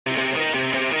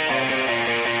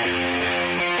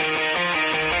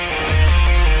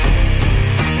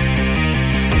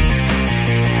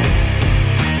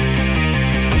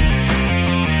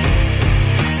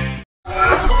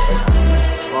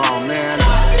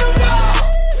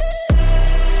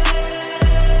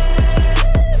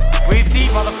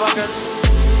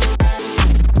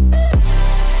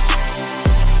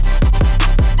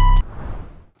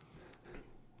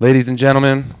Ladies and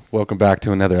gentlemen, welcome back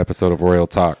to another episode of Roil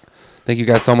Talk. Thank you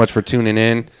guys so much for tuning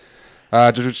in.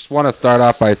 Just want to start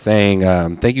off by saying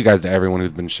thank you guys to everyone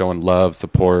who's been showing love,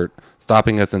 support,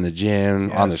 stopping us in the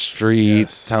gym, on the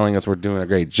streets, telling us we're doing a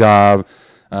great job,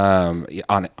 on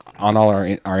all our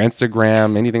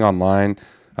Instagram, anything online.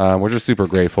 We're just super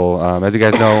grateful. As you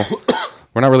guys know,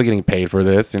 we're not really getting paid for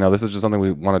this. You know, this is just something we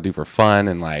want to do for fun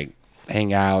and like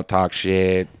hang out, talk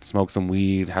shit, smoke some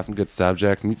weed, have some good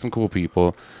subjects, meet some cool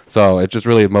people. So it just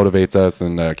really motivates us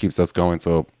and keeps us going.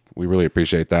 So we really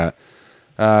appreciate that.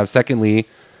 Secondly,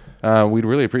 we'd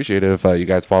really appreciate it if you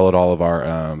guys followed all of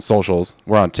our socials.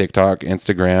 We're on TikTok,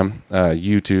 Instagram,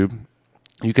 YouTube.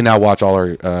 You can now watch all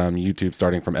our YouTube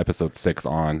starting from episode 6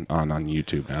 on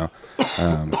YouTube now.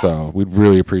 So we'd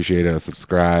really appreciate it.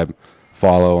 Subscribe,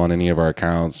 follow on any of our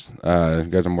accounts. You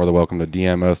guys are more than welcome to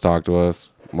DM us, talk to us,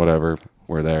 whatever.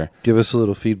 We're there. Give us a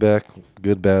little feedback,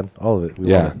 good, bad, all of it.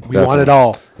 We want it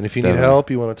all. And if you need help,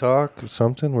 you want to talk or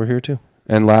something, we're here too.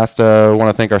 And last, I want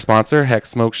to thank our sponsor, Hex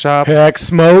Smoke Shop. Hex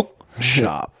Smoke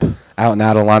Shop. Out in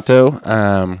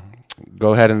Adelanto.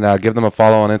 Go ahead and give them a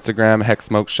follow on Instagram, Hex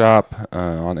Smoke Shop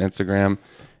on Instagram.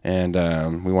 And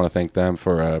we want to thank them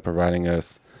for providing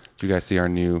us. Do you guys see our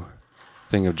new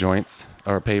thing of joints,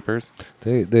 our papers?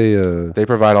 They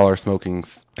provide all our smoking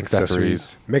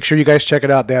accessories. Make sure you guys check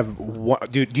it out. They have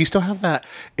dude, do you still have that?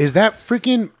 Is that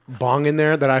freaking bong in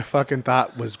there that I fucking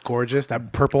thought was gorgeous?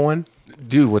 That purple one?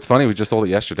 Dude, what's funny, we just sold it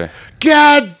yesterday.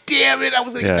 God damn it. I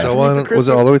was like, the one, was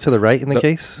it all the way to the right in the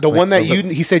case? The one that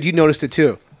he said you noticed it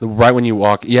too. Right when you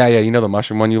walk. Yeah, you know the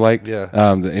mushroom one you liked? Yeah.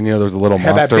 And you know there's a little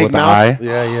Had monster with the mouth? eye?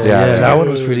 Yeah. That one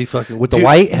was pretty fucking... With the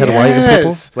white, had white and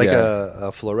purple? Like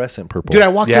a fluorescent purple. Dude, I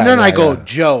walked in there and I go,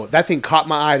 Joe, that thing caught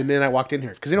my eye the minute I walked in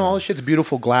here. Because, you know, all this shit's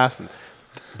beautiful glass. And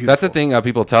beautiful. That's the thing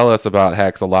people tell us about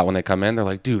Hex a lot when they come in. They're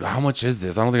like, dude, how much is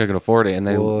this? I don't think I can afford it. And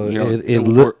they,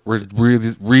 we're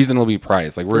reasonably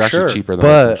priced. Like, we're actually cheaper than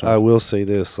But I will say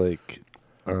this, like,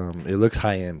 it looks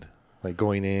high-end. Like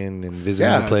going in and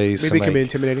visiting the place. Maybe it can be like,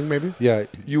 intimidating, maybe. Yeah,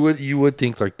 you would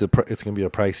think like it's going to be a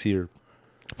pricier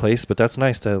place, but that's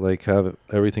nice to like have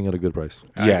everything at a good price.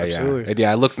 Yeah.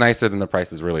 It looks nicer than the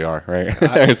prices really are, right?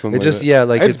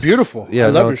 It's beautiful.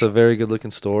 Yeah, it's a very good looking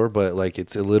store, but like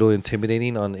it's a little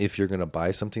intimidating on if you're gonna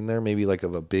buy something there, maybe like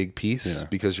of a big piece,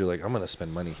 because you're like, I'm gonna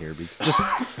spend money here. Just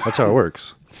that's how it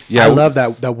works. Yeah, I love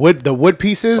that the wood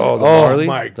pieces. Oh, the Marley,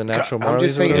 my the natural God. Marley. I'm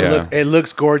just saying, it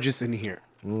looks gorgeous in here.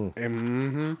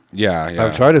 Yeah.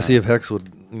 I've tried to see if Hex would,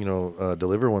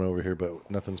 deliver one over here, but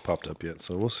nothing's popped up yet,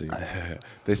 so we'll see.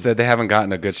 They said they haven't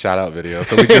gotten a good shout out video,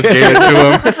 so we just gave it to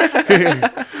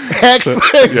them. Hex.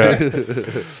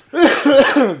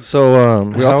 So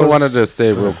we also wanted to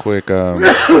say real quick,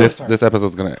 this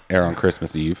episode's gonna air on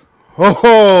Christmas Eve.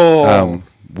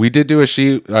 We did do a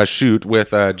shoot with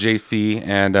JC,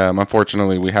 and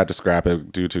unfortunately, we had to scrap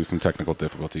it due to some technical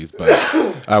difficulties. But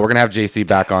we're gonna have JC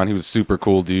back on. He was a super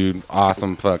cool dude,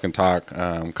 awesome fucking talk.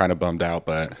 Kind of bummed out,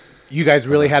 but you guys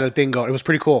really had a thing going. It was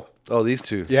pretty cool. Oh, these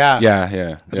two. Yeah.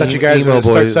 I thought you guys were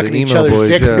start sucking each other's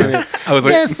dicks. Yeah. I was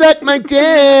like, suck my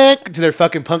dick to their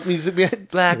fucking punk music.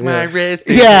 Black my wrist.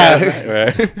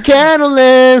 Yeah.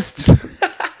 Candlelist.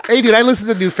 Hey, dude, I listen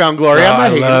to Newfound Glory. I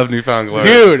love Newfound Glory.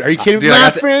 Dude, are you kidding me? Dude, My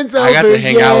friends over. I got to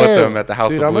hang out with them at the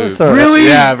House of Blues. Really?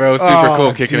 Yeah, bro. Super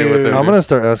cool kicking it with them. I'm going to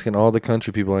start asking all the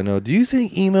country people I know, do you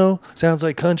think emo sounds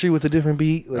like country with a different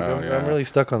beat? Like, I'm really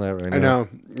stuck on that right now. I know.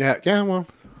 Yeah, well.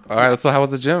 All right, so how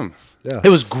was the gym? Yeah. It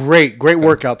was great. Great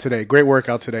workout today.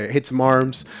 Hit some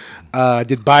arms.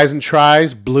 Did buys and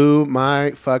tries. Blew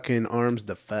my fucking arms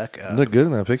the fuck up. Look good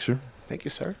in that picture. Thank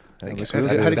you, sir.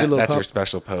 That's your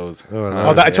special pose.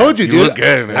 I told you, dude. You look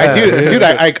good.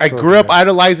 I grew up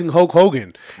idolizing Hulk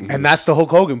Hogan, and that's the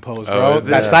Hulk Hogan pose, bro.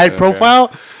 That side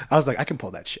profile. I was like, I can pull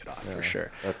that shit off for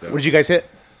sure. What did you guys hit?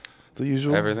 The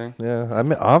usual. Everything. Yeah,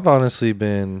 I've honestly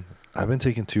been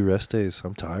taking 2 rest days.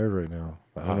 I'm tired right now.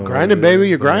 Grinding, baby.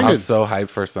 You're grinding. I'm so hyped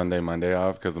for Sunday, Monday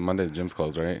off because Monday the gym's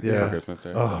closed, right? Yeah. Christmas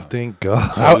Day. Oh, thank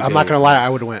God. I'm not gonna lie. I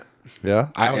would have went. Yeah,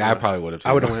 I probably would have.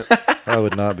 I would have went. I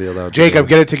would not be allowed. Jacob,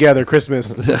 get it together.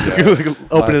 Christmas.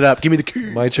 Open it up. Give me the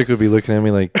key. My chick would be looking at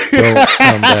me like, "Don't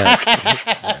come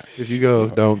back. If you go,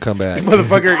 don't come back,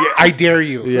 motherfucker. I dare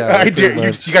you. Yeah, I dare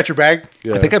you. You got your bag?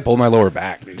 Yeah. I think I pulled my lower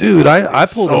back, dude. I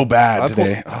pulled so bad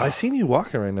today. I seen you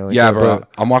walking right now. Like yeah, that, bro.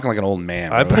 I'm walking like an old man.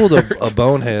 Bro. I pulled a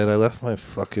bonehead. I left my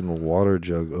fucking water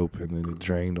jug open and it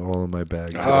drained all of my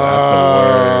bag. That's the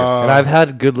worst. And I've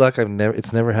had good luck.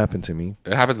 It's never happened to me.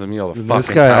 It happens to me all the fucking time. This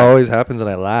guy always happens, and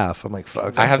I laugh. I'm like,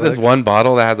 fuck. I have this one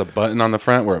bottle that has a button on the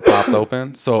front where it pops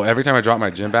open. So every time I drop my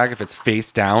gym bag, if it's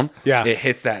face down, it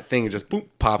hits that thing and just boom,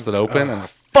 pops it open. And I'm like,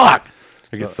 fuck.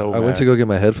 I get so I mad. went to go get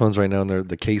my headphones right now, and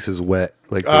the case is wet.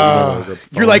 Like the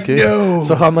you're like, case. no.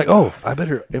 So I'm like, oh, I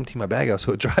better empty my bag out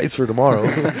so it dries for tomorrow.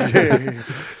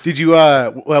 Did you?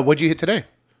 What'd you hit today?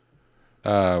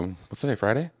 What's today?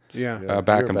 Friday? Yeah.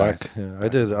 Back and back. biceps. Yeah, I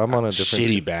did. I'm on a different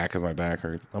Shitty back because my back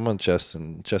hurts. I'm on chest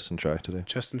and try today.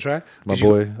 Chest and try. My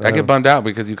boy. I get bummed out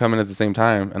because you come in at the same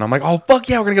time, and I'm like, oh fuck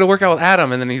yeah, we're gonna get a workout with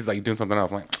Adam, and then he's like doing something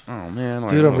else. I'm like, oh man,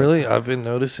 Dude, I've been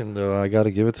noticing though. I got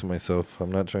to give it to myself.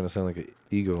 I'm not trying to sound like an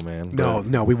ego man.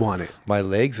 No, we want it. My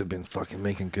legs have been fucking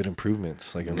making good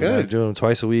improvements. Like I'm Good. doing them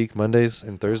twice a week, Mondays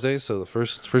and Thursdays. So the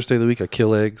first day of the week, I kill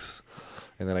legs,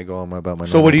 and then I go on about my.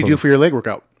 So what do you do for your leg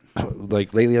workout?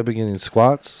 Like lately, I've been getting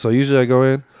squats. So usually I go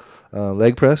in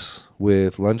leg press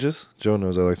with lunges. Joe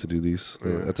knows I like to do these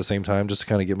at the same time just to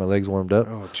kind of get my legs warmed up.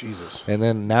 Oh Jesus! And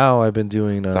then now I've been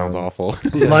doing sounds awful.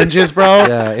 Lunges, bro.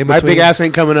 Yeah, in my between- big ass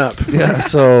ain't coming up. Yeah.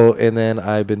 So and then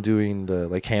I've been doing the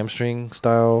like hamstring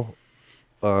style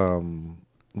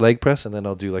leg press, and then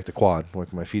I'll do like the quad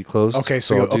with my feet closed. Okay,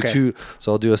 so I'll do two.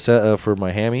 So I'll do a set for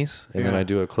my hammies, and then Yeah. I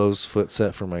do a closed foot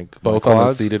set for my Both my on the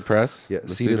quads. seated press. Yeah, The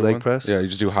seated leg one? press. Yeah, you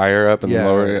just do higher up and Yeah,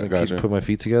 lower and it. Gotcha. put my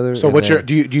feet together. So and what's then-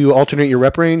 do you alternate your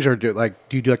rep range, or do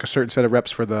you do like a certain set of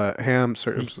reps for the ham?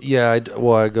 Certain. Yeah, I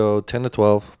go 10 to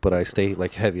 12, but I stay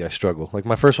like heavy. I struggle. Like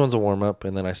my first one's a warm up,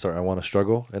 and then I want to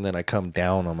struggle, and then I come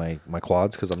down on my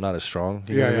quads because I'm not as strong.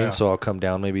 You know what I mean? So I'll come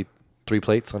down maybe 3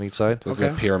 plates on each side. So it's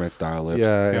a pyramid style lift.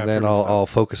 Yeah, Yeah, and then pyramid style. I'll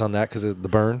focus on that because of the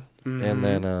burn, and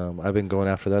then I've been going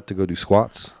after that to go do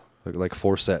squats, like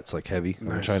 4 sets, like heavy. I'm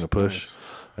Nice, trying to push, nice.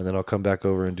 and then I'll come back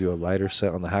over and do a lighter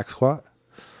set on the hack squat,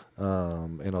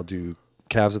 and I'll do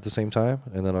calves at the same time,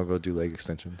 and then I'll go do leg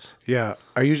extensions. Yeah,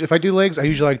 if I do legs, I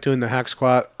usually like doing the hack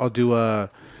squat. I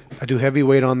do heavy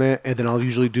weight on that, and then I'll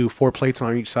usually do 4 plates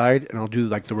on each side, and I'll do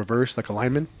like the reverse, like a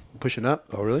lineman, pushing up.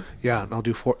 Oh, really? Yeah, and I'll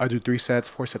do 4. I do 3 sets,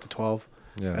 4 sets of 12.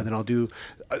 Yeah. And then I'll do.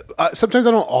 Sometimes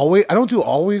I don't do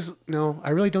always. No, I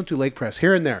really don't do leg press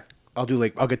here and there. I'll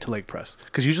get to leg press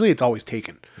because usually it's always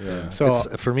taken. Yeah. So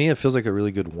for me, it feels like a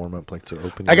really good warm up, like to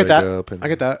open. Your I get leg that. Up and, I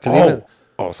get that. 'cause even-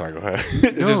 Oh, sorry. Go ahead.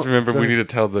 Just remember, we need to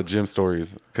tell the gym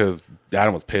stories because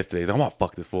Adam was pissed today. He's like, I'm gonna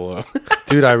fuck this fool up.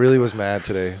 Dude, I really was mad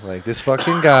today. Like this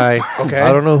fucking guy. Okay.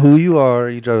 I don't know who you are.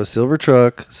 You drive a silver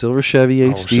truck, silver Chevy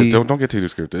Oh HD. shit! Don't get too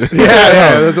descriptive.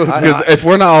 yeah. Because if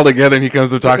we're not all together and he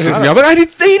comes to talk shit to me, I'm like, I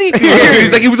didn't say anything.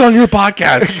 He's like, he was on your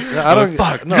podcast. I don't.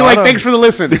 Fuck. No, You're I like, don't- thanks for the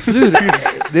listen. Dude,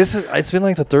 it's been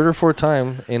like the 3rd or 4th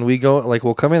time, and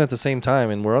we'll come in at the same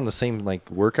time, and we're on the same like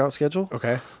workout schedule.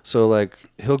 Okay. So like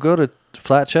he'll go to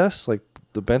flat chest, like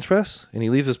the bench press, and he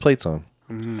leaves his plates on.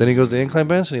 Then he goes to incline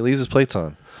bench and he leaves his plates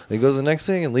on. Then he goes to the next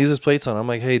thing and leaves his plates on. I'm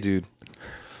like, hey, dude.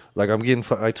 Like I'm getting.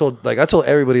 I told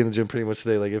everybody in the gym pretty much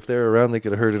today. Like if they're around, they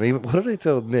could have heard it. Even what did I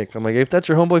tell Nick? I'm like, if that's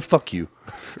your homeboy, fuck you.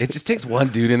 It just takes one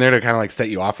dude in there to kind of like set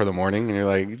you off for the morning, and you're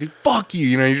like, dude, fuck you.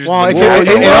 You know, you're just Well, like,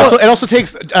 it also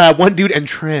takes one dude and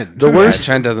trend. The worst.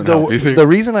 trend doesn't help either. The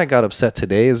reason I got upset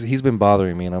today is he's been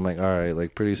bothering me, and I'm like, all right,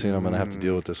 like pretty soon I'm gonna have to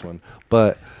deal with this one.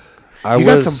 But You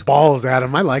got some balls,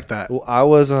 Adam. I like that. I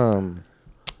was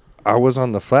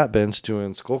on the flat bench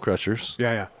doing skull crushers.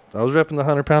 Yeah. I was repping the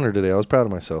 100-pounder today. I was proud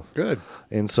of myself. Good.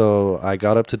 And so I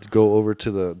got up to go over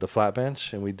to the flat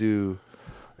bench, and we do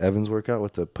Evan's workout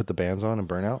with put the bands on and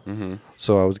burn out. Mm-hmm.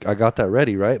 So I got that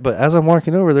ready, right? But as I'm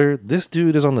walking over there, this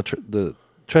dude is on the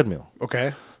treadmill.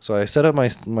 Okay. So I set up my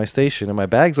station, and my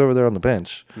bag's over there on the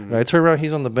bench. And I turn around,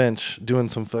 he's on the bench doing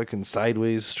some fucking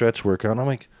sideways stretch workout. And I'm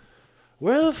like,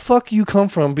 where the fuck you come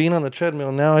from being on the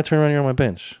treadmill? Now I turn around, you're on my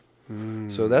bench.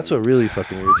 So that's what really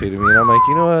fucking irritated me. And I'm like,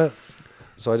 you know what?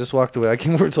 So I just walked away. I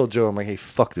came over and told Joe, I'm like, hey,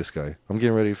 fuck this guy. I'm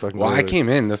getting ready to fucking Well, go I there. came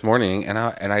in this morning and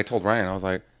I told Ryan, I was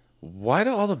like, why do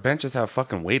all the benches have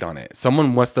fucking weight on it?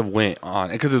 Someone must have went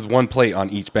on because there's one plate on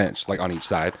each bench, like on each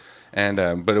side.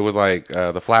 And but it was like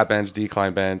the flat bench,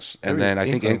 decline bench, and then I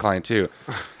think incline too.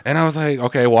 And I was like,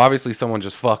 okay, well obviously someone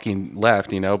just fucking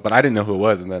left, you know. But I didn't know who it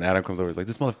was. And then Adam comes over, he's like,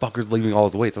 this motherfucker's leaving all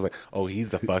his weights. I was like, oh,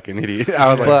 he's the fucking idiot. I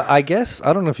was like, But I guess,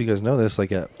 I don't know if you guys know this,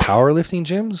 like at powerlifting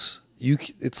gyms,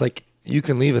 it's like you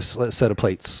can leave a set of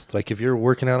plates. Like if you're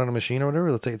working out on a machine or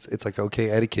whatever, let's say it's like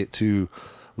okay etiquette to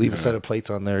leave a set of plates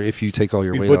on there if you take all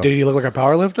your weight What, off. did he look like a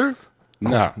power lifter?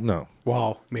 no, No.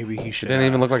 Well, maybe he should. didn't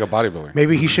even look like a bodybuilder.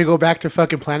 Maybe he should go back to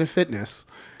fucking Planet Fitness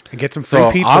and get some free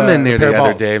So pizza. I'm in there and a pair the of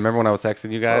other balls. day. Remember when I was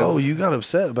texting you guys? Oh, you got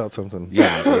upset about something.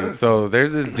 Yeah. Dude. So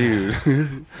there's this dude.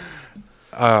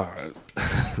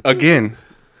 Again,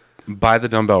 by the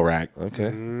dumbbell rack. Okay.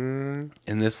 And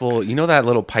this fool, you know that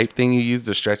little pipe thing you use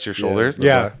to stretch your shoulders?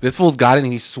 Yeah. This fool's got it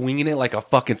and he's swinging it like a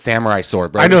fucking samurai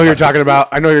sword, bro. I know who you're talking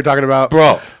about.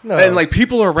 Bro. No. And like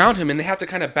people are around him and they have to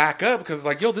kind of back up because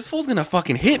like, yo, this fool's gonna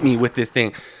fucking hit me with this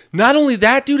thing. Not only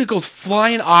that, dude, it goes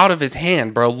flying out of his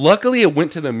hand, bro. Luckily it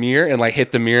went to the mirror and like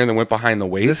hit the mirror and then went behind the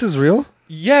waist. This is real?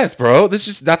 Yes, bro.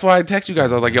 That's why I text you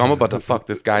guys. I was like, yo, I'm about to fuck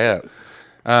this guy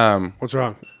up. What's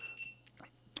wrong?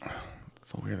 It's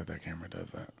so weird that camera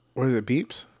does that. What is it?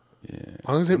 Beeps? Yeah. As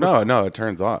long as it No, it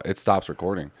turns off. It stops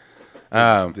recording.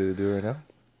 Did it do it right now?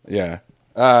 Yeah.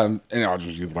 And I'll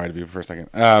just use wide view for a second.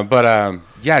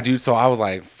 Yeah, dude. So I was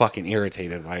like fucking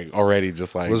irritated, like already,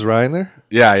 just like. Was Ryan there?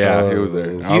 Yeah, he was there.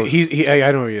 I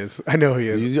know who he is. I know who he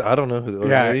is. I don't know who.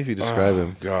 Yeah. Maybe if you describe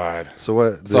him. God. So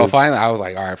what? So finally, I was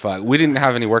like, all right, fuck. We didn't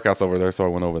have any workouts over there, so I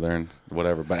went over there and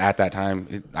whatever. But at that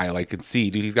time, I like could see,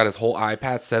 dude. He's got his whole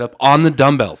iPad set up on the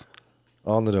dumbbells.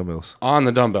 On the dumbbells. On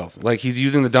the dumbbells. Like he's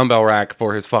using the dumbbell rack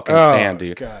for his fucking stand,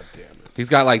 dude. God damn it. He's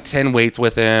got like 10 weights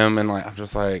with him, and like I'm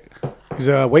just like. He's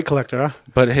a weight collector, huh?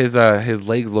 But his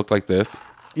legs looked like this.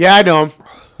 Yeah, I know him.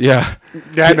 Yeah.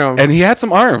 Yeah, I know him. And he had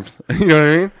some arms. You know what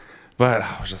I mean? But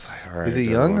I was just like, all right. Is he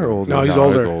young or older? No, he's He's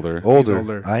older. older.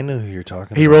 Older. I know who you're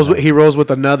talking He about. rolls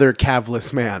with another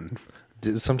calfless man.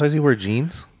 Sometimes he wear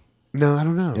jeans No, I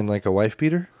don't know. and like a wife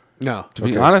beater. No. To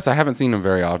be honest, I haven't seen him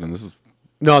very often. This is.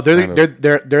 No, they're Kind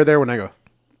they're there when I go.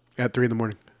 At 3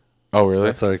 a.m. Oh, really?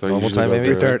 That's like he normal usually time, goes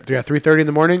maybe? there. 3:30 in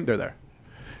the morning, they're there.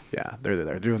 Yeah, they're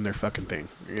there doing their fucking thing.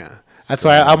 Yeah. That's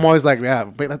why I'm always like, yeah,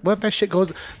 but like, what if that shit goes?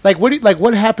 Like,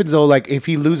 what happens though? Like, if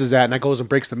he loses that and that goes and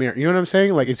breaks the mirror, you know what I'm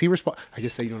saying? Like, is he I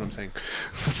just say, you know what I'm saying?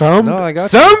 No, I got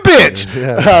some you. bitch.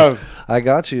 Yeah. I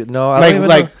got you. No, I Like- don't even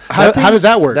like, know. how does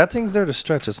that work? That thing's there to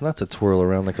stretch. It's not to twirl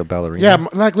around like a ballerina. Yeah,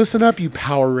 like listen up, you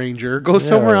Power Ranger. Go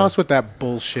somewhere Yeah. else with that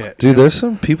bullshit. Dude, there's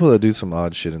some people that do some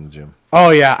odd shit in the gym.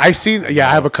 Oh yeah, I seen. Yeah,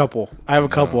 I have a couple.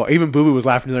 Even Boo Boo was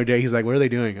laughing the other day. He's like, "What are they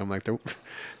doing?" I'm like, "They're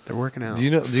working out." Do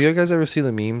you guys ever see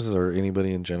the memes or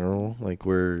anybody in general, like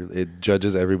where it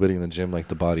judges everybody in the gym, like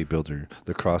the bodybuilder,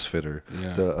 the CrossFitter,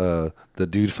 Yeah. the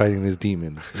dude fighting his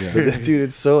demons? Yeah. Dude,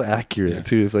 it's so accurate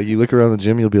too. If like you look around the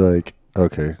gym, you'll be like,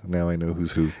 okay, now I know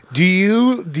who's who. Do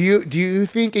you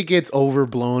think it gets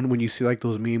overblown when you see like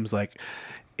those memes like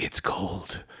it's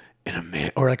cold and a man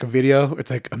or like a video?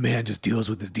 It's like a man just deals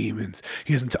with his demons.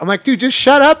 He doesn't. I'm like, dude, just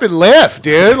shut up and lift,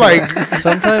 dude. Like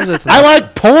Sometimes it's. I Not,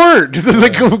 like porn.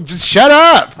 Like just shut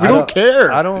up. We don't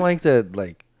care. I don't like that.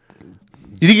 Like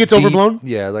You think it's deep- overblown?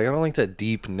 Yeah, like I don't like that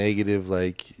deep negative.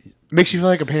 Like, Makes you feel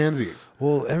like a pansy.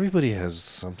 well, everybody has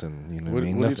something. You know what I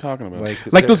mean? What are you talking about?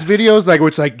 Like those videos, like where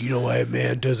it's like, you know why a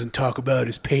man doesn't talk about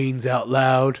his pains out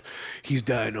loud? He's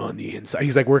dying on the inside.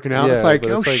 He's like working out. Yeah, It's like,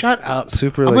 but oh, it's like shut up.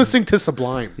 super, I'm like- listening to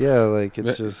Sublime. Yeah, like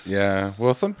it's just. Yeah.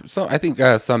 Well, I think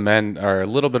some men are a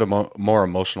little bit more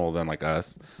emotional than like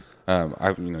us.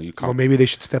 You call Well, maybe they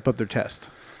should step up their test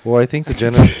Well, I think the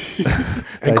general.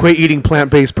 and quit eating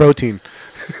plant-based protein.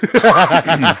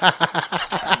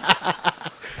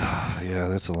 Yeah,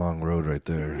 that's a long road right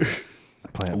there.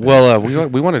 Plant-based. Well,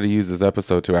 we wanted to use this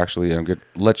episode to actually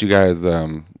let you guys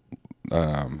or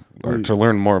to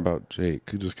learn more about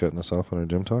Jake. You just cutting us off on our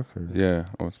gym talk? Or? Yeah.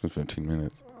 Oh, it's been 15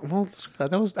 minutes. Well, I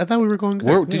thought we were going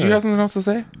good. Did you have something else to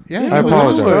say? Yeah, I it was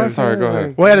apologize. over. I'm sorry. Go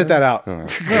ahead. We'll edit that out. Go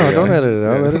ahead. No, don't edit it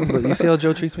out. Let him, you see how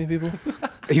Joe treats me, people?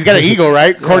 He's got an ego,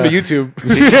 right? According to YouTube.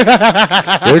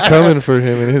 They're coming for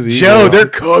him and his ego. Joe, they're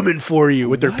coming for you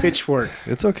with their pitchforks.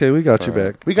 It's okay. We got you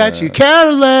back. We got you.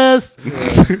 Catalyst.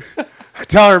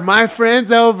 Tell her my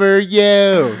friend's over you.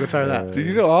 Go tell her that. Dude,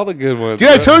 you know all the good ones. Dude,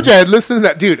 I told you I had listened to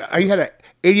that. Dude, I had a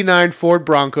 89 Ford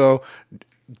Bronco,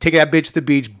 taking that bitch to the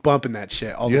beach, bumping that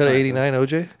shit all You the had time. an 89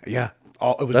 OJ? Yeah.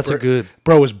 It was That's a good.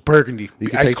 Bro, it was burgundy. You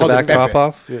can I just take the called it back top Pepe.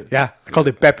 off? Yeah. I called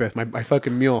it Pepe, my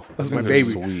fucking mule. That's my Things are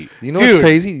baby. Sweet. You know Dude. what's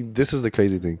crazy? This is the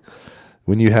crazy thing.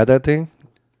 When you had that thing,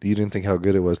 you didn't think how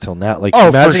good it was till now. Like, Oh,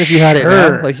 imagine for if you had it sure.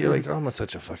 now. Like, you're like, oh, I'm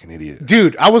such a fucking idiot.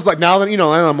 Dude, I was like, now that now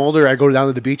I'm older, I go down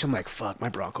to the beach. I'm like, fuck, my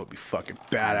Bronco would be fucking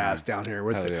badass down here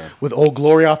with Hell yeah. with Old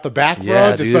Glory off the back, bro.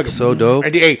 Yeah, Just dude, it's so dope.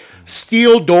 And hey,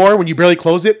 steel door when you barely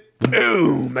close it,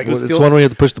 boom. Like it was Well, it's steel. one where you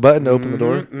have to push the button to open the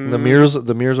door. And the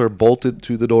mirrors are bolted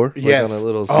to the door. Yes. Like on a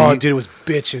little seat. Oh, dude, it was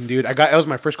bitching, dude. That was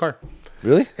my first car.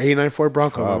 Really? 89 Ford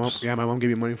Bronco. Props. My mom gave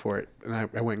me money for it, and I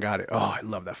went and got it. Oh, I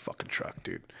love that fucking truck,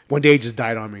 dude. One day it just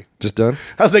died on me. Just done?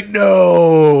 I was like,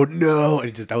 no. And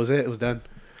that was it. It was done.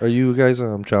 Are you guys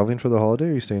traveling for the holiday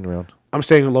or are you staying around? I'm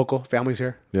staying local. Family's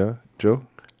here. Yeah? Joe?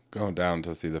 Going down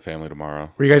to see the family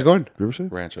tomorrow. Where you guys going?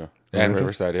 Riverside? Rancho. And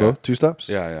Riverside, yeah. Both 2 stops.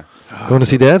 Yeah. Going to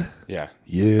see Dad. Yeah.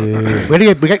 Yeah.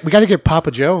 We got to get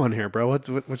Papa Joe on here, bro.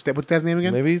 What's Dad's name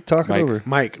again? Maybe talk it Mike. over.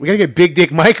 Mike. We got to get Big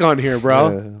Dick Mike on here, bro.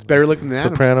 Yeah. It's better looking than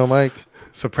Adams. Soprano Mike.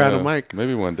 Soprano Yeah, Mike.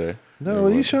 Maybe one day. No,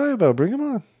 what are you shy about? Bring him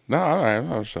on. No, I'm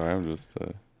not shy. I'm just,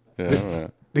 yeah.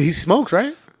 He smokes,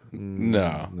 right?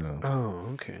 No. Oh,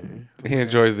 okay. He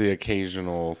enjoys the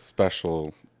occasional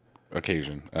special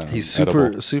occasion. He's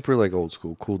edible. super like old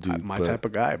school, cool dude. My but type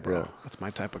of guy, bro. yeah. That's my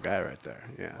type of guy right there.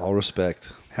 Yeah. All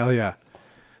respect. Hell yeah.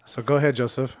 So go ahead,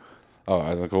 Joseph. Oh,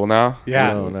 is it cool now?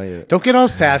 Yeah. No, not yet. Don't get all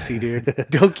sassy, dude.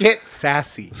 Don't get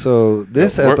sassy. So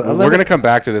this We're going to come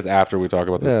back to this after we talk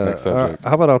about this next subject.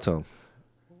 How about I'll tell him?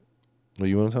 What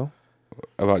you want to tell?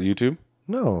 About YouTube?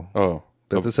 No. Oh.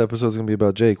 That this episode's gonna be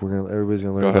about Jake. Everybody's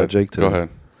gonna learn Go about ahead. Jake today. Go ahead.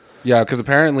 Yeah, because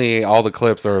apparently all the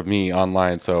clips are of me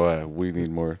online, so we need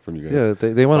more from you guys. Yeah,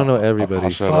 they want to know everybody. I'll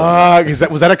shut up.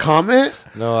 Fuck. Was that a comment?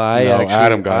 No,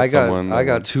 Adam got someone. I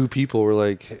got 2 people were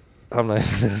like, I'm not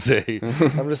gonna say.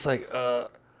 I'm just like,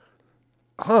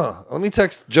 let me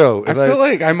text Joe. I feel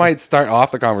like I might start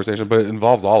off the conversation, but it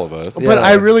involves all of us. Yeah. But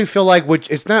I really feel like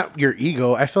it's not your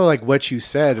ego. I feel like what you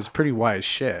said is pretty wise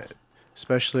shit.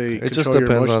 Especially It just control your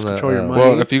depends emotions, on the- control your money.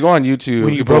 Well, if you go on YouTube,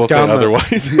 When you people broke will say down the-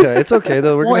 otherwise. yeah, it's okay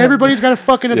though. well, everybody's got a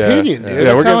fucking opinion, dude. Yeah,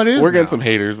 That's we're how getting, it is. we're getting now. some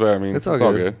haters, but I mean, It's it's all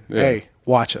all good. good. Yeah. Hey,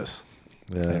 watch us.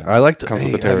 Yeah, I like to. Comes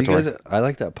with the have you territory. guys- I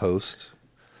like that post.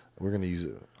 We're gonna use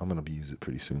it. I'm gonna use it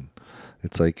pretty soon.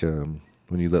 It's like when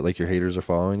you let like your haters are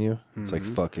following you. It's like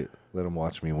fuck it, let them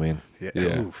watch me win. Yeah.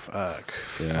 Yeah. Ooh, fuck.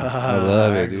 Yeah. I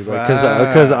love it, dude. Fuck.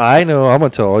 Because I know I'm gonna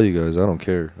tell all you guys. I don't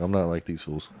care. I'm not like these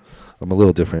fools. I'm a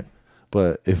little different.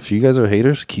 But if you guys are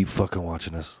haters, keep fucking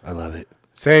watching us. I love it.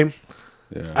 Same.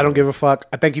 Yeah. I don't give a fuck.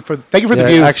 I thank you for the Yeah,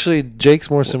 views. actually, Jake's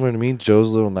more similar to me. Joe's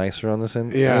a little nicer on this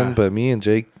end. Yeah. But me and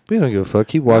Jake, we don't give a fuck.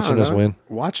 Keep watching us win.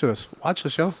 Watch us. Watch the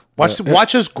show.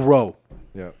 Watch us grow.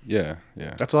 Yeah. Yeah.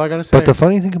 That's all I gotta say. But the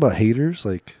funny thing about haters,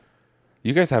 like,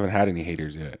 You guys haven't had any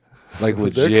haters yet. Like They're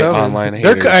legit coming. online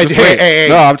They're haters. co- Just hey, wait. hey.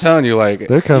 No, I'm telling you, like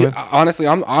They're coming. Honestly,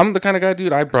 I'm the kind of guy,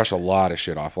 dude. I brush a lot of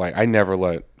shit off. Like I never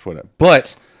let foot.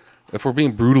 But if we're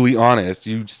being brutally honest,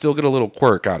 you still get a little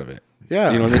quirk out of it.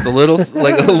 Yeah. You know, it's a little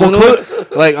like a little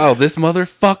like, oh, this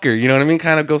motherfucker. You know what I mean?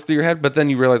 Kind of goes through your head, but then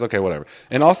you realize, okay, whatever.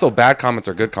 And also, bad comments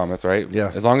are good comments, right? Yeah.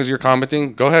 As long as you're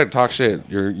commenting, go ahead, talk shit.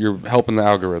 You're helping the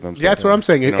algorithm. Yeah, that's what I'm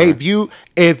saying. You know Hey, what I mean?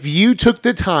 if you took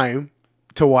the time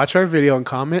to watch our video and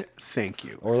comment, thank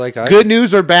you. or like Good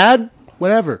news or bad,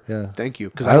 whatever. Yeah. Thank you,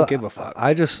 because I don't give a fuck.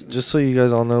 I just so you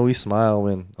guys all know, we smile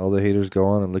when all the haters go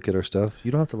on and look at our stuff.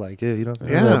 You don't have to like it. You don't have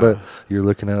to do Yeah. that, but you're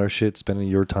looking at our shit, spending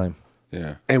your time.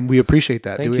 Yeah. And we appreciate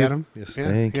that. Thank Do we, you. Adam? Yes, Yeah.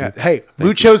 thank you. Hey,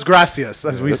 muchos gracias,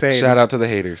 as we say. Shout out to the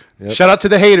haters. Yep. Shout out to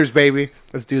the haters, baby.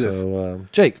 Let's do this. So,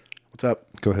 Jake, What's up?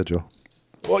 go ahead, Joe.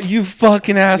 Well, you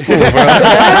fucking asshole,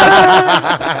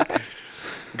 bro.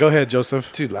 Go ahead,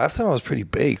 Joseph. Dude, last time I was pretty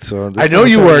baked. So this I know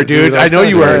time you I'm were, trying to do dude. what I was know trying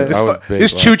you to were. do. This, I was this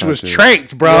baked last chooch time, was too.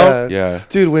 tranked, bro. Yeah.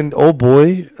 Dude, when old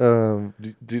boy,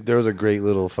 dude, there was a great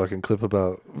little fucking clip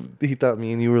about he thought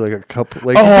me and you were like a couple.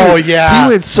 Like, Oh, dude, yeah. he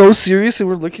went so serious, and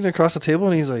we're looking across the table,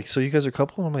 and he's like, "So you guys are a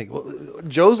couple?" And I'm like, well,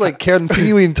 Joe's like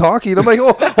continuing talking. I'm like,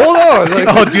 "Oh, hold on!" Like,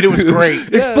 Oh, dude, it was great.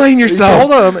 yeah. Explain He's yourself.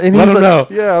 like, hold on, and Let he's him like,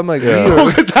 know. "Yeah." I'm like, Yeah. "We are."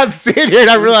 Because I'm sitting here and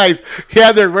I realize,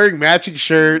 yeah, they're wearing matching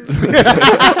shirts.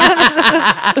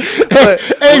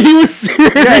 And he was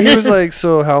serious. Yeah, he was like,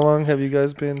 "So how long have you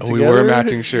guys been together?" We were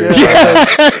matching shirts.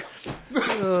 Yeah.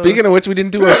 Speaking of which, we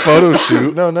didn't do a photo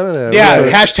shoot. No, none of that. Yeah,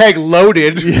 We- hashtag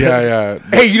loaded. Yeah.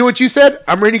 Hey, you know what you said?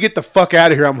 I'm ready to get the fuck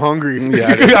out of here. I'm hungry. Yeah,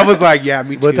 I did. I was like, yeah,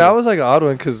 me too. But that was like an odd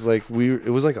one because like it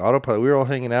was like autopilot. We were all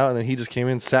hanging out, and then he just came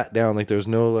in, sat down. Like there was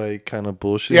no like kind of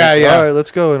bullshit. Yeah, Like, yeah. All right,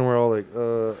 let's go. And we're all like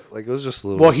it was just a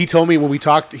little. Well, he told me when we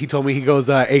talked, he told me, he goes,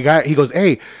 hey, guy, he goes,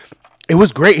 hey, it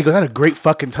was great. He goes, I had a great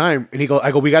fucking time. And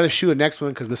I go, we got to shoot a next one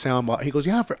because the sound. He goes,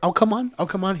 yeah, I'll come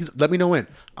on. He's let me know when.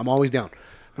 I'm always down.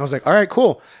 And I was like, all right,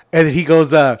 cool. And then he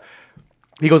goes,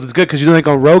 it's good because you know, like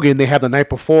on Rogan, they have the night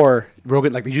before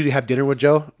Rogan, like they usually have dinner with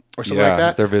Joe or something Yeah, like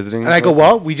that. they're visiting. And I go,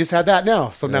 well, we just had that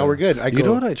now, so now we're good. I you go,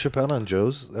 know what I trip out on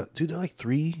Joe's? Dude, they're like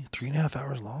 3.5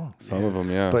 hours long. Some of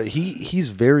them, yeah. But he's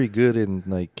very good in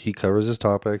like he covers his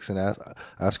topics and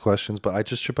ask questions. But I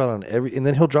just trip out on and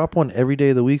then he'll drop one every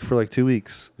day of the week for like 2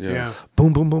 weeks. yeah.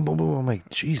 Boom, boom, boom, boom, boom. I'm like,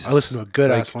 Jesus. I listened to a good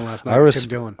Like, ass one last night. I, Tim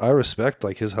Dillon. I respect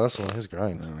like his hustle and his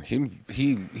grind.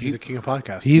 He's the king of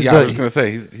podcasts. He's I was just the gonna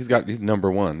say he's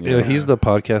number one. yeah, he's the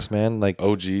podcast man. Like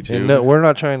OG too. and no, we're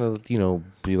not trying to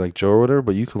be like Joe or whatever,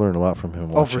 but you can learn a lot from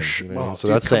him. Oh, watching, for sure. you know? Oh, So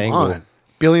dude, that's the come angle. on.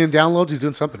 Billion downloads. He's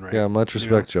doing something right. Yeah, much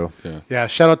respect, Joe. Yeah.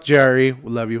 Shout out to JRE.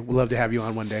 We love you. We'd love to have you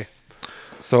on one day.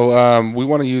 So we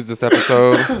want to use this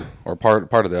episode or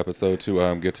part of the episode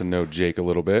to get to know Jake a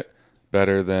little bit.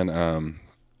 better than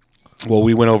well,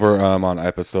 we went over on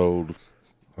episode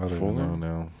I don't know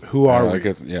now. Who are I we?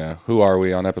 guess, yeah, who are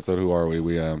we on episode Who Are We?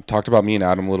 We talked about me and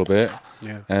Adam a little bit.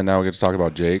 Yeah. And now we get to talk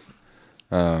about Jake.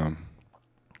 So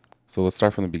let's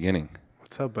start from the beginning.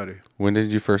 What's up, buddy? When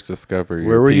did you first discover your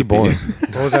Where were you PP? born?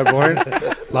 Where was I born?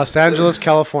 Los Angeles,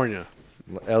 California.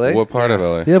 L.A. What part of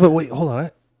LA? Yeah, but wait, hold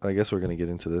on. I guess we're gonna get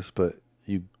into this, but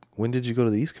when did you go to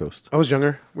the East Coast? I was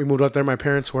younger. We moved out there. My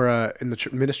parents were in the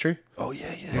ministry. Oh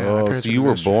yeah. Yeah, my Oh, parents so were you in were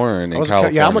ministry. born I in was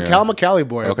California. I'm a Cali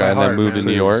boy. Okay, by and then heart, moved man. to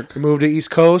New York. We moved to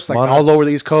East Coast, like Mon- all over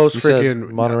the East Coast. You said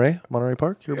Freaking Monterey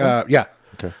Park. You were born? Yeah.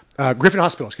 Okay. Griffin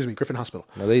Hospital. Excuse me, Griffin Hospital.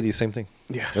 My lady, same thing.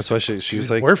 Yeah. That's why she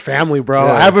was like, We're family, bro.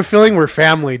 Yeah. I have a feeling we're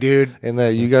family, dude. and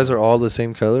that you guys are all the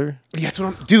same color. Yeah, that's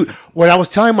what I'm, dude. When I was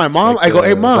telling my mom, Like I go,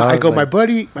 "Hey, mom," I go, like "My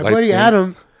buddy light skin?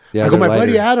 Adam." Yeah, I go, they're "My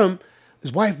buddy lighter. Adam,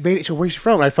 his wife made it. So where's she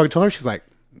from?" I fucking told her. She's like,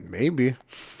 "Maybe."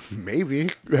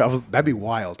 That'd be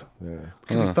wild. Yeah.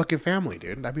 We could be fucking family,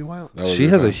 dude. That'd be wild. That was She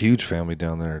your has a fun. huge family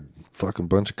down there. Fucking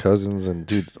bunch of cousins and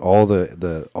dude, all the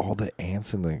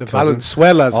aunts and The cousins.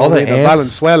 Valenzuelas, all the homie, aunts,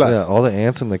 Valenzuelas. yeah, all the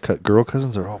aunts and the girl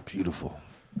cousins are all beautiful.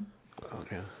 Oh,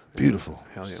 yeah. Beautiful.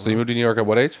 Hell yeah. So you moved to New York at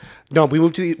what age? No, we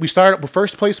moved to we started the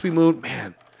first place we moved,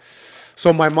 man.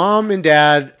 So my mom and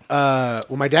dad,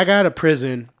 when my dad got out of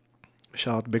prison,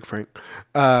 shout out to Big Frank,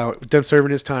 done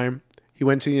serving his time. He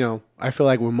went to, I feel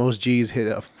like when most G's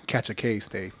catch a case,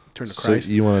 they turn to So Christ.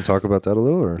 you want to talk about that a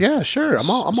little, or Yeah, sure. I'm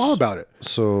all about it.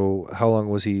 So how long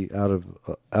was he out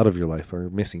of your life or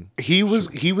missing? He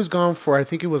was gone for, I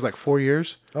think it was like 4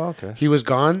 years. Oh, okay. He was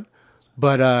gone,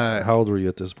 but How old were you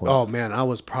at this point? oh man, I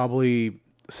was probably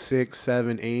 6,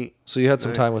 7, 8. So you had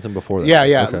some time with him before that.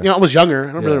 Yeah. Okay. I was younger.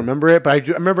 I don't really Yeah. remember it, but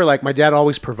I remember like my dad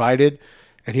always provided,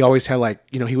 and he always had like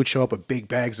he would show up with big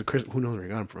bags of Christmas. Who knows where he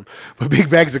got them from? But big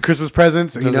bags of Christmas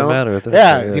presents. And, Doesn't matter at that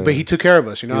yeah, point, yeah. but he took care of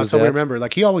us. was So we dad? remember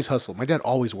like he always hustled. My dad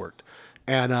always worked,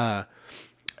 and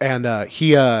he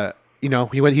he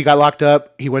got locked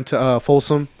up. He went to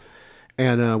Folsom.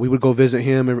 And we would go visit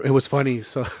him. It was funny.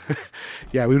 So,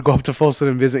 yeah, we would go up to Folsom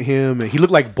and visit him. And he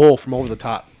looked like Bull from Over the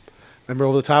Top. Remember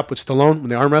Over the Top with Stallone when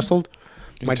they arm wrestled?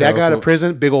 My tell dad got us out of what-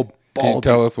 prison, big old Can you bald.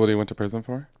 tell us what he went to prison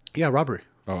for? Yeah, robbery.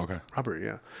 Oh, okay. Robbery,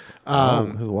 yeah.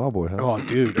 He was a wild boy, huh? Oh,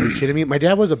 dude, are you kidding me? My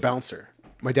dad was a bouncer.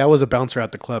 My dad was a bouncer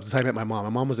at the clubs. That's how I met my mom. My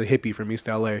mom was a hippie from East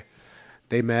LA.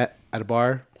 They met at a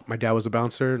bar. My dad was a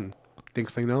bouncer, and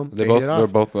things they know. They're hit it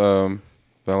off. both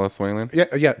Venezuelan.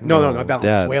 Yeah. No, not Dad.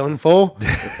 Venezuelan full.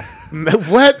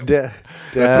 What? Dad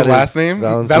That's the last name?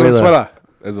 Valenzuela.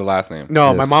 Is the last name?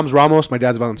 No, my Yes. mom's Ramos. My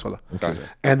dad's Valenzuela. Gotcha.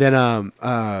 And then,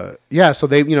 so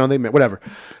they met, whatever.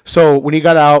 So when he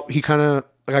got out, he kind of,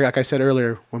 like I said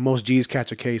earlier, when most G's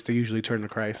catch a case, they usually turn to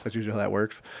Christ. That's usually how that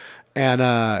works.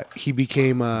 And he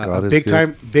became a God is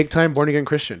big time born again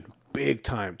Christian, big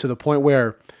time, to the point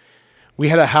where we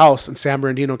had a house in San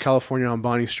Bernardino, California, on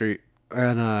Bonnie Street.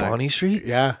 And Bonnie Street?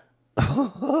 yeah,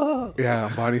 yeah,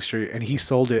 on Bonnie Street, and he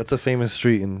sold it. That's a famous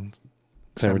street in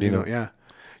San Bernardino. Yeah,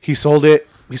 he sold it.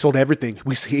 He sold everything.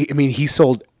 He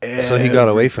sold. So he got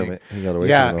away from everything. it. He got away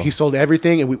Yeah, from it. he sold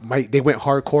everything, and they went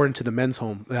hardcore into the men's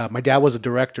home. My dad was a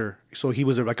director, so he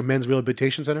was like a men's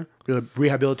rehabilitation center.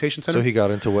 So he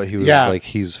got into what he was Yeah. like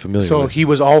he's familiar So with. he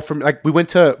was all from like we went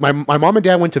to my mom and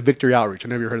dad went to Victory Outreach. I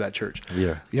never heard of that church.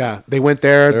 Yeah. Yeah, they went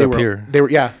there. They're up here.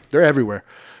 They're everywhere.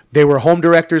 They were home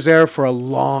directors there for a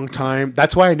long time.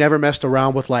 That's why I never messed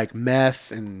around with like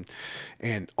meth and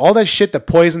all that shit, the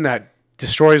poison that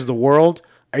destroys the world.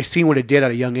 I seen what it did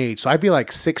at a young age. So I'd be like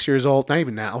 6 years old, not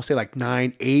even that. I'll say like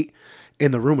 9, 8,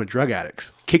 in the room with drug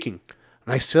addicts kicking.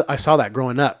 And I saw that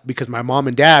growing up because my mom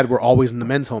and dad were always in the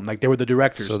men's home. Like they were the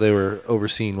directors. So they were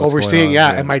overseeing what's going on.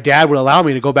 Yeah. And my dad would allow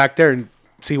me to go back there and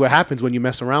see what happens when you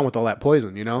mess around with all that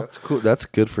poison, That's cool. That's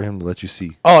good for him to let you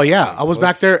see. Oh yeah, I was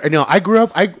back there. And, I grew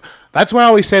up. That's why I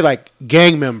always say like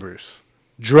gang members,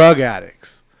 drug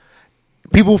addicts,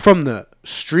 people from the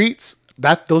streets.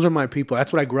 Those are my people.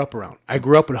 That's what I grew up around. I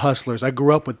grew up with hustlers. I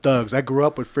grew up with thugs. I grew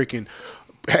up with freaking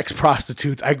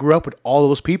ex-prostitutes. I grew up with all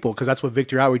those people because that's what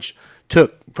Victory Outreach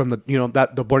took from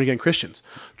the born again Christians,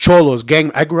 cholos,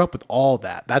 gang. I grew up with all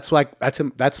that. That's what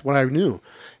I knew.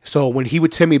 So when he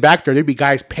would send me back there, there'd be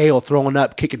guys pale, throwing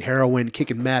up, kicking heroin,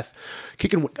 kicking meth,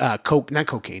 kicking not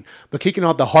cocaine, but kicking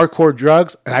out the hardcore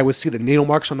drugs. And I would see the needle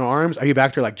marks on their arms. I'd be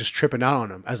back there like just tripping out on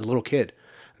them as a little kid.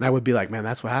 And I would be like, man,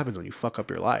 that's what happens when you fuck up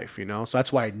your life, So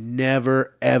that's why I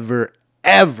never, ever,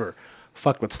 ever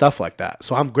fucked with stuff like that.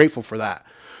 So I'm grateful for that.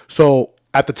 So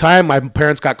at the time, my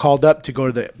parents got called up to go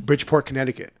to the Bridgeport,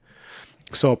 Connecticut.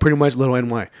 So pretty much little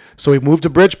NY. So we moved to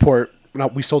Bridgeport.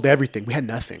 We sold everything. We had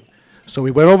nothing. So we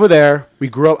went over there.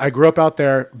 I grew up out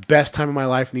there. Best time of my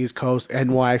life in the East Coast,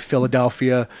 NY,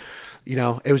 Philadelphia. You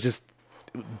know, it was just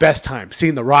best time.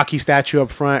 Seeing the Rocky statue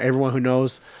up front, everyone who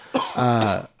knows,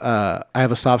 I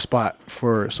have a soft spot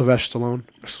for Sylvester Stallone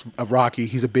of Rocky.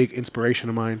 He's a big inspiration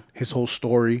of mine. His whole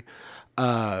story.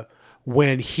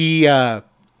 When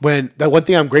the one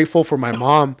thing I'm grateful for my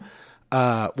mom,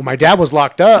 when my dad was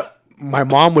locked up, my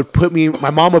mom would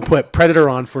put Predator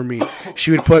on for me. She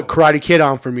would put Karate Kid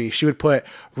on for me. She would put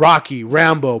Rocky,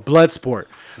 Rambo, Bloodsport.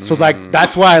 So like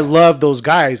that's why I love those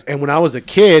guys. And when I was a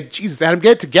kid, Jesus, Adam,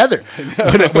 get it together.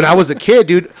 When I was a kid,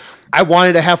 dude, I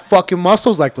wanted to have fucking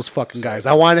muscles like those fucking guys.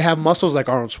 I wanted to have muscles like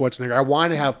Arnold Schwarzenegger. I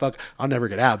wanted to have I'll never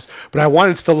get abs, but I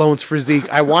wanted Stallone's physique.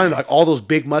 I wanted like all those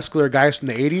big muscular guys from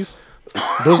the 80s.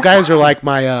 Those guys are like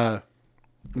my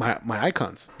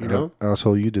icons, you know?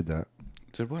 So you did that.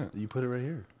 Did what? You put it right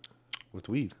here with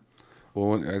weed. Well,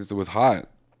 when it was hot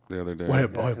the other day.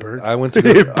 What, boy, bird? I went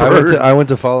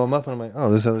to follow him up, and I'm like,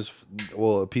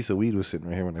 oh, a piece of weed was sitting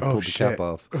right here when I pulled the cap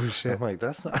off. Oh shit! I'm like,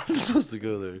 that's not supposed to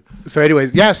go there. So,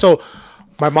 anyways, yeah. So,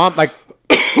 my mom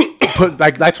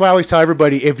that's why I always tell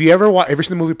everybody: if you ever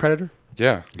seen the movie Predator?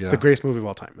 Yeah. It's the greatest movie of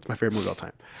all time. It's my favorite movie of all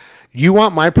time. You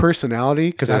want my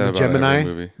personality because I'm a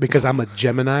Gemini? Because I'm a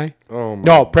Gemini. Oh my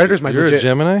no, Predator's my. You're legit. a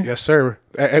Gemini? Yes, sir.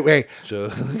 Hey, Joe.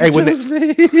 hey,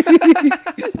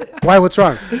 why? What's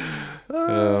wrong?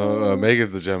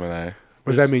 Megan's a Gemini. What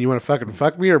does that mean? You want to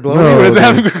fuck me or blow No, me? What does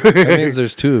that that mean? means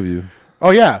there's two of you. Oh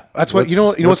yeah, that's what you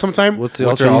know. You know what? Sometime. What's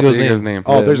What's your alter ego's name?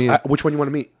 Oh, Yeah, there's me- which one you want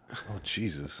to meet? Oh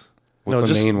Jesus. What's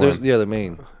the main one? Yeah, the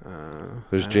main.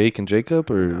 There's Jake and Jacob,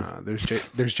 or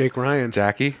There's Jake Ryan.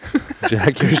 Jackie.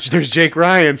 Jack. There's Jake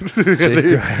Ryan.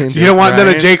 Ryan. You don't want none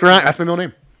of Ryan? Jake Ryan. That's my middle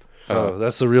name. Oh,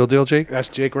 that's the real deal, Jake. That's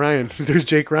Jake Ryan. There's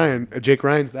Jake Ryan. Jake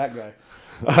Ryan's that guy.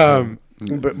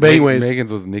 But anyways,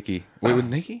 Megan's was Nikki. Wait, with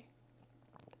Nikki?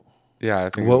 Yeah, I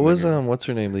think. What was Nikki. what's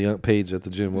her name? The young Paige at the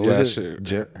gym. What Yeah, was it?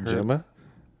 Gemma.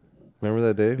 Remember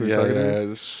that day? We were talking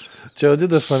about? Joe did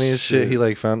the funniest shit. He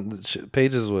like found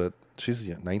Paige is what? She's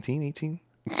 19, 18?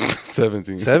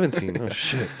 17. 17. Oh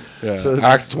shit. Yeah. So-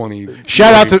 Acts 20.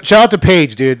 shout out to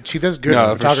Paige, dude. She does good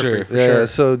No, for photography sure. for Yeah, sure.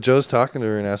 so Joe's talking to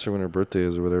her and asked her when her birthday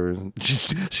is or whatever. And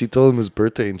she told him his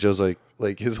birthday, and Joe's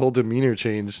like his whole demeanor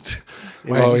changed.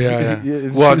 Oh yeah.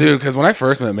 and Well, she- dude, because when I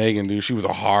first met Megan, dude, she was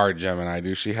a hard Gemini,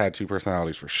 dude. She had two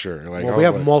personalities for sure. Like, Well, I we was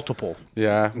have like, multiple.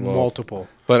 yeah, well, Multiple.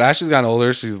 But as she's gotten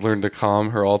older, she's learned to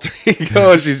calm her alter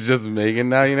ego. She's just Megan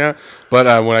now, you know. But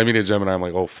when I meet a Gemini, I'm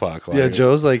like, oh fuck. Like, yeah,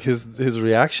 Joe's like his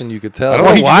reaction. You could tell. I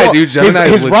don't know why, dude. Gemini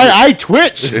his is right legit- eye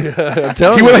twitched. I'm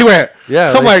telling He you. really went.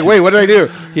 Yeah, I'm like, wait, what did I do?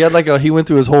 He had he went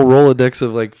through his whole Rolodex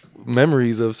of like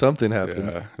memories of something happened.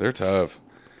 Yeah, they're tough.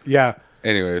 Yeah.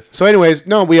 Anyways, So, anyways,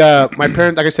 no, we my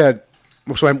parents, like I said,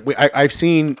 so I've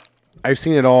seen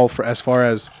it all for as far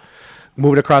as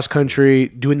moving across country,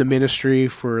 doing the ministry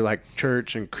for like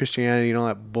church and Christianity and all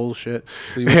that bullshit.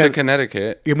 so you moved to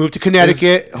Connecticut You moved to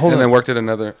Connecticut. Hold and on. then worked at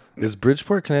another. Is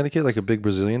Bridgeport, Connecticut, like a big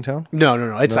Brazilian town? No.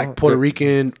 It's No? like Puerto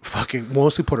Rican, fucking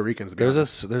mostly Puerto Ricans. to be There's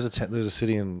honest. there's a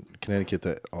city in Connecticut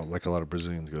that like a lot of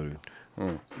Brazilians go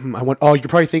to. I went. Oh, you're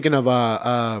probably thinking of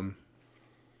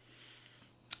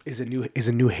Is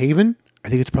it New Haven? I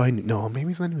think it's probably no.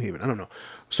 Maybe it's not New Haven. I don't know.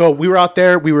 So we were out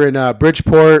there. We were in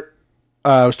Bridgeport.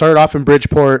 Started off in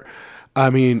Bridgeport. I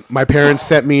mean, my parents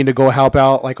sent me to go help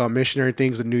out like on missionary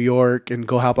things in New York and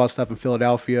go help out stuff in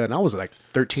Philadelphia. And I was like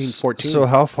 13, 14. So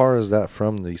how far is that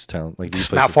from these towns? Like these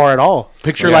it's not places? far at all.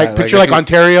 Picture Yeah, like like if you-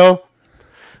 Ontario.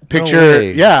 Picture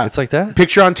way. yeah. It's like that?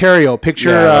 Picture Ontario.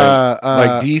 Picture Yeah,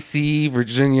 like DC,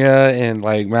 Virginia, and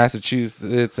like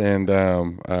Massachusetts and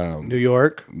New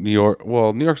York. New York.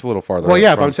 Well, New York's a little farther. Well,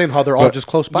 yeah, from- but I'm saying how they're all just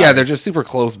close by. Yeah, they're just super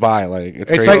close by. Like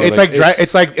it's It's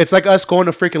crazy. it's like us going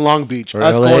to freaking Long Beach. Or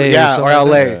Us LA going, or yeah, something or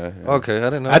like LA. that? Okay, I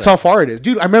didn't know. That's that. how far it is,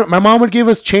 dude. I remember my mom would give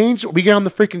us change. We get on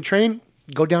the freaking train,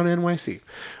 go down to NYC,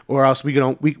 or else we get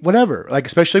on whatever. Like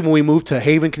especially when we moved to New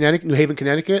Haven,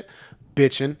 Connecticut,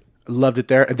 bitching. Loved it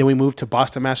there, and then we moved to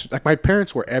Boston, Massachusetts. Like my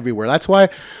parents were everywhere. That's why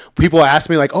people ask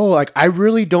me, like, "Oh, like I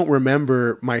really don't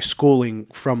remember my schooling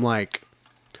from like,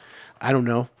 I don't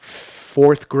know,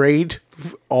 4th grade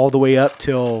all the way up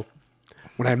till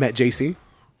when I met JC."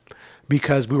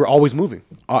 Because we were always moving.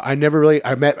 I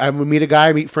would meet a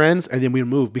guy, meet friends, and then we'd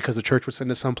move because the church would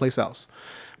send us someplace else,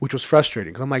 which was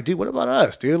frustrating. Because I'm like, dude, what about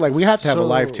us, dude? Like, we have to have a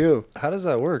life too. How does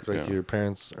that work? Like your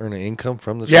parents earn an income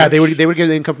from the church? Yeah, they would get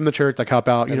an income from the church, like help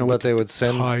out, you know. but with they would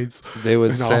send tithes. They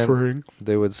would and send. offering.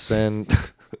 They would send.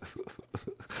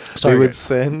 Sorry, they would guys.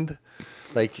 send.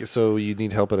 Like, so you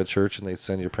need help at a church, and they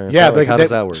send your parents. Yeah, out? Like, how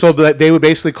does that work? So they would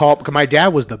basically call. Because my dad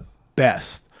was the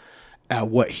best at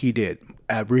what he did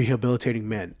at rehabilitating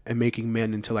men and making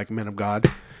men into like men of God.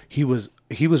 He was.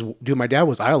 Dude, my dad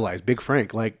was idolized. Big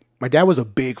Frank. Like my dad was a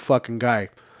big fucking guy.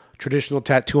 traditional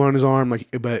tattoo on his arm. Like,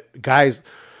 but guys,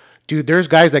 dude, there's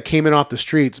guys that came in off the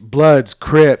streets, Bloods,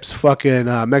 Crips, fucking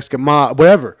Mexican mob,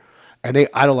 whatever, and they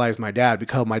idolized my dad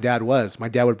because my dad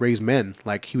would raise men.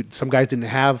 Like some guys didn't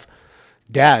have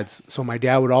dads, so my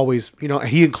dad would always,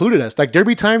 he included us. Like there'd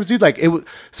be times, dude, like it was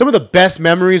some of the best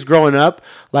memories growing up.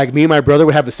 Like me and my brother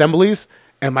would have assemblies,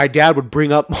 and my dad would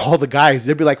bring up all the guys.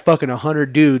 There'd be like fucking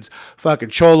 100 dudes, fucking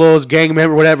cholos, gang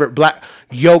member, whatever, black,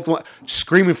 yoked,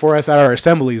 screaming for us at our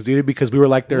assemblies, dude, because we were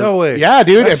like, no way. Yeah,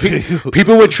 dude. And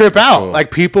people would trip out. Cool.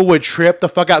 Like people would trip the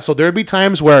fuck out. So there'd be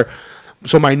times where,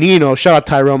 so my Nino, shout out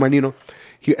Tyrone, my Nino,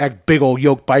 he a big old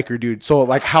yoked biker dude. So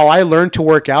like how I learned to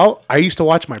work out, I used to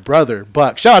watch my brother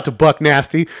Buck. Shout out to Buck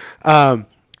Nasty. My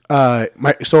dad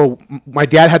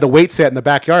had the weight set in the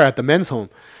backyard at the men's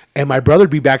home. And my brother would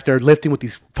be back there lifting with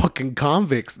these fucking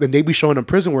convicts. Then they'd be showing them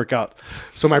prison workouts.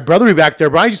 So my brother would be back there,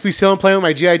 but I'd just be still playing with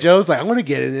my G.I. Joes. Like, I want to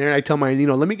get in there. And I tell my,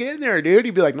 let me get in there, dude.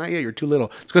 He'd be like, not yet. You're too little.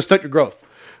 It's going to stunt your growth.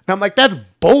 And I'm like, that's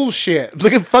bullshit.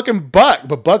 Look at fucking Buck.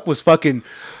 But Buck was fucking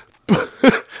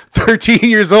 13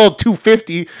 years old,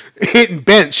 250, hitting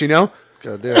bench,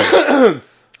 God damn.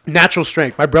 Natural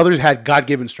strength. My brothers had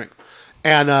God-given strength.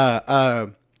 And,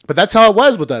 but that's how it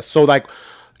was with us. So, like,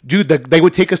 dude, they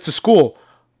would take us to school.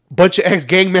 Bunch of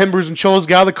ex-gang members and cholos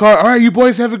get out of the car. All right, you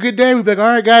boys have a good day. We'd be like,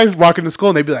 all right, guys, walking to school.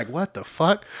 And they'd be like, what the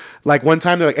fuck? Like one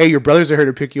time they're like, hey, your brothers are here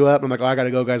to pick you up. I'm like, oh, I got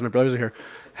to go, guys. My brothers are here.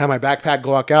 Had my backpack,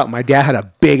 go walk out. My dad had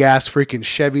a big-ass freaking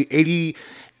Chevy,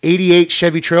 88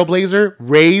 Chevy Trailblazer,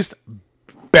 raised,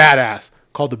 badass,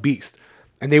 called the Beast.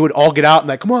 And they would all get out and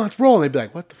like, come on, let's roll. And they'd be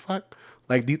like, what the fuck?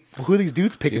 Like, who are these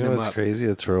dudes picking them up? What's crazy?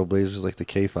 The Trailblazer is like the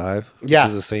K5. Which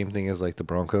is the same thing as like the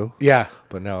Bronco. Yeah.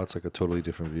 But now it's like a totally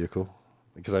different vehicle.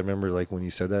 Because I remember, like, when you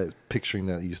said that, picturing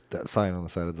that sign on the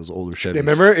side of those older Chevys.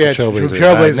 Remember? Yeah,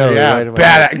 Trailblazer. Yeah, right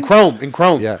bad in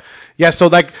chrome. Yeah. So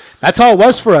like that's how it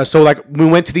was for us. So like we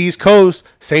went to the East Coast,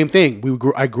 same thing.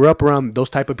 I grew up around those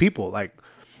type of people. Like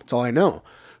that's all I know.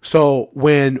 So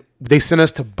when they sent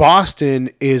us to Boston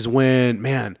is when,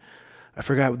 man, I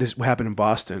forgot what happened in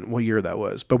Boston, what year that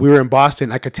was. But we were in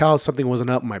Boston. I could tell something wasn't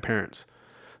up with my parents.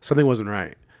 Something wasn't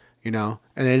right. And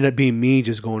it ended up being me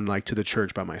just going like to the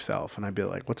church by myself. And I'd be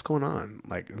like, what's going on?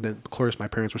 Like, and then of course my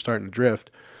parents were starting to drift.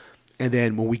 And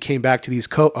then when we came back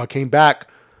to came back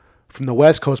from the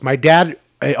West Coast,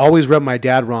 it always rubbed my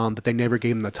dad wrong that they never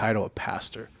gave him the title of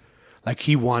pastor. Like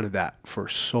he wanted that for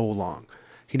so long.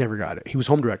 He never got it. He was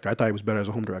home director. I thought he was better as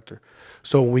a home director.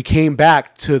 So when we came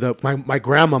back to my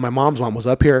grandma, my mom's mom was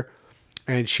up here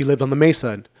and she lived on the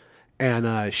Mesa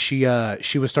and she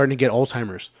was starting to get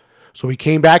Alzheimer's. So we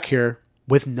came back here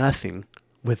with nothing.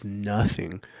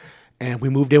 And we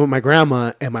moved in with my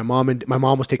grandma and my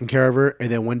mom was taking care of her. And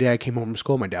then one day I came home from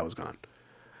school, my dad was gone.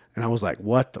 And I was like,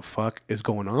 what the fuck is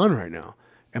going on right now?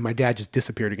 And my dad just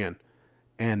disappeared again.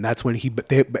 And that's when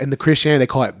in the Christianity, they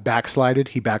call it backslided.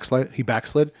 He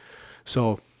backslid.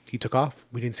 So he took off.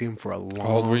 We didn't see him for a long time.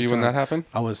 How old were you when that happened?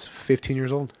 I was 15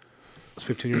 years old.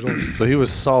 So he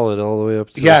was solid all the way up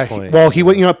to this point. Well, he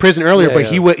went to prison earlier, but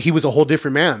he was a whole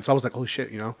different man. So I was like, holy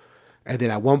shit, And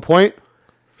then at one point,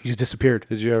 he just disappeared.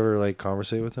 Did you ever like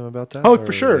conversate with him about that? Oh,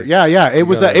 for sure. Like, yeah. It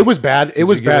was bad. It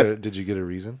was bad. Did you get a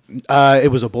reason?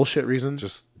 It was a bullshit reason.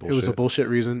 Just bullshit. It was a bullshit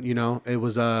reason. It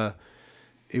was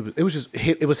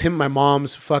it was him and my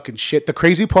mom's fucking shit. The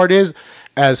crazy part is,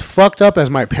 as fucked up as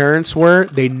my parents were,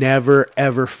 they never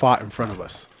ever fought in front of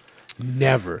us.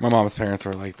 Never. My mom's parents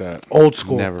were like that. Old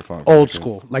school. Never fought. Old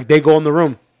school. Like they go in the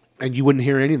room and you wouldn't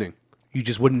hear anything. You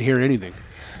just wouldn't hear anything.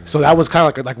 So that was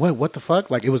kind of like what the fuck?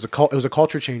 Like it was a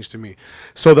culture change to me.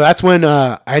 So that's when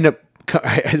I ended up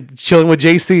chilling with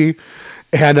JC,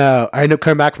 and I ended up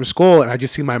coming back from school, and I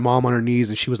just see my mom on her knees,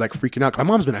 and she was like freaking out. My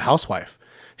mom's been a housewife.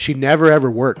 She never ever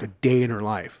worked a day in her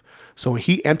life. So when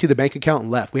he emptied the bank account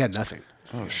and left, we had nothing.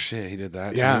 Oh shit, he did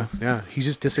that. Yeah, too. yeah. He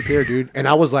just disappeared, dude. And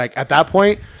I was like, at that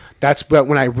point, that's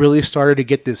when I really started to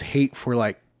get this hate for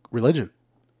like religion.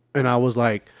 And I was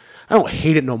like, I don't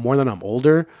hate it no more than I'm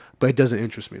older, but it doesn't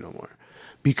interest me no more.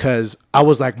 Because I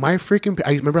was like, I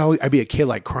remember how I'd be a kid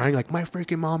like crying, like my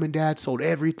freaking mom and dad sold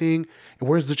everything. And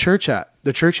where's the church at?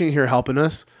 The church ain't here helping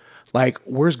us. Like,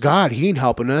 where's God? He ain't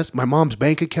helping us. My mom's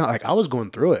bank account, like I was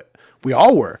going through it. We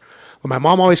all were. But my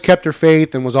mom always kept her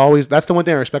faith and was always, that's the one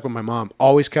thing I respect with my mom,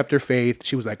 always kept her faith.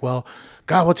 She was like, well,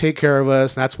 God will take care of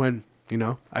us. And that's when,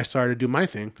 I started to do my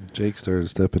thing. Jake started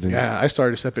stepping in. Yeah, I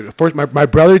started stepping in. First, my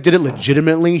brother did it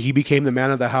legitimately. He became the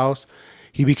man of the house.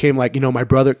 He became like, my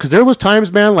brother. Because there was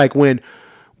times, man, like when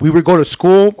we would go to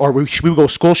school or we would go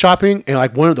school shopping, and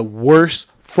like one of the worst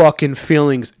fucking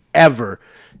feelings ever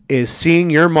is seeing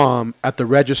your mom at the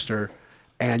register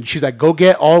And she's like, go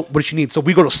get all what she needs. So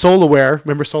we go to Solaware.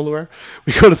 Remember Solaware?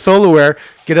 We go to Solaware,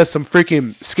 get us some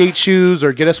freaking skate shoes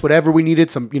or get us whatever we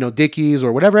needed, some, Dickies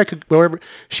or whatever whatever.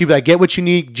 She'd be like, get what you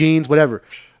need, jeans, whatever.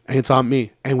 And it's on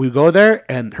me. And we go there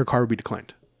and her card would be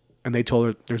declined. And they told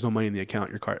her there's no money in the account,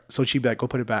 your card. So she'd be like, go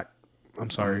put it back. I'm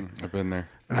sorry. I've been there.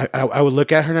 And I would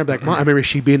look at her and I'd be like, Mom, I remember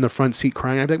she'd be in the front seat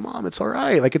crying. I'd be like, Mom, it's all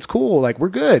right. Like, it's cool. Like, we're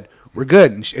good. We're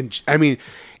good. And I mean,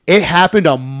 it happened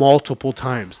multiple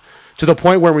times. To the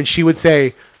point where when she would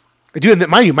say, dude,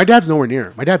 mind you, my dad's nowhere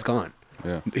near. My dad's gone.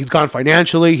 Yeah. He's gone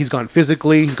financially. He's gone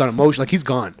physically. He's gone emotionally. Like, he's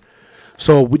gone.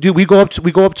 So we go up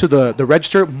to the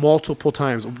register multiple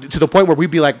times to the point where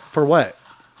we'd be like, for what?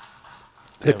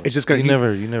 Damn, It's just gonna.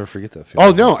 You never forget that feeling.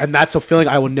 Oh no, and that's a feeling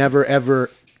I will never ever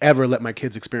let my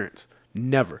kids experience.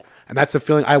 Never. And that's a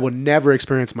feeling I will never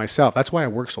experience myself. That's why I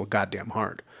work so goddamn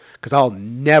hard, because I'll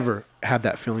never have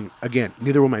that feeling again.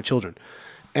 Neither will my children.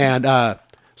 And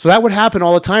so that would happen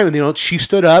all the time. And, she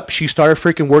stood up. She started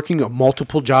freaking working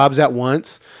multiple jobs at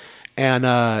once. And,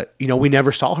 we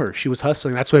never saw her. She was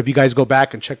hustling. That's why if you guys go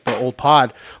back and check the old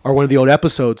pod or one of the old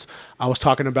episodes, I was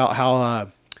talking about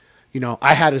how,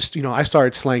 I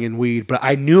started slanging weed, but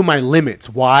I knew my limits.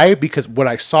 Why? Because what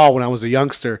I saw when I was a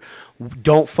youngster,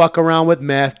 don't fuck around with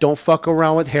meth. Don't fuck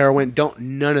around with heroin.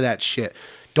 None of that shit.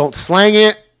 Don't slang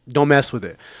it. Don't mess with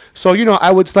it. So,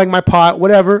 I would slang my pot,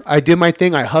 whatever. I did my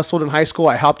thing. I hustled in high school.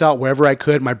 I helped out wherever I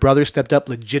could. My brother stepped up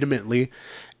legitimately.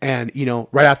 And,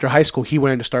 right after high school, he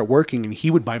went in to start working and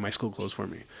he would buy my school clothes for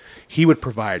me. He would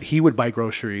provide. He would buy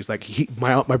groceries. Like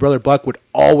my brother Buck would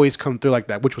always come through like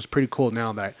that, which was pretty cool.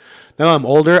 Now I'm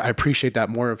older, I appreciate that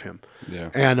more of him.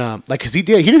 Yeah. And cause he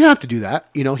didn't have to do that.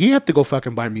 He didn't have to go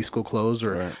fucking buy me school clothes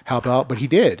or help out, but he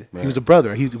did. Right. He was a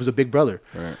brother. He was a big brother.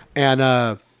 Right.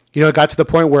 And, it got to the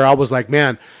point where I was like,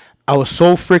 man, I was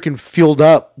so freaking fueled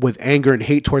up with anger and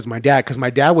hate towards my dad. Cause my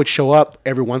dad would show up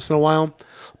every once in a while,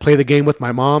 play the game with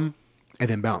my mom, and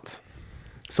then bounce.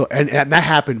 So, and that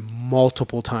happened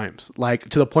multiple times, like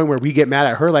to the point where we get mad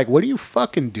at her. Like, what are you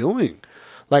fucking doing?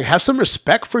 Like, have some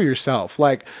respect for yourself.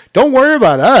 Like, don't worry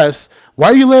about us. Why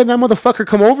are you letting that motherfucker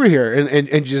come over here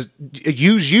and just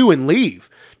use you and leave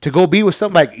to go be with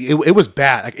something? Like, it was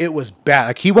bad. Like, it was bad.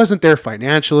 Like, he wasn't there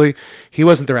financially. He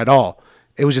wasn't there at all.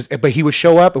 It was just, but he would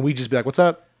show up and we'd just be like, what's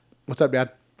up? What's up,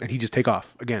 Dad? And he'd just take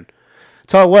off again.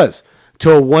 That's all it was.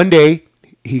 Till one day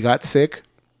he got sick.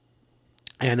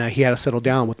 And he had to settle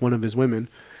down with one of his women,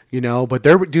 But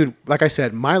dude, like I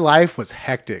said, my life was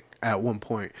hectic at one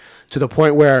point, to the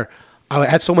point where I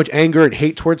had so much anger and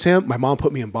hate towards him. My mom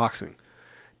put me in boxing.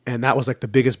 And that was like the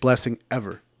biggest blessing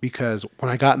ever. Because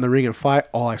when I got in the ring and fight,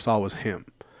 all I saw was him.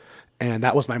 And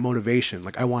that was my motivation.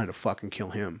 Like, I wanted to fucking kill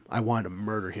him. I wanted to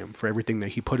murder him for everything that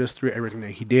he put us through, everything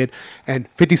that he did. And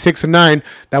 56-9,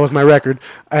 that was my record.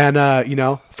 And,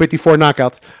 54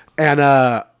 knockouts. And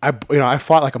I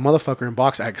fought like a motherfucker in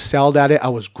boxing. I excelled at it. I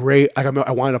was great. I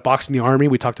wanted to box in the Army.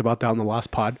 We talked about that on the last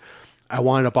pod. I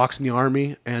wanted to box in the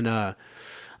Army, and I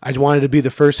wanted to be the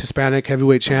first Hispanic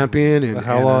heavyweight champion. And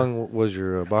how long was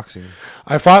your boxing?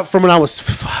 I fought from when I was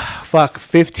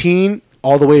 15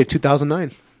 all the way to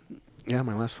 2009. Yeah,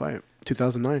 my last fight,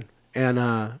 2009. And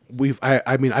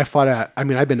I've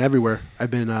been everywhere. I've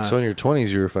been. So in your 20s,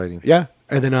 you were fighting. Yeah,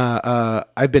 and then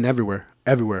I've been everywhere.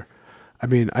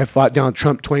 I fought down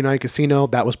Trump 29 Casino.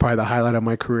 That was probably the highlight of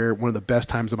my career. One of the best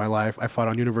times of my life. I fought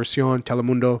on Univision,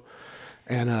 Telemundo.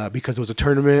 And because it was a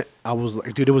tournament, I was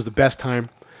like, dude, it was the best time.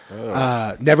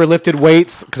 Oh. Never lifted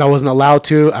weights because I wasn't allowed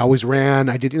to. I always ran.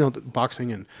 I did,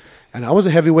 boxing. And I was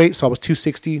a heavyweight, so I was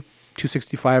 260,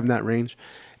 265 in that range.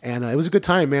 And it was a good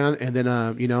time, man. And then,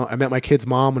 I met my kid's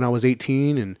mom when I was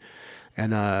 18.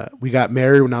 And we got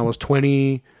married when I was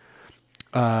 20.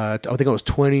 I think I was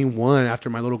 21 after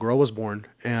my little girl was born,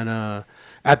 and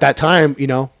at that time,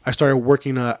 I started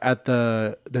working at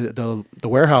the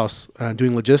warehouse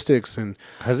doing logistics. And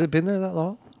has it been there that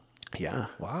long? Yeah.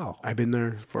 Wow. I've been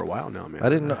there for a while now, man. I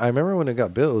didn't know. I remember when it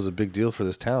got built, it was a big deal for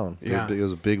this town. Yeah. It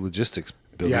was a big logistics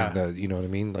building that, you know what I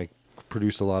mean? Like,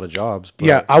 produced a lot of jobs. But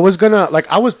yeah. I was gonna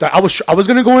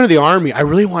gonna go into the Army. I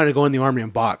really wanted to go in the Army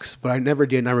and box, but I never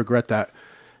did, and I regret that.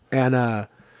 And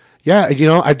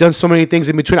yeah, I've done so many things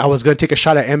in between. I was going to take a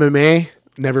shot at MMA.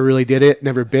 Never really did it.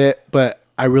 Never bit. But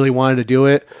I really wanted to do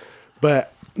it.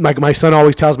 But like my son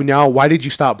always tells me now, why did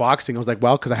you stop boxing? I was like,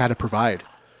 well, because I had to provide.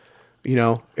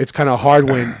 It's kind of hard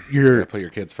when you're... put your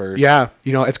kids first. Yeah.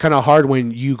 It's kind of hard when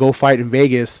you go fight in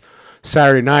Vegas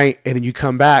Saturday night and then you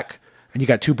come back and you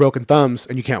got 2 broken thumbs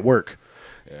and you can't work.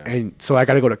 Yeah. And so I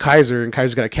got to go to Kaiser, and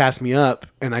Kaiser's got to cast me up,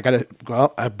 and I got to go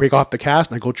out. I break off the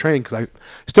cast and I go train because I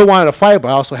still wanted to fight, but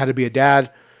I also had to be a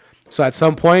dad. So at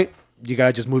some point, you got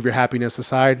to just move your happiness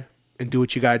aside and do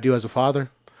what you got to do as a father.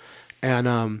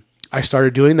 And I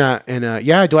started doing that. And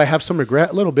yeah, do I have some regret?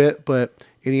 A little bit, but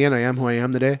in the end, I am who I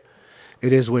am today.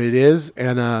 It is what it is.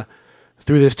 And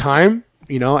through this time,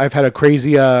 you know, I've had a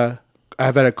crazy,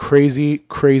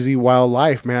 crazy wild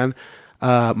life, man.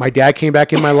 My dad came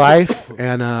back in my life,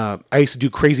 and I used to do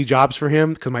crazy jobs for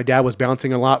him because my dad was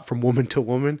bouncing a lot from woman to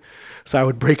woman. So I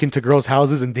would break into girls'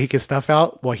 houses and take his stuff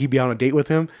out while he'd be on a date with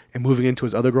him and moving into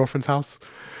his other girlfriend's house.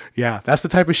 Yeah, that's the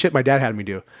type of shit my dad had me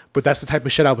do. But that's the type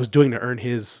of shit I was doing to earn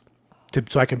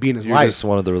so I can be in his life. Just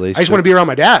wanted the relationship. I just want to be around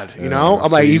my dad, you know? I'm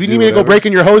so like, you if you do need me to go whatever. break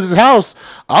in your host's house,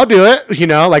 I'll do it, you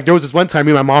know? Like, there was this one time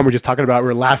me and my mom were just talking about, we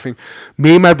were laughing.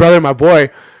 Me, my brother, and my boy,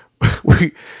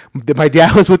 my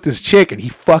dad was with this chick, and he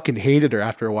fucking hated her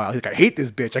after a while. He's like, I hate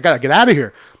this bitch. I got to get out of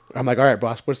here. I'm like, all right,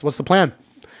 boss, what's the plan?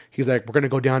 He's like, we're going to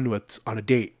go down to on a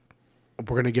date.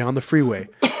 We're going to get on the freeway.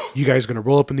 You guys are going to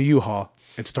roll up in the U-Haul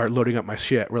and start loading up my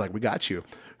shit. We're like, we got you,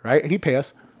 right? And he'd pay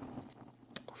us.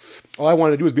 All I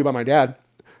wanted to do was be by my dad.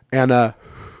 And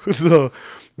so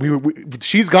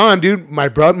she's gone, dude. My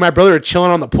brother are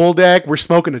chilling on the pool deck. We're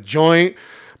smoking a joint.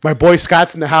 My boy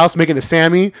Scott's in the house making a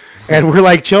Sammy, and we're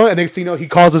like chilling. And next thing you know, he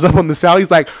calls us up on the cell.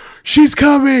 He's like, "She's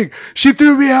coming. She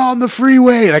threw me out on the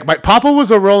freeway." Like, my papa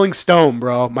was a Rolling Stone,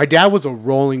 bro. My dad was a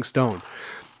Rolling Stone.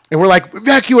 And we're like,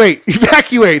 evacuate.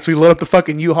 So we load up the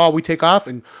fucking U-Haul. We take off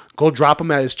and go drop him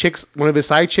at one of his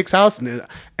side chicks' house. And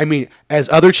I mean,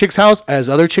 not even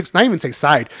say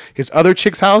side, his other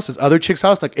chick's house.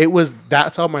 Like,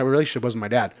 that's how my relationship was with my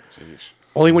dad. Jeez.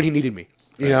 Only when he needed me,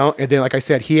 you know? And then, like I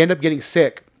said, he ended up getting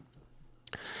sick.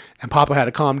 And Papa had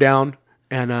to calm down.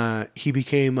 And he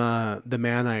became the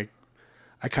man I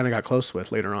kind of got close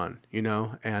with later on, you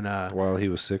know? And While he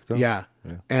was sick, though? Yeah.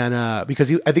 And because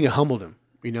I think it humbled him.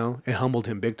 You know, it humbled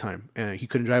him big time. And he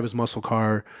couldn't drive his muscle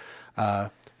car.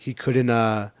 He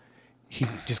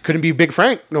just couldn't be Big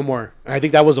Frank no more. And I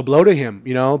think that was a blow to him,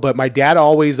 you know. But my dad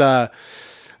adored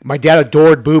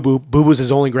Boo Boo. Boo Boo's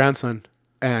his only grandson.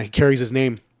 And he carries his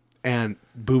name. And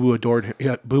Boo Boo adored him.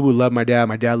 Yeah, Boo Boo loved my dad.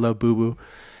 My dad loved Boo Boo.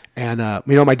 And,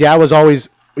 you know, my dad was always,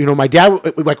 you know,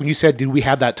 like when you said, did we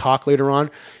have that talk later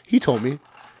on? He told me,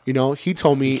 he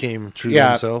came true to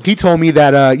himself. He told me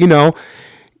that,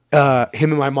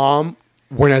 him and my mom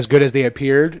weren't as good as they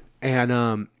appeared,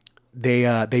 and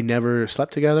they never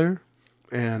slept together,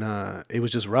 and it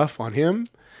was just rough on him.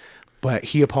 But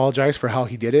he apologized for how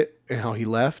he did it and how he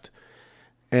left,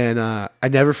 and I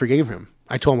never forgave him.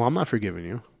 I told him, I'm not forgiving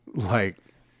you. Like,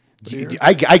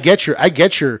 I get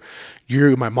your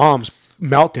my mom's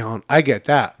meltdown. I get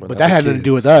that, but that had nothing to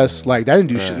do with us. Like, that didn't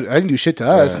do shit. I didn't do shit to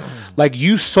us. Like,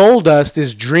 you sold us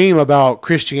this dream about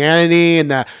Christianity and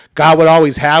that God would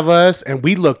always have us, and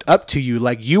we looked up to you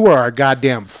like you were our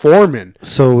goddamn foreman.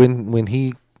 So when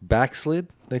he backslid,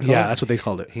 That's what they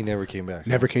called it. He never came back.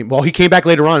 Never came. Well, he came back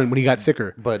later on when he got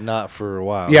sicker, but not for a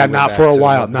while. Yeah, not for a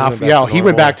while. He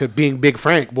went back to being Big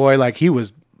Frank, boy. Like, he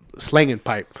was slanging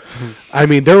pipe. I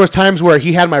mean, there was times where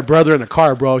he had my brother in the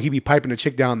car, bro. He'd be piping a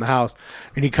chick down in the house,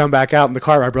 and he'd come back out in the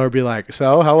car. My brother would be like,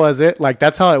 "So, how was it?" Like,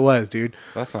 that's how it was, dude.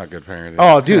 That's not good parenting.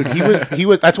 Oh, dude, he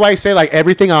was. That's why I say, like,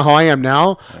 everything on how I am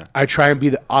now, I try and be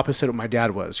the opposite of what my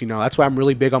dad was. You know, that's why I'm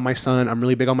really big on my son. I'm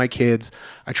really big on my kids.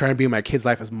 I try and be in my kids'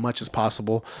 life as much as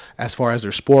possible, as far as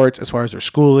their sports, as far as their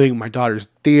schooling, my daughter's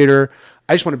theater.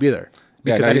 I just want to be there.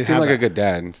 Yeah, Because no, I you didn't seem have like that. a good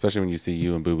dad, especially when you see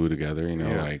you and Boo Boo together. You know,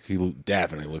 Yeah. like, he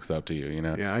definitely looks up to you. You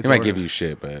know, Yeah, I he adore might give him. you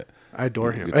shit, but I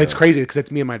adore him. could It's tell. crazy because it's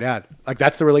me and my dad. Like,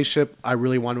 that's the relationship I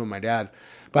really wanted with my dad.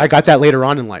 But I got that later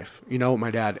on in life, you know, with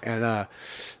my dad. And,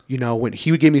 when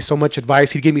he would give me so much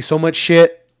advice, he'd give me so much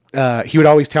shit. He would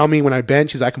always tell me when I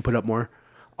bench, I can put up more.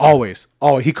 Always.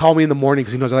 Oh, he'd call me in the morning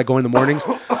because he knows I like going in the mornings.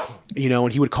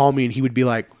 And he would call me and he would be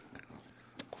like,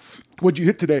 "What'd you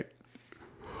hit today?"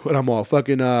 And I'm all,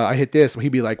 fucking, I hit this. And he'd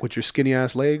be like, "With your skinny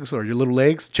ass legs or your little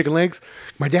legs, chicken legs?"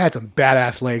 My dad had some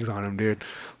badass legs on him, dude.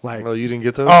 Like, Oh, you didn't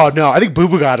get those? oh no, I think Boo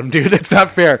Boo got him, dude. That's not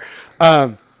fair.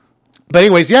 But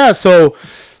anyways, yeah. So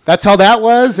that's how that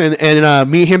was, and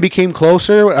me and him became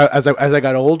closer as I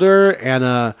got older, and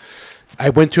I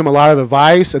went to him a lot of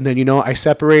advice, and then I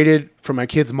separated from my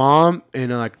kid's mom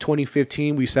in like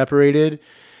 2015. We separated,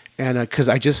 and because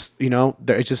I just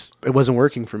it wasn't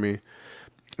working for me.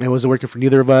 It wasn't working for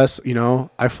neither of us.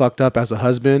 I fucked up as a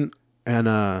husband, and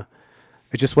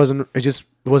it just wasn't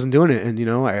doing it. And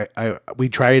we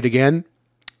tried it again,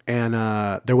 and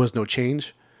there was no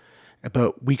change.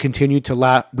 But we continued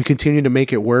to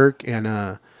make it work,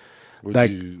 and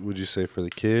would you say for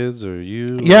the kids or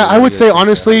you? yeah, I would say I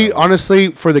don't know.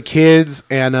 honestly for the kids,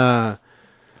 and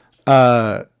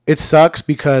it sucks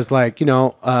because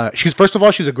she's, first of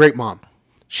all, she's a great mom.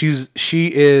 She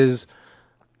is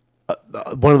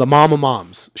one of the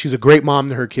moms. She's a great mom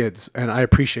to her kids, and I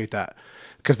appreciate that,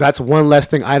 because that's one less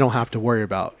thing I don't have to worry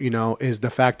about, is the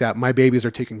fact that my babies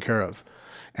are taken care of.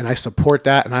 And I support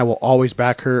that, and I will always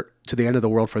back her to the end of the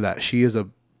world for that. She is a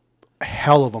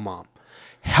hell of a mom.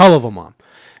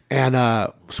 And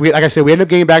so like I said, we ended up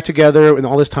getting back together and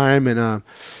all this time, and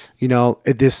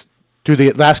through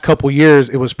the last couple years,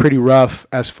 it was pretty rough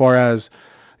as far as,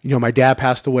 my dad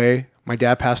passed away.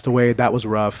 That was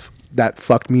rough. That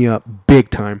fucked me up big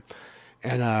time,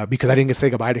 and because I didn't get to say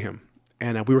goodbye to him,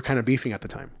 and we were kind of beefing at the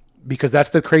time, because that's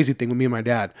the crazy thing with me and my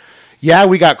dad. Yeah,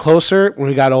 we got closer when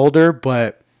we got older,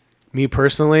 but me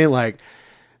personally, like,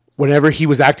 whenever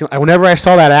I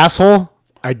saw that asshole,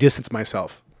 I distanced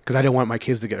myself, because I didn't want my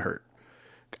kids to get hurt.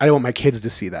 I didn't want my kids to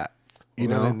see that.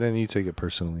 And then you take it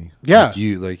personally. Yeah,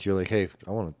 you're like, hey,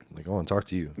 I want to talk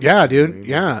to you. Yeah, dude.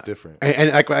 Yeah, it's different.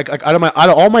 And like out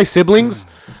of all my siblings,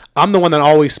 I'm the one that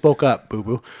always spoke up. Boo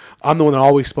boo. I'm the one that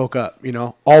always spoke up.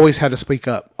 Always had to speak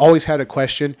up. Always had a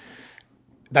question.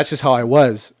 That's just how I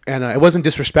was, and it wasn't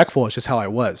disrespectful. It's just how I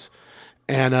was,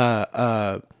 and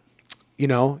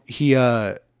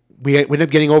we ended up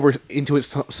getting over into it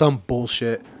some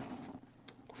bullshit,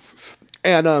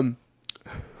 and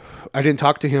I didn't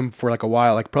talk to him for like a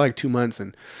while, like probably like 2 months,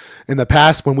 and in the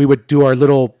past when we would do our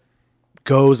little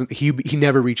goes, he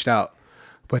never reached out,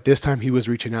 but this time he was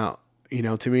reaching out,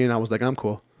 to me, and I was like, I'm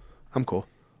cool, I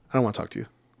don't want to talk to you,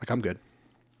 like, I'm good.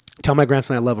 Tell my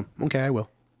grandson I love him. Okay, I will.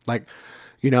 Like,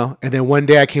 and then one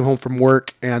day I came home from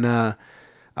work, and I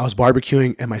was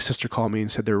barbecuing, and my sister called me and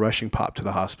said they're rushing Pop to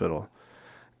the hospital.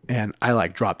 And I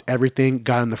like dropped everything,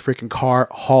 got in the freaking car,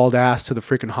 hauled ass to the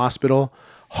freaking hospital,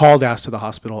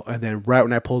 and then right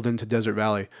when I pulled into Desert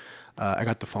Valley, I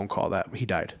got the phone call that he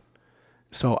died.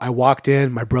 So I walked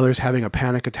in, my brother's having a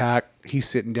panic attack. He's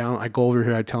sitting down. I go over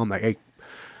here, I tell him, like, hey,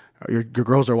 your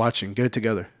girls are watching, get it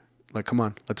together. Like, come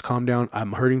on, let's calm down.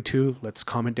 I'm hurting too. Let's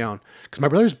calm it down. Because my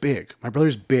brother's big.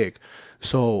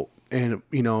 So, and,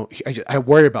 I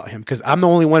worry about him, because I'm the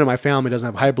only one in my family that doesn't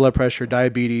have high blood pressure,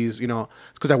 diabetes, it's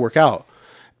because I work out.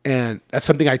 And that's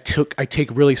something I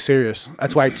take really serious.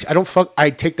 That's why I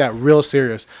take that real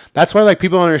serious. That's why, like,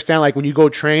 people don't understand, like, when you go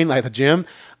train, like, the gym,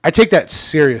 I take that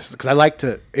serious, because I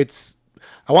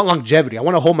want longevity. I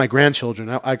want to hold my grandchildren.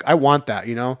 I want that,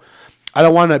 I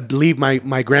don't want to leave my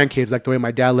grandkids like the way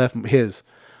my dad left his.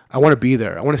 I want to be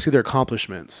there. I want to see their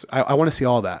accomplishments. I want to see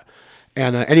all that.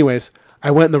 And anyways,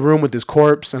 I went in the room with his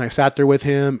corpse, and I sat there with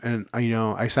him, and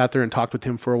I sat there and talked with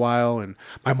him for a while, and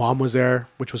my mom was there,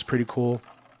 which was pretty cool,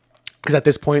 because at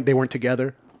this point they weren't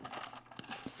together.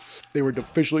 They were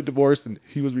officially divorced, and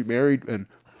he was remarried, and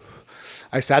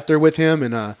I sat there with him,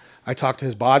 and I talked to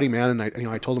his body, man, and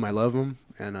I told him I love him,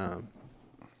 and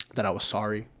that I was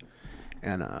sorry,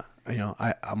 and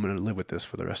I'm going to live with this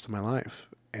for the rest of my life.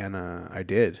 And I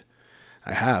did.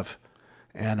 I have.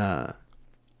 And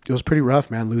it was pretty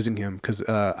rough, man, losing him, because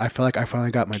I felt like I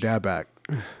finally got my dad back,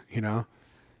 and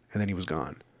then he was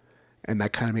gone. And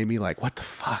that kind of made me like, what the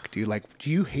fuck, dude? Like,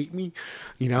 do you hate me?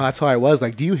 That's how I was.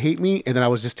 Like, do you hate me? And then I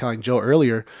was just telling Joe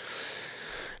earlier.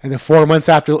 And then 4 months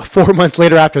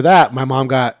later after that, my mom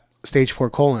got stage 4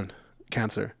 colon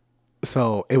cancer.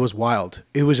 So it was wild.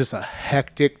 It was just a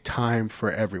hectic time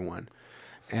for everyone.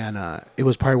 And it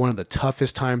was probably one of the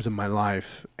toughest times in my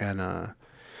life. And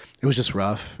it was just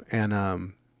rough.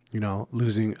 And,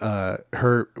 losing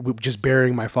her, just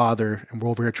burying my father. And we're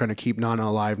over here trying to keep Nana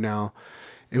alive now.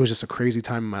 It was just a crazy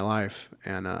time in my life.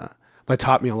 And but it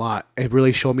taught me a lot. It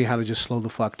really showed me how to just slow the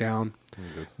fuck down.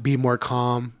 Mm-hmm. Be more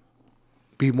calm.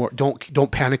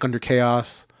 Don't panic under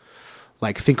chaos.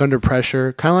 Like, think under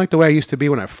pressure, kind of like the way I used to be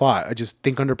when I fought. I just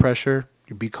think under pressure,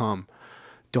 you be calm.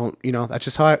 Don't, that's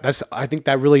just how I think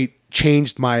that really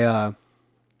changed my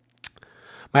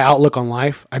my outlook on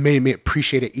life. I made me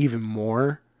appreciate it even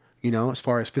more, as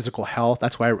far as physical health.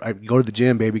 That's why I go to the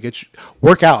gym, baby.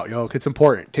 Work out, yo. It's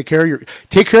important. Take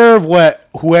care of what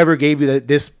whoever gave you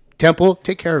this temple.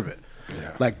 Take care of it.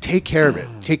 Yeah. Like, take care of it.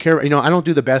 Take care of it. I don't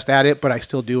do the best at it, but I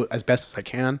still do it as best as I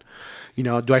can.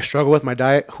 Do I struggle with my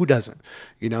diet? Who doesn't?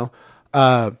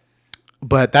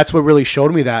 But that's what really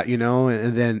showed me that,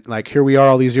 and then, like, here we are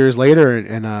all these years later,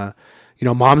 and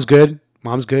mom's good.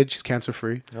 Mom's good. She's cancer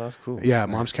free. Oh, that's cool. Yeah, nice.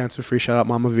 Mom's cancer free. Shout out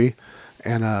Mama V.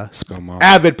 And Mom.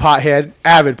 avid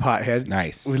pothead.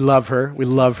 Nice. We love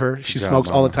her. She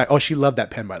smokes all the time. Oh, she loved that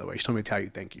pen, by the way. She told me to tell you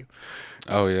thank you.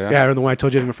 Oh yeah. Yeah, the one I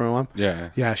told you from my mom. Yeah.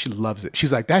 Yeah, she loves it.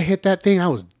 She's like, that hit that thing. I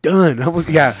was done.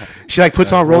 She like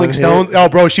puts on Rolling Stones. Oh,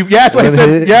 bro, that's what I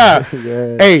said. Yeah.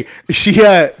 Yeah. Hey, she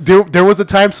there was a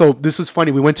time. So this was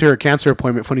funny. We went to her cancer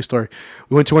appointment. Funny story.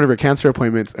 We went to one of her cancer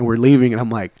appointments, and we're leaving, and I'm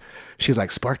like, she's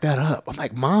like, spark that up. I'm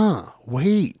like, Ma,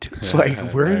 wait. She's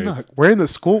like, we're in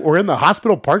the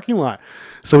hospital parking lot.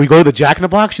 So we go to the Jack in the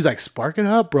Box. She's like, spark it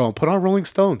up, bro. Put on Rolling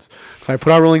Stones. So I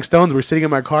put on Rolling Stones. We're sitting in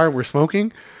my car and we're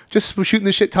smoking. Just shooting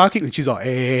this shit, talking, and she's all,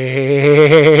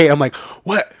 hey. I'm like,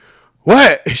 what?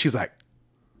 And she's like,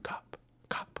 cop.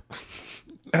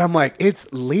 And I'm like,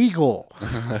 it's legal.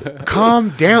 Calm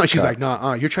down. She's like,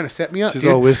 no, you're trying to set me up. She's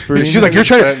dude. all whispering. She's like, you're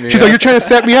trying to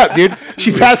set me up, dude.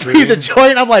 She passed me the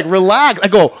joint. I'm like, relax. I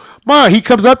go, Ma, he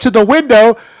comes up to the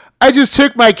window. I just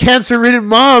took my cancer-ridden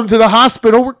mom to the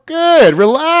hospital. We're good.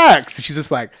 Relax. She's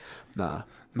just like, nah, I'm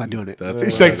not doing it.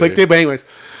 She's like, flicked it. But anyways,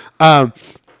 so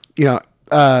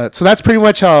that's pretty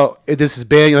much how this has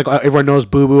been. Like everyone knows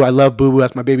Boo Boo. I love Boo Boo.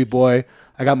 That's my baby boy.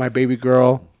 I got my baby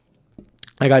girl.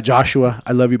 I got Joshua.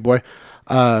 I love you, boy.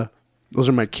 Those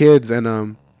are my kids, and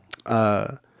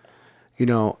I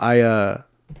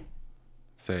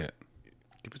Say it.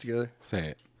 Keep it together. Say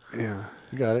it. yeah,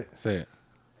 You got it. Say it.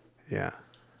 yeah.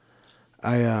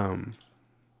 I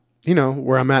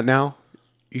where I'm at now.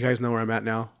 You guys know where I'm at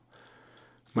now.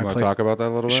 You want to talk about that a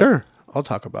little bit? Sure, I'll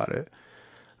talk about it.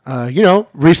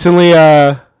 Recently,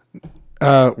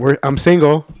 I'm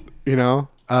single.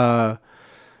 Time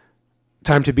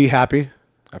to be happy.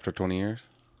 After 20 years?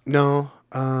 No,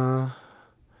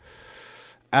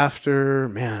 after,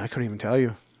 man, I couldn't even tell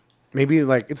you. Maybe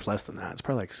like it's less than that. It's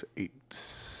probably like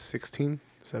 16,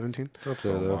 17. That's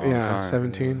a long Yeah, time.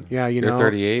 17. Yeah, You're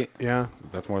 38? Yeah,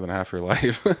 That's more than half your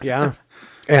life. yeah.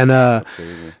 And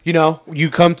Crazy. you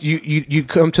come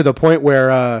to the point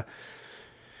where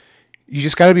you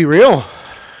just got to be real.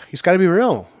 You just got to be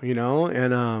real,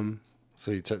 and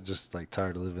So you just like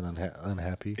tired of living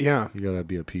unhappy? Yeah. You gotta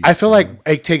be at peace. I feel like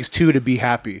it takes two to be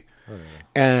happy. Oh, yeah.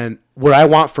 And what I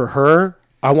want for her,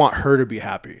 I want her to be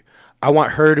happy. I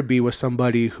want her to be with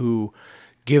somebody who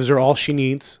gives her all she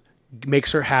needs,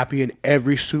 makes her happy in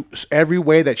every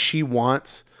way that she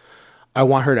wants. I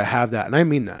want her to have that, and I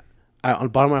mean that on the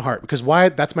bottom of my heart. Because why?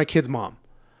 That's my kid's mom,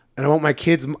 and I want my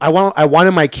kids. I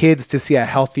wanted my kids to see a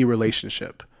healthy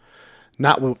relationship,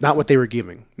 not what they were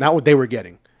giving, not what they were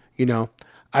getting.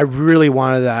 I really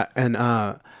wanted that, and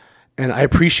I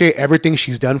appreciate everything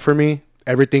she's done for me.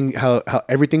 Everything how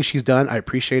everything she's done, I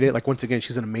appreciate it. Like once again,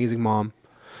 she's an amazing mom,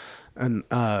 and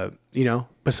but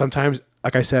sometimes,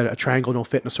 like I said, a triangle don't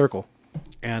fit in a circle,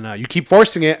 and you keep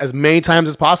forcing it as many times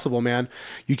as possible, man.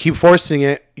 You keep forcing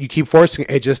it,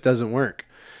 it just doesn't work,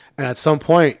 and at some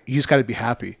point, you just got to be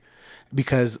happy,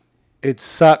 because it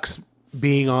sucks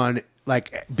being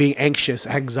anxious,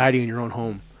 anxiety in your own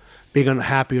home. Being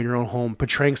unhappy in your own home,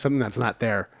 portraying something that's not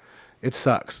there. It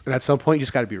sucks. And at some point, you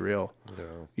just got to be real.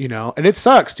 No. And it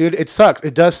sucks, dude. It sucks.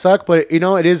 It does suck, but it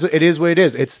is what it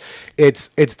is. It's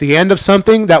the end of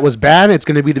something that was bad. It's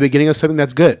going to be the beginning of something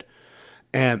that's good.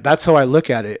 And that's how I look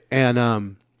at it. And,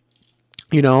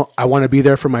 I want to be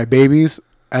there for my babies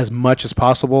as much as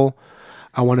possible.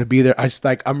 I want to be there.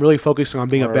 I'm really focusing on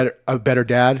being a better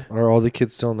dad. Are all the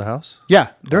kids still in the house?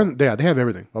 Yeah, they have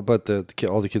everything. Oh, but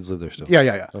all the kids live there still.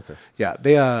 Yeah. Okay. Yeah,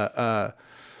 they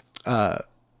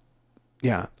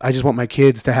yeah. I just want my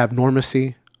kids to have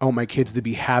normacy. I want my kids to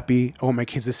be happy. I want my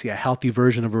kids to see a healthy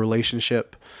version of a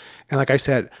relationship. And like I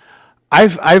said,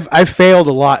 I've failed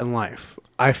a lot in life.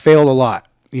 I failed a lot.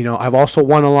 I've also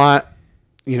won a lot.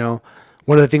 One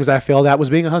of the things I failed at was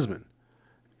being a husband.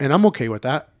 And I'm okay with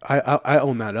that. I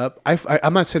own that up.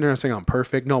 I'm not sitting there saying I'm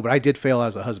perfect. No, but I did fail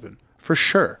as a husband for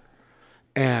sure.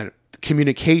 And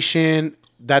communication,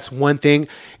 that's one thing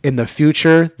in the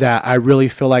future that I really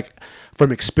feel like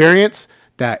from experience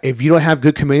that if you don't have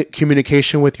good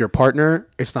communication with your partner,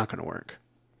 it's not going to work.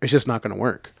 It's just not going to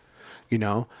work.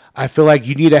 I feel like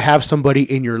you need to have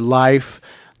somebody in your life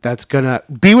that's going to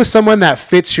be with someone that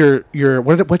fits your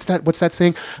what's that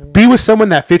saying? Be with someone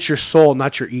that fits your soul,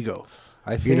 not your ego.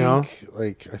 I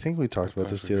think we talked about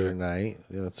this the other night.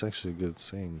 Yeah, that's actually a good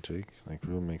saying, Jake.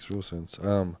 Makes real sense.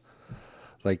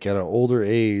 Like at an older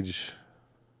age,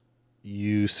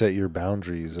 you set your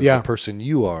boundaries as the person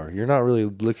you are. You're not really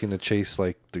looking to chase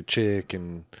like the chick,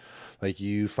 and like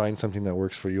you find something that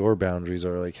works for your boundaries,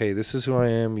 or like, hey, this is who I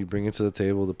am. You bring it to the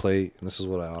table, the plate, and this is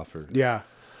what I offer. Yeah.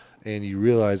 And you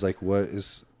realize like what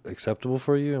is acceptable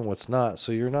for you and what's not.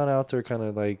 So you're not out there kind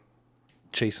of like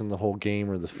chasing the whole game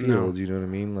or the field. You know what I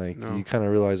mean? Like you kind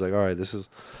of realize like, all right, this is,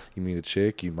 you meet a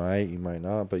chick, you might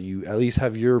not, but you at least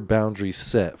have your boundaries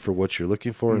set for what you're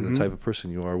looking for and the type of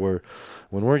person you are. Where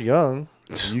when we're young,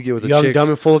 you get with the young, chick, dumb,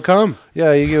 and full of cum.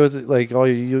 Yeah, you get with like all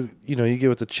you get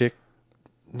with the chick,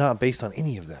 not based on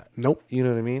any of that. Nope. You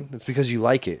know what I mean? It's because you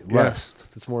like it. Lust.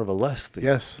 It's more of a lust thing.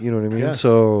 Yes. You know what I mean? Yes.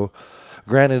 So,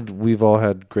 granted, we've all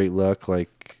had great luck,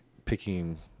 like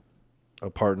picking a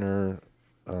partner,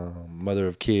 mother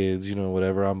of kids,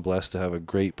 whatever. I'm blessed to have a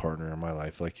great partner in my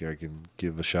life. Like, I can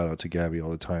give a shout out to Gabby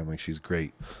all the time. Like, she's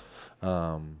great.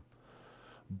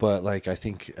 But like, I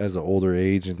think as an older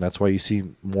age, and that's why you see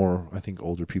more, I think,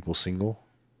 older people single,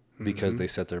 because they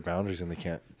set their boundaries and they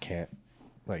can't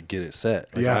like get it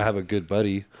set. Like, I have a good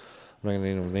buddy. I'm not gonna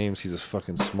name no names. He's a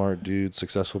fucking smart dude,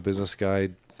 successful business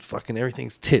guy. Fucking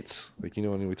everything's tits. Like,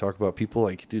 when we talk about people,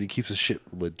 like, dude, he keeps his shit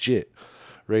legit.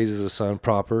 Raises a son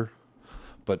proper,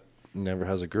 but never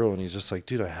has a girl. And he's just like,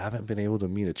 dude, I haven't been able to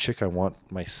meet a chick I want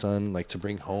my son like to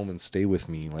bring home and stay with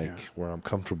me, like where I'm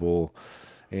comfortable.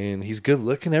 And he's good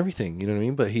looking, everything, you know what I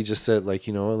mean? But he just said, like,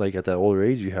 like at that older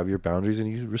age, you have your boundaries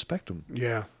and you respect them.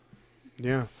 Yeah.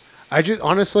 Yeah. I just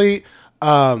honestly,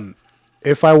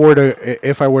 if I were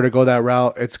to go that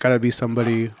route, it's got to be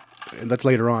somebody, and that's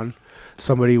later on,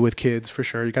 somebody with kids for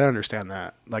sure. You got to understand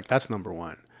that. Like, that's number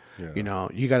one. Yeah.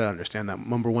 You got to understand that.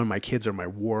 Number one, my kids are my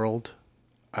world.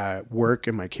 Work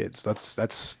and my kids.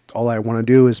 That's all I want to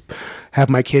do is have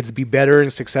my kids be better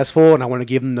and successful, and I want to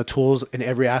give them the tools in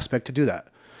every aspect to do that.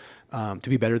 To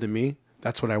be better than me.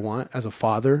 That's what I want as a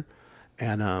father.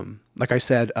 And like I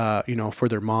said, for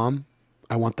their mom,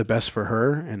 I want the best for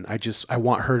her, and I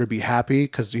want her to be happy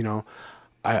because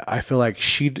I feel like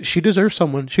she deserves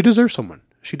someone. She deserves someone.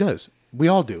 She does. We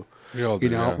all do. We all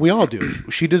do. We all do.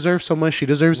 She deserves someone. She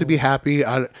deserves to be happy.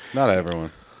 Not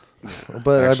everyone.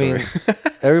 But actually, I mean,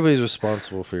 everybody's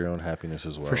responsible for your own happiness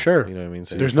as well. For sure. You know what I mean?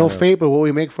 So there's no fate but what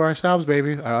we make for ourselves,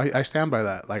 baby. I stand by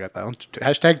that. Like,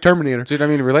 hashtag Terminator. Dude, I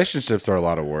mean, relationships are a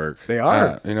lot of work. They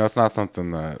are. It's not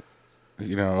something that,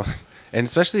 and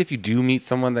especially if you do meet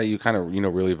someone that you kind of,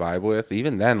 really vibe with,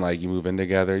 even then, like, you move in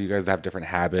together, you guys have different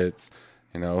habits.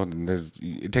 And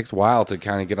it takes a while to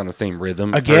kind of get on the same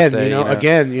rhythm. Again,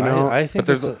 I think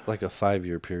there's like a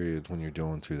 5-year period when you're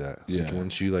going through that. Yeah. Like,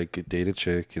 once you like date a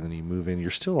chick and then you move in, you're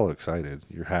still all excited.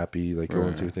 You're happy, like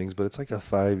going through things, but it's like a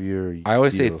 5-year. I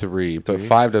always say 3, but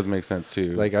 5 does make sense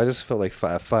too. Like, I just felt like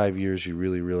 5 years, you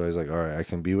really realize like, all right, I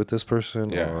can be with this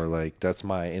person, or like that's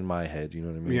in my head. You know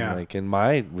what I mean? Yeah. Like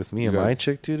with me and my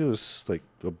chick, dude, it was like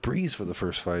a breeze for the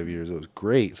first 5 years. It was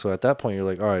great. So at that point, you're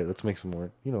like, all right, let's make some more,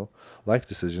 life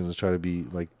decisions and try to be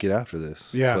like, get after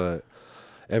this. Yeah. But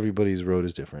everybody's road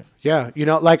is different. Yeah.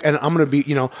 Like, and I'm going to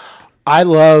be, I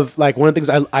love, like, one of the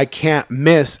things I can't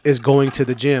miss is going to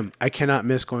the gym. I cannot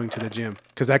miss going to the gym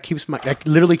because that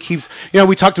literally keeps,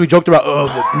 we joked about,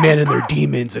 the men and their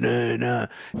demons and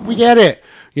we get it,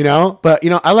 but,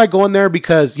 I like going there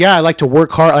because, I like to work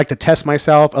hard. I like to test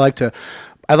myself. I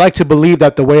like to believe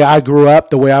that the way I grew up,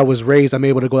 the way I was raised, I'm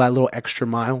able to go that little extra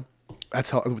mile. That's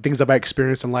how things that I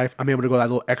experienced in life. I'm able to go that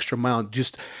little extra mile.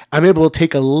 I'm able to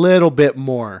take a little bit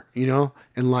more, in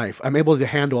life. I'm able to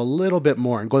handle a little bit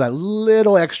more and go that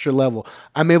little extra level.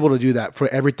 I'm able to do that for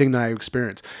everything that I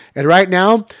experience. And right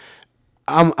now,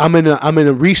 I'm in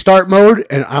a restart mode,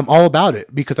 and I'm all about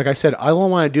it because, like I said, all I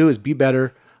want to do is be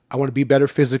better. I want to be better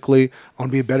physically. I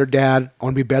want to be a better dad. I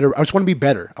want to be better. I just want to be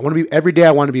better. I want to be every day.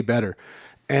 I want to be better,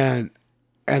 and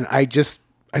I just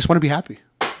want to be happy.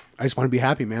 I just want to be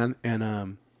happy, man.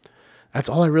 And that's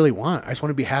all I really want. I just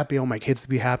want to be happy. I want my kids to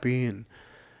be happy. And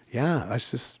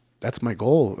that's my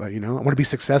goal. I want to be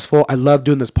successful. I love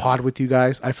doing this pod with you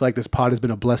guys. I feel like this pod has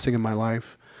been a blessing in my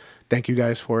life. Thank you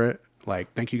guys for it.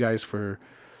 Like, thank you guys for,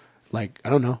 like, I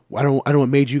don't know. I don't know what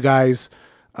made you guys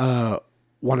want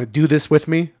to do this with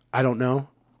me. I don't know.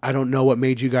 I don't know what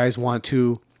made you guys want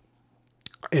to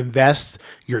invest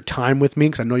your time with me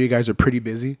because I know you guys are pretty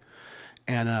busy.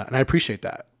 And I appreciate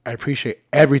that. I appreciate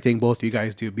everything both of you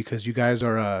guys do because you guys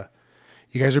are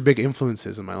big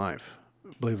influences in my life.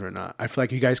 Believe it or not, I feel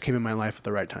like you guys came in my life at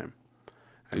the right time.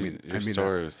 Dude, your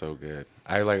story was so good.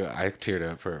 I teared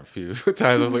up for a few times.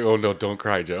 I was like, "Oh no, don't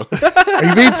cry, Joe." Are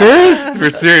you being serious? For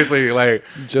seriously, like,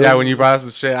 when you brought up some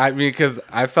shit, I mean, because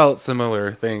I felt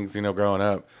similar things, growing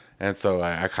up, and so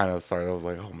I kind of started. I was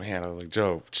like, "Oh man," I was like,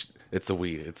 "Joe, it's a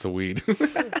weed. It's a weed."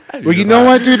 Well, you know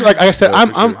what, dude? Like I said, I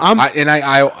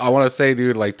want to say,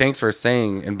 dude, like, thanks for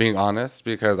saying and being honest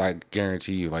because I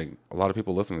guarantee you, like, a lot of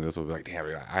people listening to this will be like, "Damn,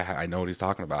 I know what he's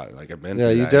talking about." Like, I've been. Yeah,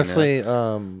 you definitely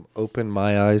opened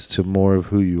my eyes to more of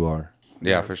who you are.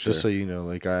 Yeah, for sure. Just so you know,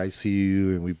 like, I see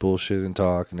you and we bullshit and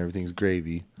talk and everything's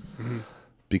gravy. Mm-hmm.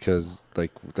 because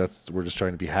like we're just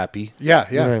trying to be happy. Yeah,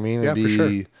 You know what I mean? Yeah, And for sure.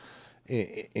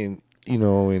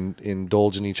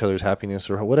 indulge in each other's happiness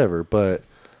or whatever. But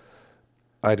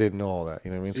I didn't know all that.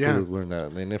 You know what I mean? It's Yeah. cool to learn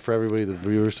that. And if for everybody, the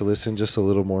viewers, to listen just a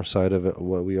little more side of it,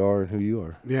 what we are and who you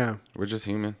are. Yeah. We're just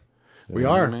human. We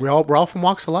are. We're all from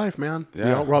walks of life, man.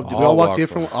 Yeah, we all all walk walks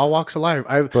different. of- All walks of life.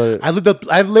 I've But-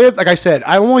 lived. Like I said,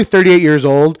 I'm only 38 years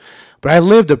old, but I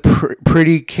lived a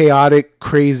pretty chaotic,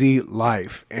 crazy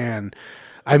life. And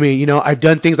I mean, you know, I've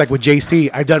done things like with JC.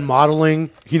 I've done modeling.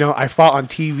 You know, I fought on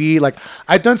TV. Like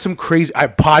I've done some crazy. I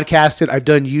podcasted. I've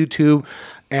done YouTube,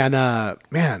 and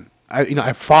man,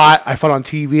 I fought on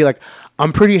TV. Like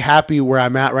I'm pretty happy where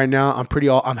I'm at right now.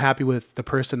 I'm happy with the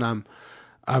person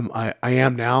I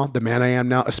am now, the man I am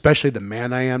now, especially the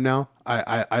man I am now.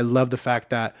 I love the fact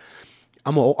that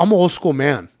I'm an old school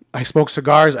man. I smoke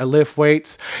cigars. I lift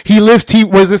weights. He lifts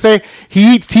what does it say?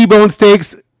 He eats T-bone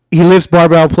steaks. He lifts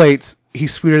barbell plates.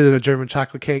 He's sweeter than a German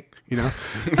chocolate cake. You know,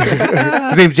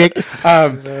 his name's Jake.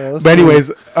 But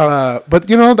anyways, but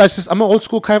you know, that's just I'm an old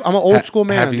school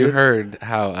man. Have you dude. heard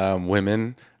how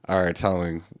women are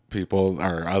telling people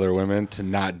or other women to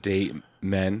not date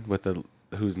men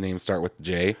whose names start with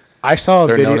J? I saw a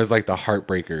They're video. known as like the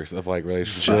heartbreakers of like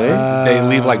relationships. They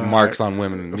leave like marks on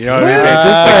women. You know what I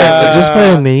mean? Just by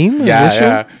a name? Yeah, initial?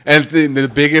 yeah. And the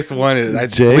biggest one is I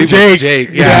Jake? believe it's Jake.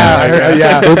 Yeah,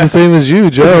 yeah. That's the same as you,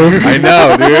 Joe. I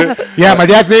know, dude. Yeah, my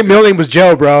dad's middle name was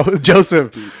Joe, bro.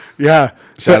 Joseph. Yeah.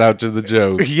 Shout out to the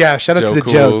Joes. Yeah, shout out Joe to the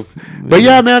Cools. Joes. But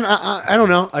yeah, man, I don't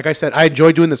know. Like I said, I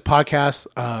enjoy doing this podcast.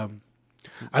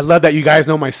 I love that you guys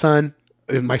know my son.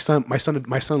 And my son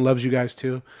loves you guys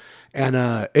too. And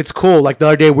it's cool. Like the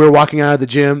other day, we were walking out of the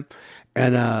gym,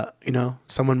 and you know,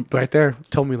 someone right there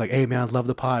told me like, "Hey, man, love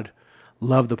the pod,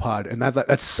 And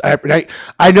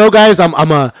I know, guys. I'm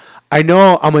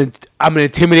an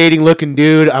intimidating looking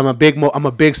dude. I'm a big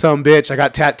son bitch. I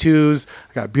got tattoos.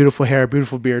 I got beautiful hair,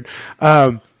 beautiful beard.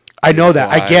 I know that.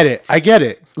 Beautiful I get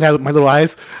it. My little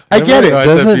eyes. I get it. I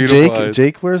said Doesn't beautiful eyes.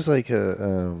 Jake wears like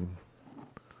a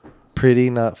pretty,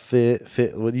 not fit?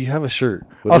 Well, you have a shirt.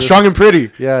 What Oh, is it? strong and pretty.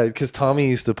 Yeah, because Tommy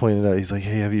used to point it out. He's like,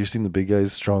 "Hey, have you ever seen the big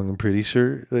guy's strong and pretty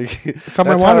shirt?" Like, it's on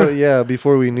my water. Yeah,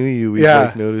 before we knew you, we Yeah.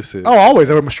 like noticed it. Oh, always.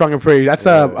 I'm strong and pretty. That's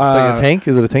Yeah, it's like a tank.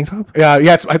 Is it a tank top? Yeah,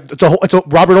 it's a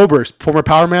Robert Oberst, former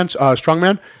power man,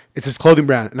 strongman. It's his clothing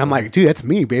brand, and I'm like, dude, that's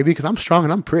me, baby, because I'm strong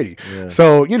and I'm pretty. Yeah.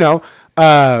 So you know,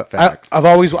 Facts. I've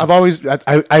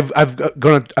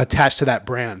gonna attach to that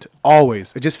brand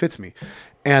always. It just fits me.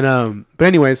 And but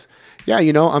anyways, yeah,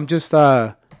 you know, I'm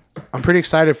pretty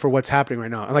excited for what's happening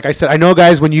right now. And like I said, I know,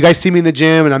 guys, when you guys see me in the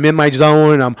gym and I'm in my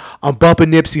zone and I'm bumping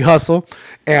Nipsey Hussle,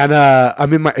 and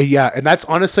I'm in my and that's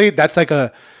honestly like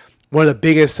one of the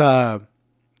biggest. I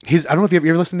don't know if you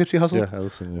ever listened to Nipsey Hussle. Yeah, I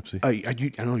listen to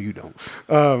Nipsey. I know you don't.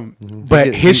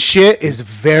 But his shit is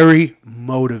very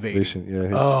motivating. Yeah.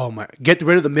 Oh my! Get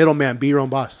rid of the middleman. Be your own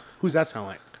boss. Who's that sound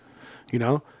like? You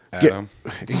know, Adam.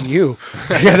 you.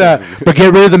 But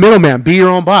get rid of the middleman. Be your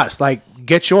own boss. Like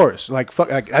get yours. Like fuck.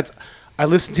 Like that's. I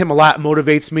listen to him a lot. It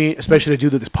motivates me, especially to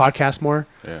do this podcast more.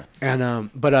 Yeah.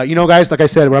 And but you know, guys, like I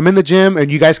said, when I'm in the gym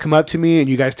and you guys come up to me and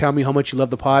you guys tell me how much you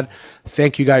love the pod,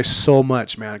 thank you guys so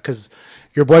much, man. Because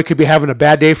your boy could be having a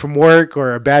bad day from work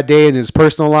or a bad day in his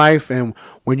personal life, and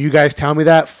when you guys tell me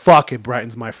that, fuck, it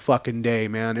brightens my fucking day,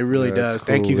 man. It really Yeah, it's does.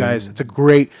 Thank cool, you guys. man. It's a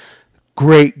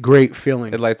great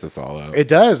feeling. It lights us all up. It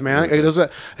does, man. It does,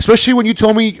 especially when you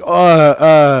told me,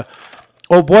 oh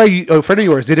boy, a friend of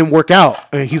yours didn't work out,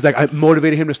 and he's like, I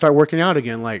motivated him to start working out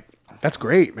again. Like, that's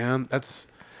great, man.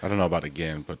 I don't know about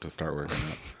again, but to start working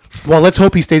out. Well, let's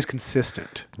hope he stays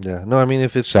consistent. Yeah. No, I mean,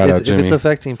 if it's Shout out, if it's Jimmy.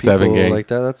 affecting Seven people gang. like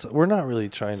that, we're not really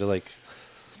trying to like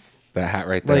That hat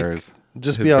right Like, there is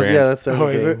just his be out. brand. Yeah, that's Oh,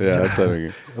 is gang. it? Yeah, that's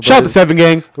Seven. But Shout out to Seven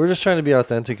Gang. We're just trying to be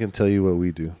authentic and tell you what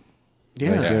we do.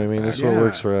 Yeah, Like, you know what I mean? This is what Yeah.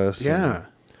 works for us. Yeah.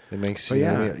 and It makes But you.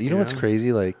 yeah, I mean, you know you what's know?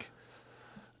 crazy? Like,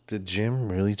 the gym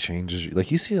really changes you.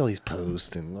 Like, you see all these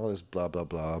posts and all this blah blah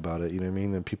blah about it. You know what I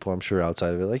mean? And people, I'm sure,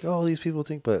 outside of it, like, oh, these people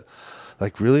think, but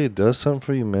like, really, it does something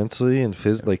for you mentally and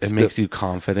physically. Like, It makes you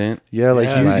confident. yeah, like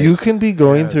Yes. you can be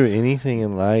going Yes. through anything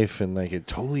in life, and like it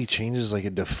totally changes. Like,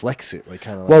 it deflects it. Like,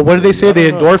 kind of. Well, what do they say? The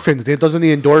I don't know. endorphins. Doesn't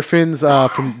the endorphins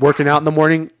from working out in the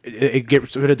morning, it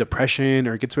gets rid of depression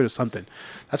or it gets rid of something?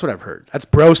 That's what I've heard. That's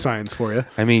bro science for you.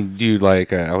 I mean, dude,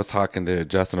 like I was talking to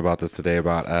Justin about this today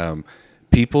about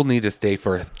people need to stay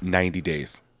for 90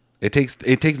 days. It takes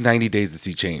 90 days to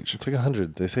see change. It's like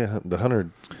 100. They say the 100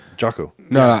 Jocko.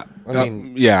 No, I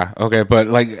mean- yeah, okay, but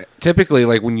like typically,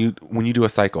 like when you do a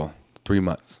cycle, 3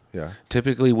 months. Yeah.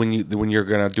 Typically, when you're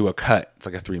gonna do a cut, it's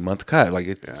like a 3-month cut. Like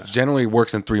it generally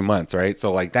works in 3 months, right?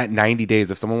 So like that 90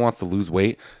 days, if someone wants to lose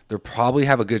weight, they probably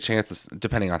have a good chance,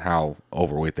 depending on how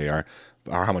overweight they are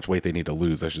or how much weight they need to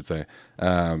lose, I should say,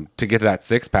 to get to that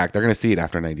 6-pack. They're gonna see it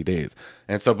after 90 days.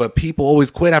 And so, but people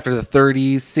always quit after the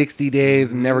 30, 60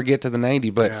 days and never get to the 90.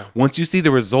 But once you see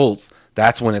the results,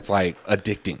 that's when it's like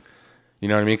addicting. You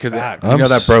know what I mean? Because you know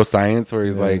that bro science where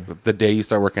he's like, the day you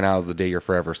start working out is the day you're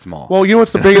forever small. Well, you know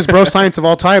what's the biggest bro science of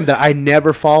all time that I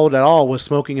never followed at all was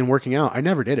smoking and working out. I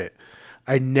never did it.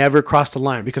 I never crossed the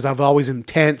line because I've always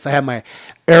intense. I have my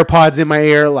AirPods in my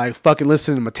ear, like fucking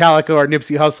listening to Metallica or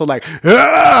Nipsey Hussle, like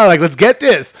let's get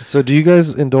this. So do you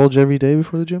guys indulge every day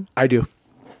before the gym? I do.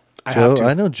 I Joe, have to.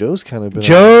 I know Joe's kind of been.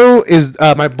 Joe is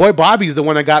my boy Bobby's the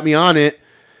one that got me on it.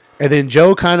 And then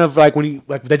Joe kind of like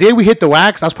the day we hit the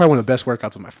wax, that was probably one of the best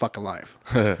workouts of my fucking life.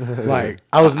 Like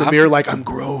I was in the mirror like I'm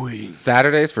growing.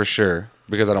 Saturdays for sure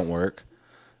because I don't work,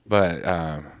 but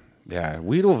yeah,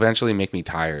 weed will eventually make me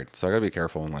tired, so I gotta be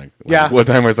careful and like what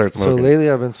time I start smoking. So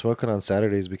lately I've been smoking on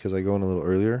Saturdays because I go in a little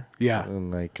earlier. Yeah,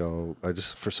 and like I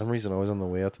just for some reason always on the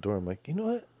way out the door I'm like, you know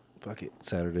what, fuck it,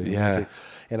 Saturday. Yeah,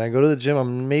 and I go to the gym.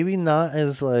 I'm maybe not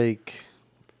as like,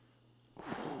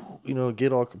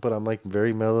 get all, but I'm like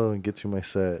very mellow and get through my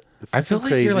set. I feel like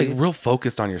crazy. you're like real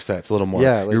focused on your sets a little more.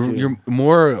 Yeah, like you're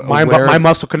more my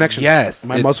muscle connection. Yes,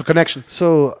 my muscle connection.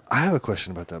 So I have a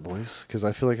question about that, boys, because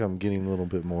I feel like I'm getting a little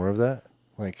bit more of that.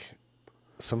 Like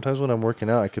sometimes when I'm working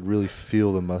out, I could really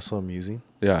feel the muscle I'm using.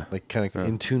 Yeah, like kind of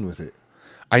in tune with it.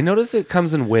 I notice it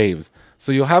comes in waves.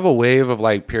 So you'll have a wave of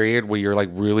like period where you're like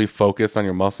really focused on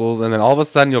your muscles, and then all of a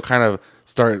sudden you'll kind of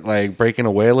start like breaking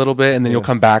away a little bit, and then you'll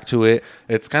come back to it.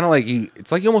 It's kind of like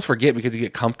it's like you almost forget because you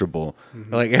get comfortable.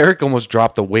 Like Eric almost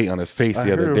dropped the weight on his face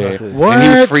the other day, and he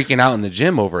was freaking out in the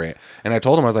gym over it. And I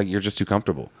told him, I was like, "You're just too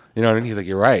comfortable." You know what I mean? He's like,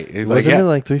 "You're right." He's Wasn't like, it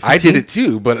like 315? I did it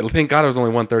too, but thank God it was only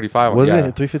 135. Wasn't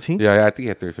it 315? Yeah, I think he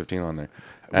had 315 on there.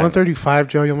 135,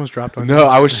 Joe. You almost dropped on. No,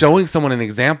 I was showing someone an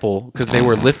example because they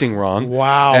were lifting wrong.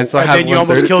 Wow! And so and then you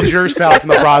almost killed yourself in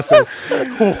the process.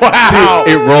 Wow!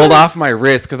 Dude, it rolled off my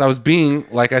wrist because I was being,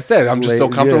 like I said, I'm just so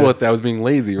comfortable with that. I was being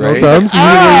lazy, right? No thumbs.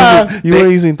 You were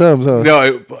using thumbs, huh?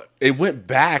 No, it went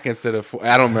back instead of.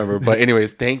 I don't remember, but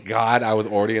anyways, thank God I was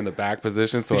already in the back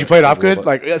position. So did you play it off good?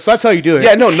 Like so that's how you do it.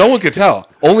 Yeah, no one could tell.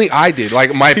 Only I did.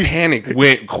 Like my panic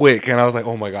went quick, and I was like,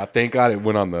 "Oh my God, thank God it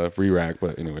went on the free rack."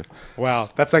 But anyways, wow,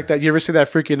 that's like that. You ever see that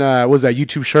freaking what was that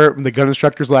YouTube shirt? And the gun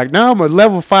instructor's like, "No, I'm a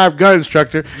level 5 gun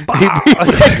instructor." Yeah,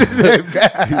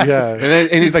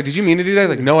 and he's like, "Did you mean to do that?" He's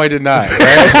like, "No, I did not."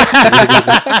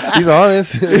 Right? He's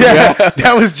honest. Yeah,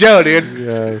 that was Joe,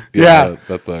 dude. Yeah,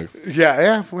 that sucks.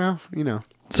 Yeah. Well,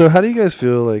 So how do you guys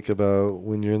feel like about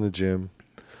when you're in the gym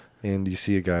and you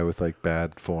see a guy with like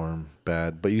bad form,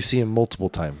 but you see him multiple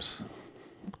times?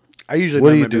 I usually What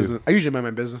do mind you my do? business. I usually mind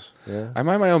my business. Yeah. I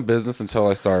mind my own business until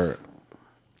I start.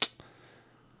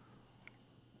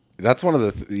 That's one of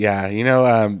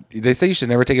the they say you should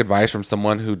never take advice from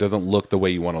someone who doesn't look the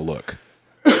way you want to look.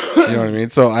 You know what I mean?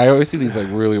 So I always see these like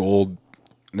really old.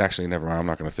 Actually, never mind. I'm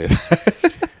not going to say that.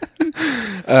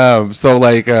 So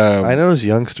like, I notice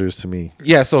youngsters to me.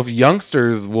 Yeah. So if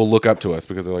youngsters will look up to us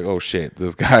because they're like, oh shit,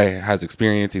 this guy has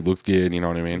experience. He looks good. You know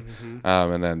what I mean?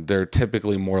 And then they're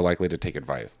typically more likely to take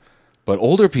advice. But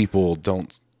older people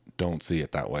don't see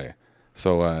it that way.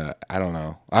 So I don't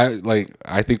know.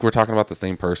 I think we're talking about the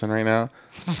same person right now,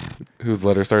 whose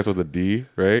letter starts with a D,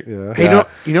 right? Yeah. Hey,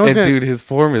 you know, and dude, his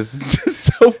form is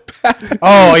just so bad.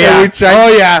 Oh yeah.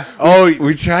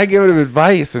 We try giving him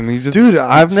advice, and he just. Dude,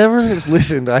 I've never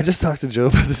listened. I just talked to Joe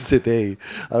about this today.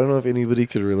 I don't know if anybody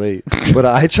could relate, but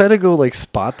I try to go like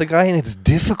spot the guy, and it's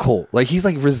difficult. Like he's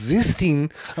like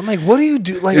resisting. I'm like, what do you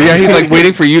do? Like, yeah, he's like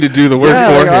waiting for you to do the work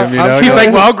for him. He's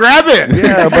like, well, grab it.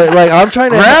 Yeah, but like I'm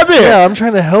trying to grab it. Yeah, I'm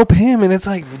trying to help him, and it's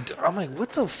like I'm like,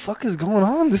 what the fuck is going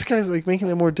on? This guy's like making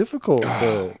it more difficult.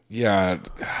 But yeah,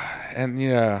 and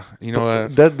yeah, you know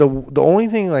what? That the only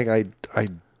thing like I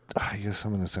guess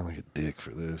I'm gonna sound like a dick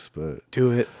for this, but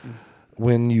do it.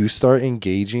 When you start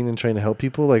engaging and trying to help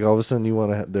people, like all of a sudden you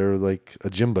want to, they're like a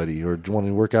gym buddy or want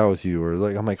to work out with you, or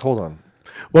like I'm like, hold on.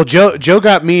 Well, Joe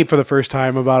got me for the first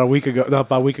time about a week ago.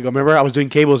 Remember, I was doing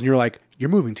cables, and you were like, "You're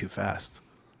moving too fast."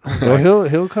 So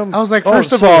he'll come. I was like,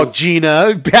 first of all,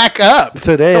 Gina, back up.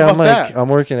 Today I'm like, I'm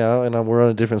working out, and we're on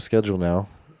a different schedule now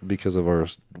because of our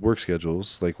work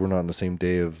schedules. Like we're not on the same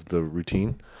day of the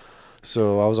routine.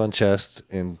 So I was on chest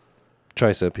and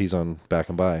tricep. He's on back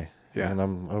and bi. Yeah. And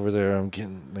I'm over there. I'm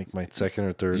getting like my second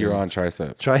or third. You're on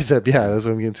tricep. Tricep, yeah, that's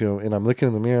what I'm getting to. And I'm looking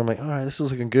in the mirror. I'm like, all right, this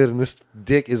is looking good. And this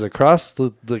dick is across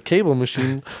the cable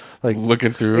machine, like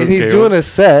Looking through. And he's cable. doing a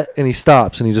set, and he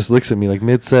stops, and he just looks at me like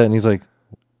mid set, and he's like,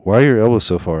 "Why are your elbows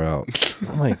so far out?"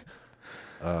 I'm like,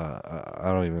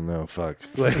 I don't even know. Fuck.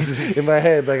 Like in my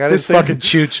head, like I didn't This say fucking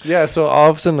chooch. Yeah. So all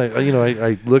of a sudden, like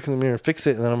I look in the mirror, fix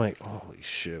it, and then I'm like, holy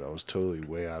shit, I was totally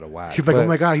way out of whack. You're like, But oh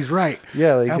my God, he's right.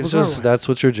 yeah, like Elbows it's just are- that's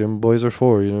what your gym boys are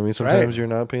for. You know what I mean? Sometimes Right. you're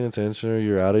not paying attention, or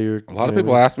you're out of your. A lot of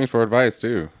people ask me for advice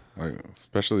too. Like,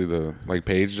 especially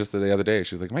Paige just the other day.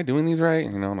 She's like, "Am I doing these right?"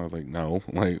 You know, and I was like, "No."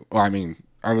 Like, well, I mean,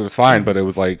 it was fine, but it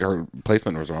was like her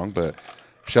placement was wrong. But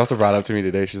she also brought up to me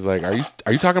today. She's like, "Are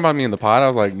you talking about me in the pod?" I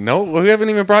was like, "No, we haven't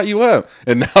even brought you up."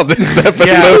 And now this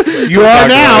episode, you are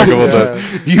now.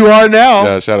 You are now.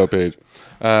 Yeah, Shadow Paige.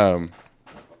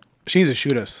 She needs to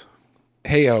shoot us.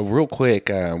 Hey, real quick,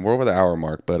 we're over the hour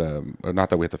mark, but not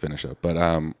that we have to finish up. But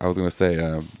I was gonna say,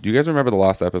 do you guys remember the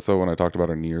last episode when I talked about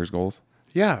our New Year's goals?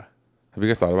 Yeah. Have you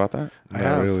guys thought about that? I Not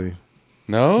have. really.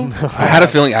 No, I had a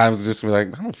feeling Adam's just gonna be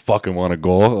like, I don't fucking want a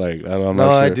goal. Like, I'm No, not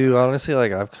sure. I do honestly.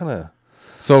 Like I've kind of.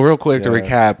 So real quick to Yeah.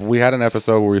 recap, we had an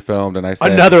episode where we filmed, and I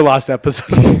said Another lost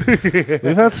episode.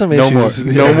 We've had some no more, issues.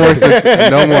 no more,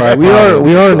 no more. I We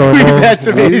promise. are normal. We've had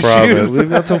some We issues. promise. We've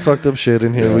got some fucked up shit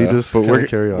in here. We Yeah, just but kind of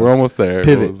carry on. We're almost there.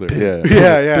 Pivot. We're almost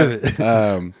there.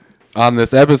 yeah. On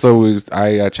this episode,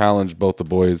 I challenged both the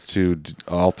boys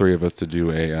all three of us to do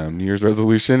a New Year's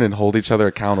resolution and hold each other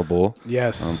accountable.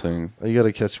 Yes. On things. You got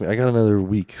to catch me. I got another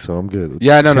week, so I'm good.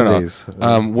 Yeah, 10 no. days.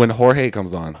 When Jorge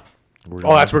comes on.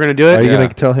 Oh, that's we're gonna do it. Are you Yeah. gonna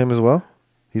tell him as well?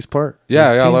 He's part.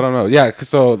 Yeah, He's yeah, team? let him know. Yeah,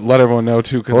 so let everyone know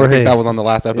too, because I Jorge. think that was on the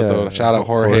last episode. Yeah. Shout out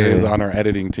Jorge, Jorge. is on our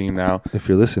editing team now. If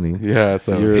you're listening. Yeah,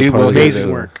 so You're he part will of hear amazing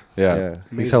this. work. Yeah, Yeah, he's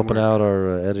Amazing helping work. out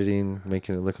our editing,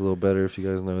 making it look a little better. If you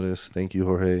guys notice, thank you,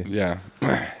 Jorge. yeah.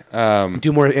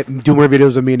 Do more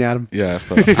videos of me and Adam. Yeah,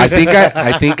 so I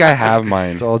think I have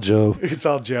mine. It's all Joe. It's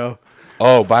all Joe.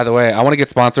 Oh, by the way, I want to get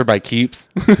sponsored by Keeps.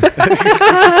 Oh,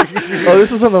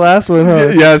 this is on the last one,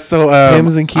 huh? Yeah, so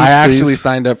Hims and Keeps, I actually please.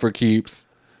 signed up for Keeps,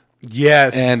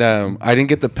 Yes. and I didn't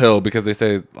get the pill because they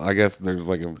say I guess there's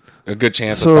like a good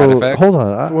chance of So side effects. hold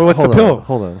on. Well, what's the hold pill?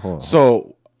 on, Hold on.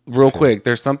 So real quick,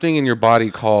 there's something in your body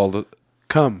called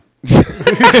come.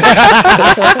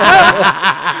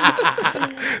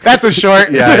 That's a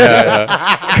short.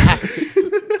 yeah.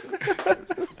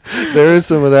 There is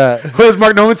some of that. What does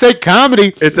Mark Nolan say?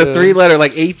 Comedy. It's a 3-letter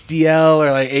like HDL or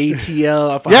like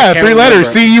ATL. Yeah, 3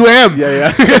 letters. CUM.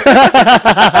 Yeah.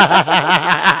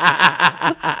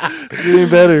 It's getting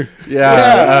better.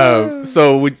 Yeah.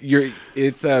 So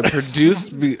it's produced.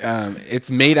 It's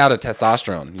made out of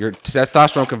testosterone. Your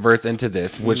testosterone converts into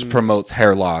this, which promotes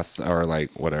hair loss or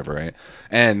like whatever, right?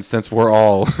 And since we're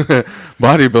all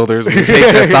bodybuilders, we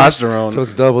take testosterone. So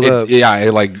it's doubled up. Yeah,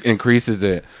 it like increases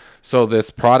it. So this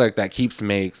product that Keeps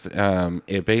makes,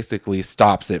 it basically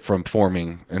stops it from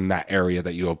forming in that area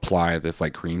that you apply this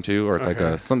like cream to, or it's like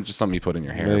just something you put in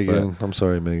your hair. Megan, I'm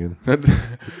sorry, Megan. But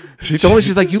she told me,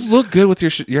 she's like, "You look good with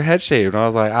your head shaved." And I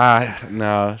was like,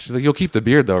 no. She's like, "You'll keep the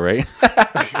beard though, right?"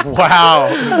 Wow.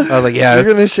 I was like, "Yeah."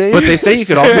 You're gonna shave? But they say you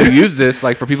could also use this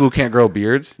like for people who can't grow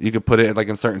beards. You could put it like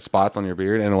in certain spots on your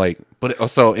beard and like.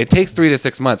 So it takes 3 to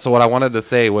 6 months. So what I wanted to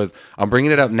say was, I'm bringing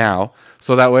it up now.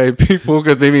 So that way people,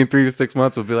 because maybe in 3 to 6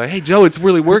 months will be like, "Hey Joe, it's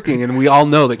really working," and we all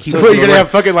know that Keeps. So you're gonna have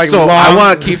fucking like. So long, I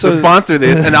want to to sponsor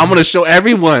this, and I'm gonna show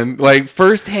everyone like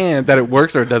firsthand that it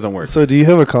works or it doesn't work. So do you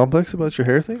have a complex about your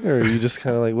hair thing, or are you just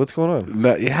kind of like, what's going on?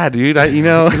 No, yeah, dude.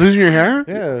 losing your hair.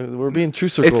 Yeah, we're being true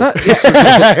circle. It's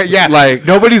not. Yeah. Like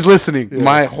Nobody's listening.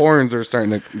 my horns are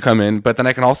starting to come in, but then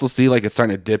I can also see like it's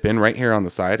starting to dip in right here on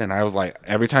the side. And I was like,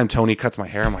 every time Tony cuts my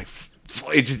hair, I'm like,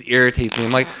 it just irritates me.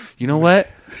 I'm like, you know what?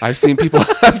 I've seen people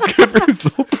have good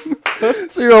results.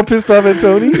 So you're all pissed off at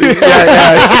Tony?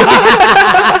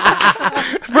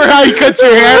 For how he cuts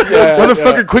your hair.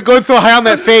 Motherfucker, quit going so high on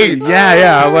that fade.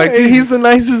 Yeah. I'm like, Hey, he's the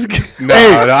nicest guy. no,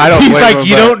 I don't. He's blame like, him,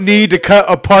 you but- don't need to cut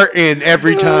a part in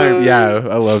every time. Yeah,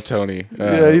 I love Tony.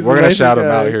 Yeah, he's we're the gonna nicest shout him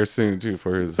guy. out here soon too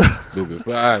for his business.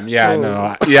 But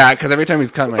because every time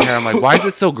he's cutting my hair, I'm like, why is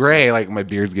it so gray? Like my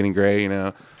beard's getting gray. You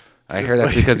know, I hear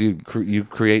that's because you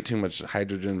create too much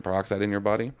hydrogen peroxide in your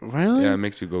body. Really? Yeah, it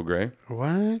makes you go gray.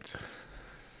 What?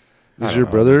 I Is don't your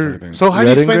know, brother? that's everything. So how do you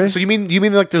Red and explain? gray? So you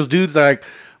mean like those dudes that are like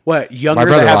what younger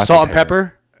brother that have lost salt his and hair.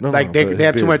 pepper? No, like no, they but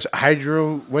have his too beard. much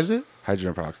hydro. What is it?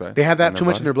 hydrogen peroxide. They have that too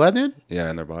much in their blood then? Yeah,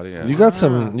 in their body. Yeah. You got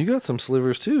some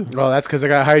slivers too. Well, that's because I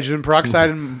got hydrogen peroxide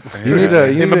in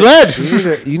my my blood.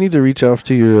 You need to reach out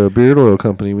to your beard oil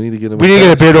company. We need to get them. We need to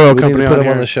get a beard oil we company need to put on them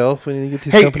on here. the shelf. We need to get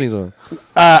these companies on.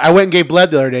 I went and gave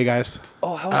blood the other day, guys.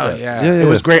 Oh, how's Oh that? yeah. Yeah, It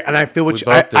was great, and I feel what We you,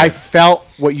 both did. I felt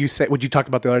what you said. What you talked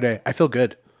about the other day. I feel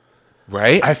good.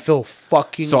 Right. I feel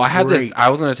fucking. So I had great. this. I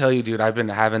was gonna tell you, dude. I've been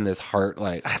having this heart,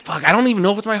 like fuck. I don't even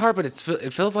know if it's my heart, but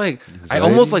it feels like I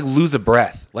almost like lose a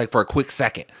breath, like for a quick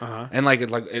second, and like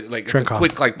it's a Drink off.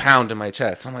 quick like pound in my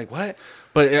chest. I'm like, what?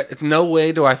 But it's no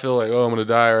way do I feel like I'm gonna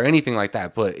die or anything like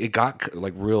that. But it got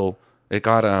like real. It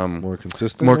got More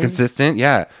consistent. more maybe? consistent,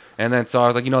 yeah. And then so I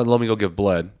was like, let me go give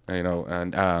blood,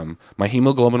 and my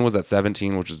hemoglobin was at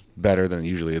 17, which is better than it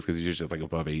usually is because usually it's like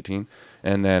above 18.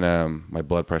 And then my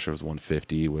blood pressure was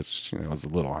 150, which was a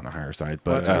little on the higher side,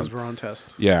 but That's we're on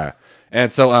test. yeah. And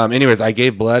so anyways, I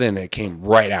gave blood and it came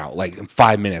right out like in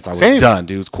 5 minutes. I was Same. done,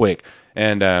 dude. It was quick.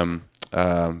 And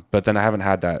but then I haven't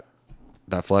had that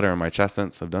flutter in my chest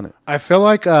since I've done it. I feel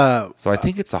like So I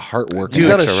think it's a heart work. You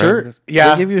got a extra, shirt? right?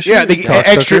 yeah, They give you a shirt. yeah, the you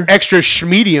cocksucker. extra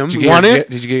schmedium. Did you, Want get your, it?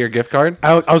 did you get your gift card?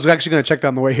 I was actually gonna check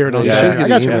down the way here, and I was You like, should get I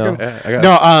got an you. email. I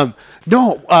got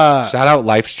No. Shout out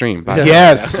live stream. By the way.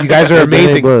 Yes, you guys are Hey,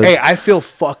 amazing. bud. Hey, I feel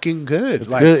fucking good.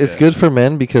 It's good. It's good for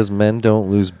men because men don't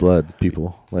lose blood.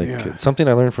 People like Yeah. it's something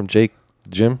I learned from Jake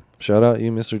Jim. Shout out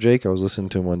you, Mr. Jake. I was listening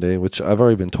to him one day, which I've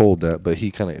already been told that, but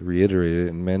he kind of reiterated it.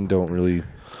 And men don't really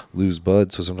lose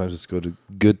blood, so sometimes it's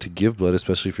good to give blood,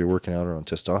 especially if you're working out or on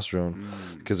testosterone,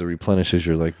 because it replenishes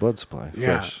your like blood supply.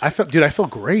 Yeah, Fresh. I feel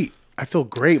great. I feel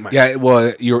great, man. Yeah,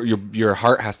 well, your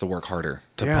heart has to work harder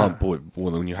to Yeah. pump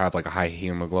when you have like a high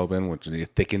hemoglobin, which it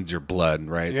thickens your blood,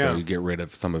 right? Yeah. So you get rid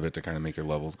of some of it to kind of make your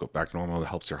levels go back to normal. It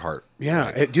helps your heart.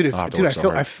 Yeah, Like, dude, not have to work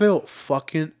so I hard. feel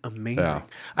fucking amazing. Yeah.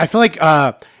 I feel like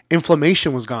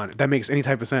inflammation was gone. If that makes any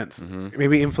type of sense.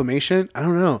 Maybe inflammation. I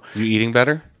don't know. You eating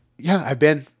better? Yeah, I've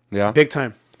been. Yeah. Big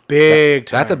time. Big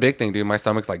time. That's a big thing, dude. My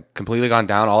stomach's like completely gone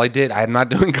down. All I did, I'm not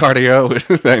doing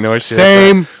cardio. I know I should.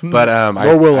 Same. But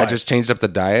Nor will I I. just changed up the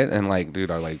diet and like,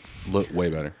 dude, I like look way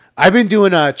better. I've been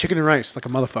doing chicken and rice like a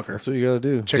motherfucker. That's what you gotta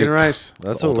do. Chicken and rice.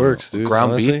 That's what works, dude.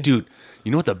 Ground honestly. beef, dude. You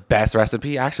know what the best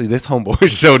recipe? Actually, this homeboy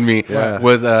showed me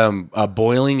was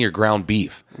boiling your ground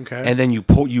beef. Okay. And then you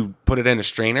put it in a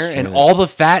strainer, and all the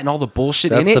fat and all the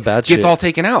bullshit That's in the it bad gets shit. all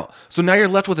taken out. So now you're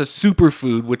left with a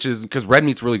superfood, which is because red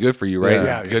meat's really good for you, right?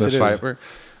 Yeah, yes, Good it is.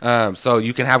 fiber. So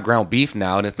you can have ground beef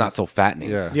now, and it's not so fattening.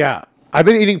 Yeah. Yeah, I've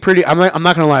been eating pretty. I'm not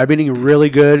gonna lie. I've been eating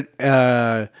really good.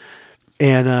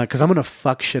 And because I'm gonna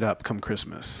fuck shit up come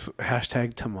Christmas.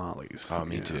 Hashtag tamales. Oh,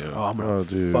 me too. Oh, I'm gonna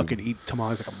dude. fucking eat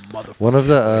tamales like a motherfucker. One of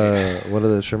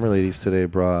the trimmer ladies today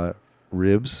brought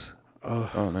ribs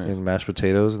Oh, nice. and mashed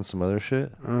potatoes and some other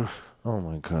shit. Oh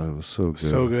my god, it was so good.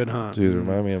 So good, huh? Dude,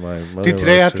 remind me of my mother. Dude,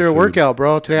 today loves after her a food. workout,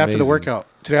 bro. Today after the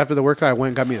Amazing. workout, I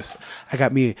went and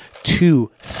got me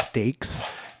 2 steaks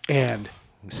and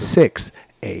 6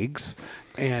 eggs,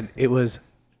 and it was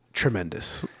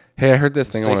tremendous. Hey, I heard this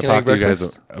thing I Steak want to and talk egg to you guys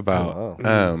breakfast? about.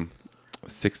 Oh,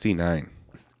 69.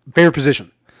 Favorite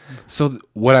position. So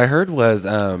what I heard was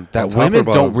that top or women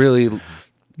bottom? don't really.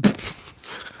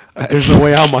 There's no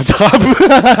way I'm on top.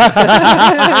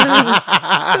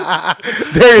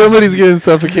 Somebody's getting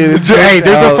suffocated. Hey,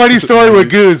 there's out. a funny story with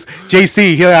Goose.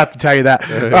 JC, he'll have to tell you that.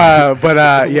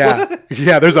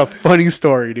 Yeah, there's a funny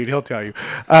story, dude. He'll tell you.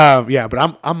 Yeah, but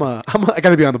I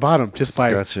gotta be on the bottom just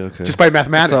by Gotcha, okay. just by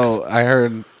mathematics. So I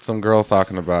heard some girls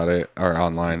talking about it or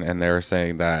online, and they were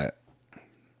saying that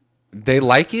they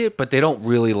like it, but they don't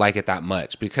really like it that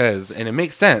much because, and it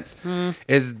makes sense,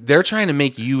 is they're trying to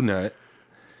make you nut,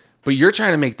 but you're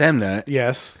trying to make them nut.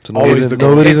 Yes, So always the goal.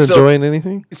 nobody's It's so- enjoying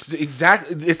anything. It's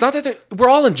exactly. It's not that we're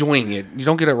all enjoying it. You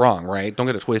don't get it wrong, right? Don't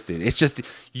get it twisted. It's just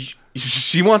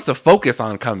she wants to focus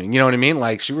on coming. You know what I mean?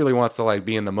 Like she really wants to like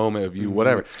be in the moment of you,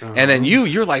 whatever. And then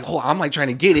you're like, oh, I'm like trying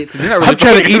to get it. So you're not really. I'm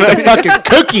trying to eat the fucking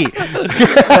cookie.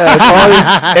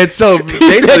 And so He said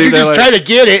basically, you're they're just like, trying to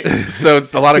get it. so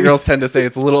it's, a lot of girls tend to say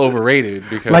it's a little overrated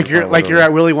because Like it's you're not like really- you're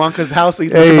at Willy Wonka's house,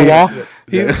 eating at the wall.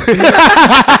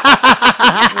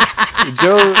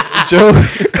 Joe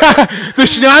The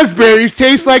schnozberries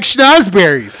taste like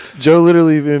schnozberries.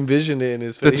 literally envisioned it in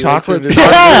his face. chocolate Yeah,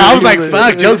 I was like,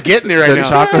 fuck, Joe's getting it right the now.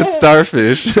 chocolate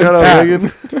starfish. Shout out, Yeah.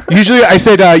 Megan. Usually I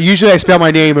said, usually I spell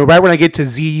my name, and right when I get to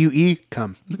ZUE,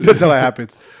 come. That's how that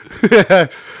happens.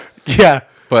 Yeah.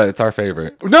 But it's our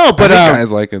favorite. No, but I think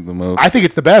guys like it the most. I think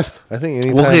it's the best. I think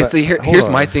anytime. Well, okay, I- see, hold here's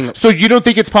on. my thing. So you don't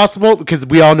think it's possible? Because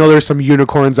we all know there's some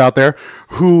unicorns out there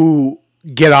who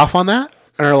get off on that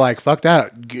and are like, fuck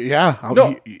that. Yeah.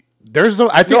 No. There's no.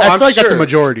 I think I feel like that's a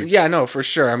majority. Yeah, no, for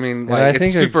sure. I mean, I like,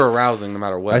 think it's super arousing no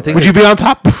matter what. I think Would you be on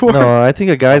top before? No, I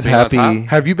think a guy's Being on top? happy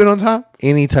Have you been on top?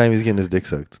 anytime he's getting his dick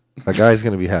sucked. A guy's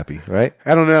gonna be happy, right?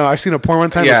 I don't know. I seen a porn one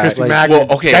time Yeah, with Christy like- Mack.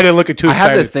 well, okay. I didn't look at too I excited.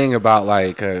 have this thing about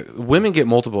like women get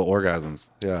multiple orgasms.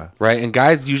 Yeah. Right, and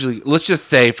guys usually, let's just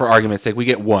say for argument's sake, we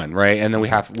get one, right, and then we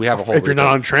have a whole. If you're not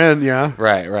on trend, yeah.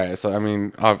 right. So I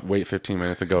mean, I'll wait 15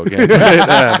 minutes to go again.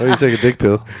 But, Or you take a dick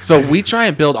pill. so we try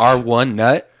and build our one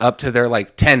nut up to their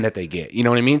like 10 that they get. You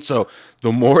know what I mean? So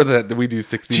the more that we do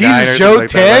 69. Jesus, Joe,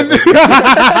 10? Dude, you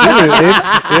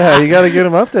got to get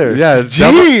him up there. Yeah,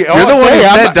 Gee, you're the one who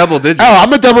said double digits. Oh,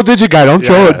 I'm a double digit guy. Don't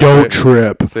Yeah, don't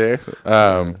trip. See?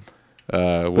 But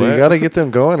you got to get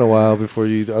them going a while before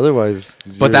you. Otherwise,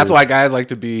 But that's why guys like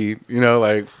to be,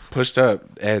 like pushed up,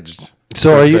 edged.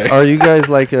 So per are you se. are you guys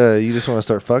like you just want to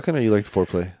start fucking, or you like the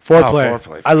foreplay? Foreplay.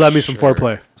 Foreplay, I love me for some sure.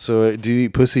 foreplay. So do you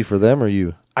eat pussy for them or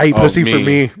you? I eat pussy for me.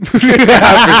 me.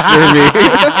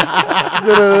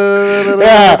 Yeah,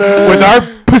 Yeah, with our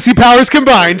pussy powers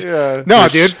combined. Yeah. No,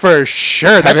 dude, for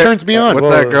sure. That Have you- turns me on. What's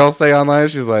Whoa. that girl say online?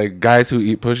 She's like, guys who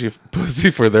eat pussy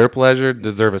for their pleasure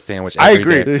deserve a sandwich. I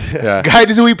every agree. day." Yeah.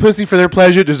 Guys who eat pussy for their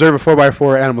pleasure deserve a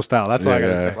 4x4 animal style. That's what I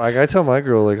gotta Yeah. say. Like I tell my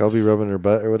girl, like I'll be rubbing her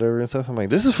butt or whatever and stuff. I'm like,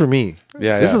 this is for me.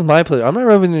 Yeah, This yeah. is my pleasure. I'm not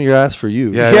rubbing your ass for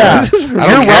you. Yeah, Yeah. This is for I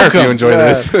me. don't You're care if welcome. you enjoy Yeah.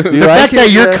 this. You The like fact it?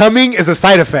 that you're Yeah. coming is a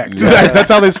side effect. Yeah. That's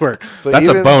how this works. But That's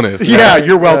a even- bonus. Yeah,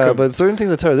 you're welcome. But certain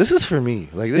things I tell her, this is for me.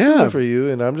 Like this Yeah. is for you,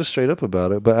 and I'm just straight up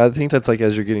about it. But I think that's like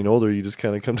as you're getting older, you just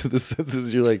kind of come to the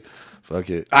senses. You're like, fuck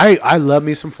it. I love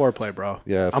me some foreplay, bro.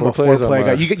 Yeah, I'm a foreplay is a foreplay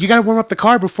guy. must. You got to warm up the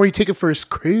car before you take it for a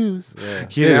cruise. Yeah.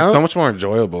 You Dude, know? it's so much more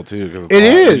enjoyable too. Cause It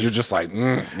is. You're just like,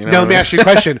 Now let me ask you a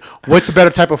question: what's a better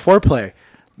type of foreplay?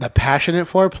 The passionate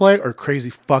foreplay or crazy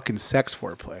fucking sex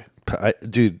foreplay?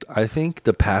 Dude, I think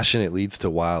the passionate leads to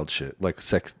wild shit, like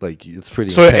sex. Like it's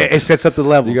pretty. So intense. it sets up the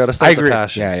levels. You got to I start the agree.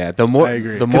 passion. Yeah. The more, I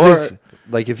agree. the 'Cause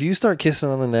more. if you start kissing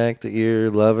on the neck, the ear,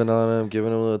 loving on them,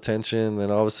 giving them a little attention,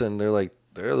 then all of a sudden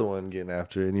they're the one getting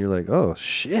after it, and you're like, oh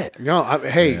shit. No,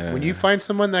 hey, when you find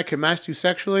someone that can match you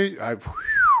sexually,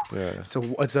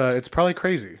 it's probably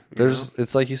crazy.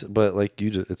 It's like you said, but like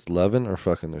you just, it's loving or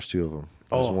fucking. There's two of them.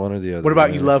 There's one or the other. What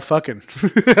about you love fucking?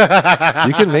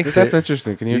 You can mix That's it.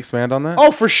 interesting. Can you expand on that?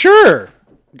 Oh, for sure,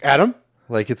 Adam.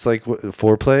 Like it's like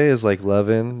foreplay is like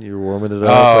loving, you're warming it Oh,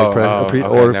 up, okay,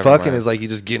 or never fucking mind. is like you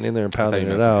just getting in there and I thought pounding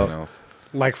you it meant something out. else.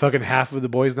 Like fucking half of the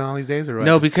boys now these days, or what?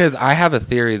 No, because I have a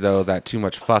theory though that too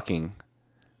much fucking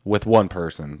with one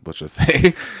person, let's just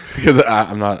say, because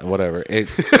I'm not whatever. It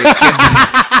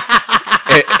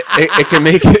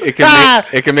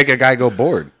can make a guy go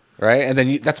bored, right? And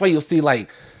then that's why you'll see like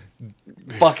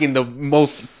fucking the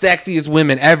most sexiest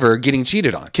women ever getting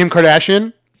cheated on. Kim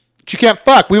Kardashian, she can't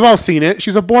fuck. We've all seen it.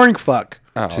 She's a boring fuck.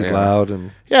 Oh, She's yeah. loud and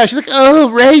Yeah, she's like, oh,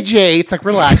 Ray J. It's like,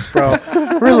 relax, bro,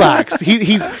 relax.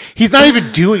 He's not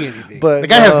even doing anything. but the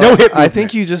guy has no hip. I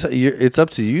think it's up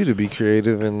to you to be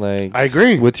creative and like I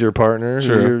agree. with your partner.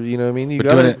 Sure. You know what I mean? You But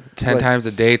gotta, doing it 10 like, times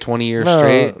a day, 20 years No.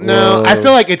 straight. No, I Well,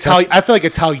 feel like it's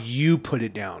how you put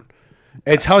it down.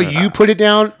 It's how you put it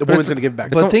down. The woman's gonna give it back.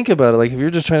 But think about it. Like if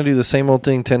you're just trying to do the same old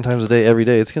thing 10 times a day every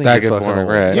day, it's gonna That get gets fucking boring, old.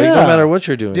 right. Like, Yeah. no matter what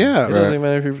you're doing. Yeah. It doesn't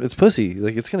matter if it's pussy.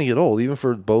 Like it's gonna get old, even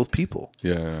for both people.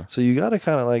 Yeah. So you gotta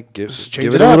kind of like change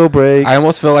give it it a up. little break. I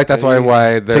almost feel like that's Hey,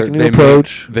 why take a new they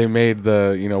approach. Made, they made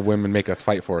the women make us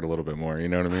fight for it a little bit more. You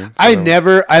know what I mean?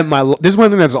 This is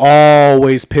one thing that's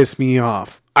always pissed me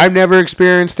off. I've never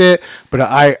experienced it, but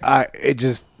it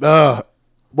just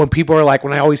when people are like,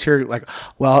 when I always hear like,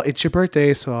 well, it's your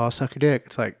birthday, so I'll suck your dick.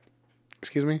 It's like,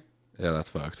 excuse me. Yeah, that's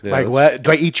fucked. Yeah, Like that's- what?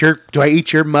 Do I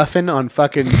eat your muffin on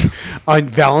fucking on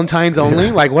Valentine's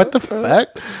only? Like what the fuck?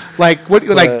 Like what?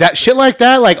 Like that shit like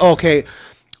that? Like okay,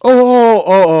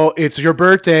 oh, it's your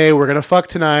birthday. We're gonna fuck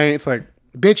tonight. It's like,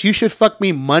 bitch, you should fuck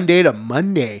me Monday to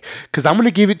Monday because I'm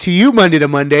gonna give it to you Monday to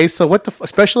Monday. So what the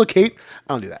special occasion?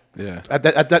 I don't do that. Yeah.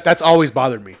 That's always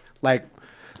bothered me. Like,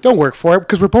 don't work for it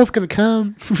because we're both gonna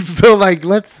come. So like,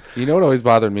 let's. You know what always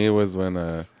bothered me was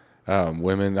when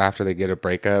women, after they get a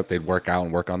breakup, they'd work out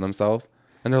and work on themselves.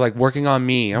 And they're like, working on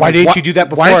me. I'm Why like, didn't you do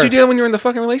that Why didn't before? you do that when you were in the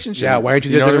fucking relationship? Yeah, why didn't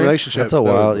you do know that in what a I mean? relationship? That's a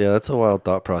wild, that's a wild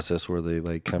thought process where they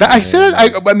like. Come I in said,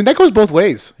 and- I mean, that goes both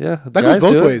ways. Yeah, that goes guys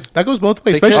both do it. ways. That goes both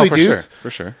ways, Take care- especially for dudes. sure, for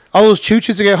sure. All those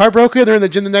chooches that get heartbroken, they're in the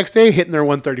gym the next day hitting their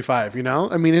 135. You know,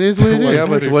 I mean, it is what it is. Yeah,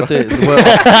 but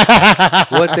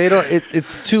what they don't.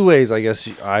 It's two ways, I guess.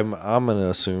 I'm gonna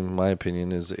assume. My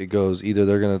opinion is it goes either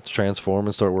they're gonna transform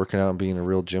and start working out and being a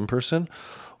real gym person,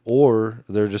 or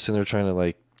they're just in there trying to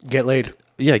like Get laid.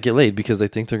 get laid because they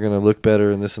think they're gonna look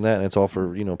better and this and that, and it's all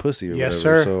for pussy or Yes,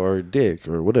 whatever. sir. So or dick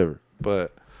or whatever.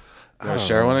 But You want to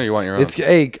share one or you want your own?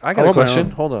 Hey, I got a want my question.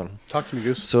 own. Hold on. Talk to me,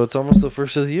 Goose. So it's almost the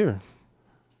first of the year.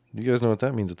 You guys know what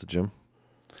that means at the gym?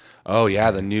 Oh yeah,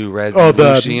 the new resolutions.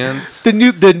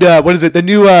 What is it? The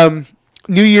new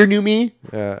New Year, New Me.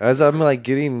 Yeah, as I'm like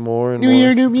getting more and New more,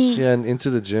 Year, New Me. Yeah, and into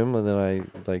the gym, and then I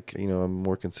like I'm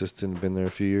more consistent. Been there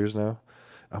a few years now.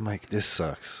 I'm like, this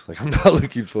sucks. Like I'm not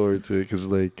looking forward to it because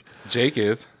like Jake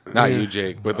is not you,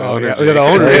 Jake, but the Oh, owner. yeah. Jake. The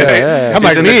owner. Yeah. I'm He's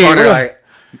like in me. the corner, like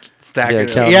stacking. Yeah, it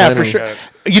up. count Yeah, money. for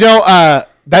sure.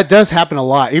 That does happen a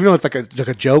lot. Even though it's like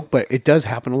a joke, but it does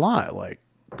happen a lot. Like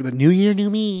the New Year, New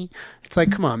Me. It's like,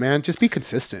 come on, man, just be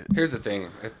consistent. Here's the thing.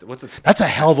 That's a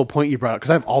hell of a point you brought up because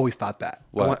I've always thought that.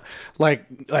 What?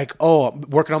 I'm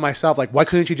working on myself. Like, why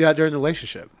couldn't you do that during the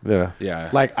relationship? yeah. Yeah.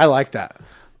 Like, I like that.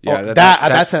 Yeah, Oh,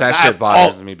 that shit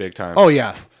bothers me big time. Oh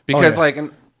yeah, Because Oh,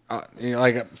 yeah.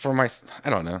 like for my, I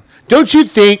don't know. Don't you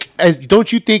think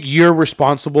you're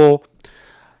responsible?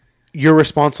 You're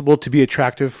responsible to be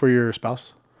attractive for your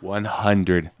spouse.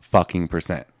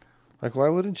 100% Like, why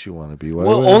wouldn't you want to be? Why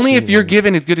Well, wouldn't only you if you're want-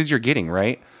 given as good as you're getting,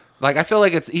 right? Like I feel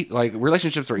like it's like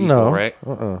relationships are equal, No, right?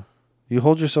 You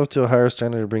hold yourself to a higher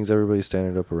standard. It brings everybody's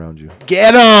standard up around you.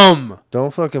 Get him.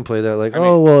 Don't fucking play that like, if I'm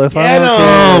get okay,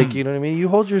 'em. like, you know what I mean? You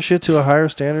hold your shit to a higher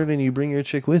standard and you bring your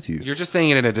chick with you. You're just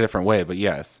saying it in a different way, but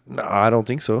yes. No, I don't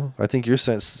think so. I think you're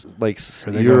sense like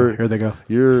Here they go.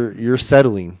 You're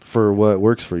settling for what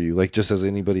works for you, like just as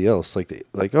anybody else. Like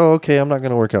oh, okay, I'm not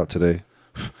gonna work out today.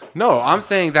 No, I'm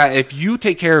saying that if you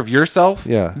take care of yourself,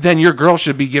 Yeah. then your girl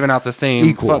should be giving out the same.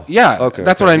 Equal. Yeah, Okay,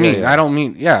 that's okay, what I yeah, mean. yeah. I don't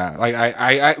mean, yeah. Like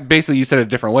I basically you said it a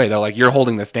different way though. Like you're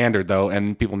holding the standard though,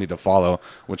 and people need to follow,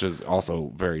 which is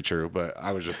also very true. But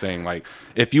I was just saying, like,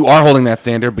 if you are holding that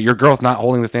standard, but your girl's not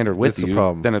holding the standard with It's a you,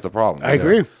 problem. then it's a problem.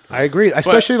 I agree.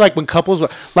 Especially like when couples,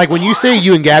 like when you say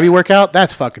you and Gabby work out,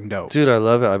 that's fucking dope. Dude, I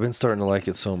love it. I've been starting to like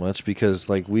it so much because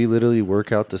like we literally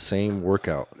work out the same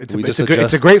workout. It's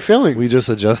a great feeling. We just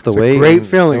adjust the It's a weight. great and-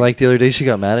 feeling. and, like the other day, she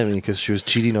got mad at me because she was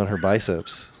cheating on her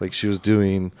biceps. Like she wasn't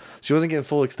getting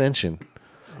full extension.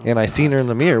 And I seen her in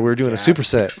the mirror. We were doing a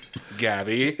superset.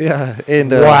 Gabby. Yeah,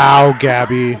 and Wow,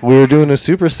 Gabby. we were doing a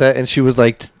superset, and she was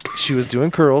like, she was doing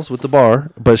curls with the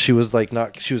bar, but she was like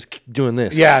not. She was doing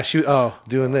this. Yeah,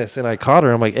 doing this, and I caught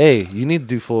her. I'm like, hey, you need to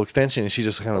do full extension, and she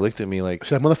just kind of looked at me like.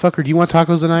 She's like, motherfucker, do you want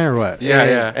tacos tonight or what? Yeah, and,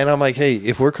 yeah. And I'm like, hey,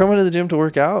 if we're coming to the gym to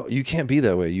work out, you can't be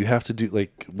that way. You have to do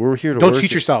like we're here to Don't work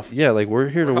cheat yourself. Yeah, like we're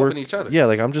here to work helping each other. Yeah,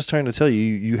 like I'm just trying to tell you,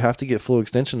 you have to get full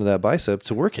extension of that bicep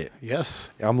to work it. Yes.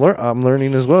 I'm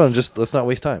learning as well, and just let's not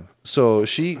waste time. So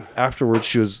she afterwards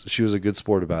she was a good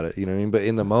sport about it, you know what I mean? But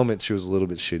in the moment she was a little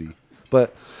bit shitty.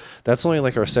 But that's only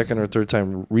like our second or third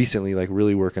time recently, like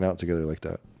really working out together like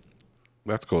that.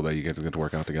 That's cool that you guys get to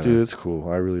work out together. Dude, it's cool.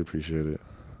 I really appreciate it.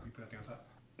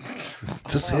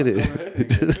 Just hit it.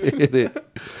 Just hit it.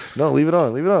 No, leave it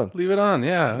on. Leave it on. Leave it on,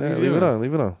 yeah. Yeah, leave it on.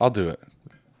 Leave it on. I'll do it.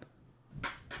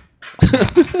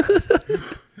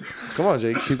 Come on,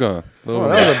 Jake. Keep going. Oh,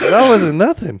 that wasn't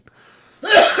nothing.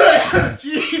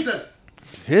 Jesus.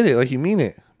 Hit it like you mean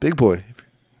it. Big boy.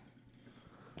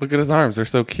 Look at his arms; they're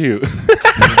so cute.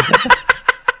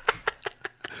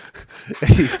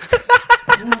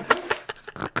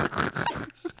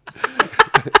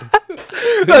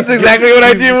 That's exactly what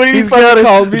I did when He's got a,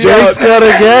 Jake's got a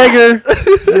gagger.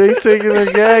 Jake's taking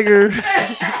a gagger.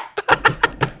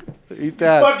 He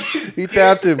tapped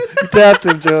him. He tapped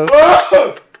him,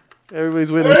 Joe.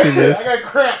 Everybody's witnessing this. I got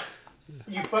crap.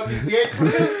 You fucking dick.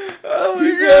 Oh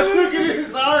my god, look at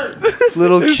his arms.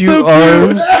 Little cute so cute.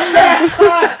 arms.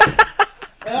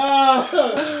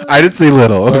 I didn't say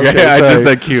little. Okay, I just sorry.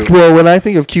 said cute. Well, when I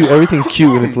think of cute, everything's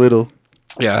cute when it's little.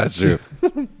 Yeah, that's true.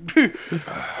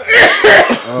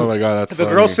 Oh my god, that's The funny.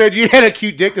 girl said you had a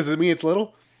cute dick. Does it mean it's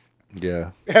little?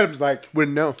 Yeah. Adam's like,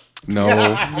 wouldn't know. No,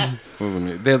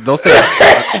 they'll say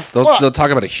they'll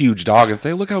talk about a huge dog and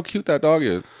say, "Look how cute that dog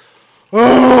is."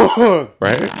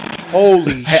 Right?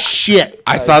 Holy shit.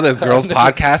 I saw this girls'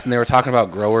 podcast and they were talking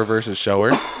about grower versus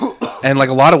shower, and like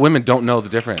a lot of women don't know the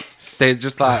difference. They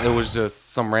just thought it was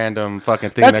just some random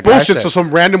fucking thing. That's that guy bullshit. said. So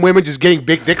some random women just getting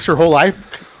big dicks her whole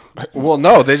life? Well,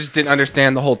 no, they just didn't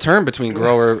understand the whole term between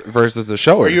grower versus a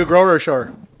shower. Are you a grower or a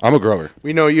shower? I'm a grower.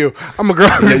 We know you. I'm a grower.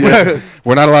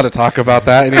 We're not allowed to talk about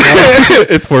that anymore.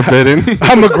 It's forbidden.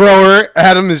 I'm a grower.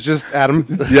 Adam is just Adam.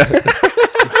 Yeah.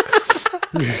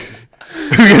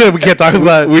 We can't talk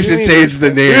about We should change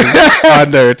the name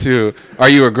on there too. Are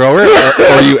you a grower or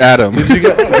are you Adam?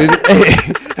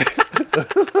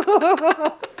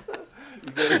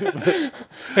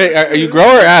 Hey, are you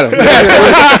grower or Adam?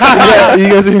 You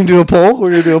guys are going to do a poll?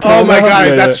 We're going to do a poll. Oh my now? god,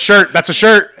 Yeah, that's a shirt. That's a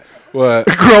shirt. What?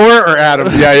 Grower or Adam?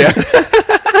 Yeah, yeah.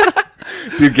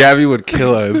 Dude, Gabby would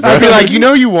kill us, bro. I'd be like,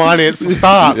 you want it, so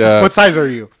stop. Yeah. What size are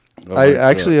you? Oh I my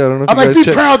actually, God. I don't know if I'm you like, guys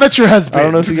be proud. That's your husband. I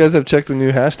don't know if you guys have checked the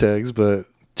new hashtags, but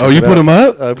Oh, check you it put out. them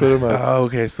up? I put them up. Oh,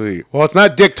 okay, sweet. Well, it's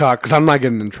not dick talk because I'm not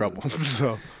getting in trouble.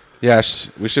 So Yeah,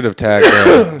 we should have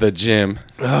tagged the gym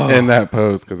in that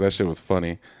post because that shit was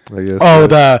funny. I guess.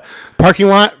 the parking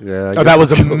lot. Yeah, I Oh, guess that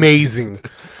was it's cool. amazing.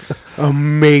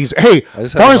 Amazing. Hey, I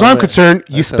as just far had as a I'm moment. concerned,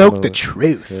 I you just had a spoke the moment.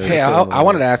 truth. Yeah. Hey, just I don't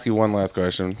wanted know. to ask you one last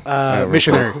question. Real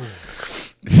Missionary. quick.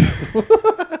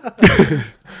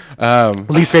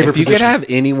 Least favorite If you position. could have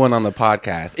anyone on the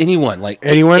podcast, anyone, like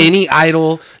Anyone? any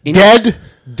idol,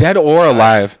 dead or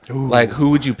alive, like who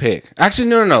would you pick? Actually,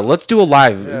 no. Let's do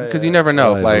alive because you never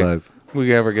know if Alive.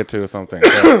 we ever get to something.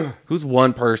 So, who's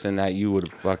one person that you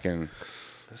would fucking?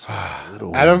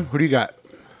 Adam, who do you got?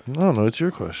 No, it's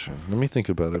your question. Let me think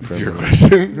about it. For It's a your minute.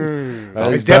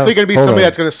 question. It's definitely going to be Hold somebody on.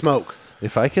 that's going to smoke.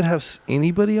 If I could have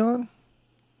anybody on,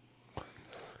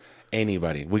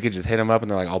 Anybody, we could just hit them up and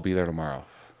they're like, "I'll be there tomorrow."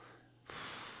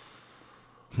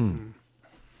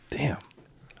 damn,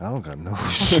 I don't got no.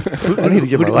 I need to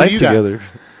get who my do life you got?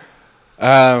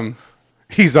 together.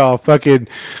 He's all fucking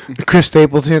Chris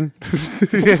Stapleton.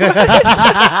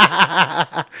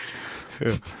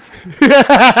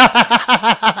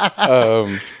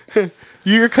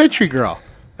 You're a country girl.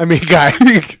 I mean, guy.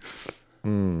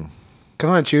 Come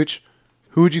on, Chooch.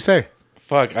 Who would you say?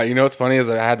 Fuck, you know what's funny is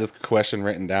that I had this question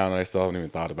written down and I still haven't even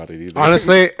thought about it either.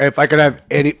 Honestly, if I could have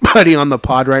anybody on the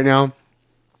pod right now,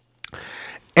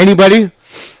 anybody,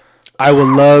 I would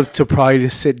love to probably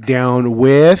just sit down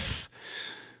with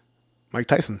Mike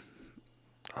Tyson.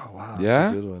 Oh wow, Yeah?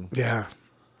 that's a good one. Yeah,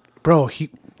 bro,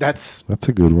 that's That's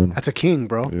a good one. a king,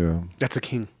 bro. Yeah, That's a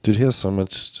king. dude, he has so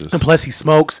much. Just And plus, he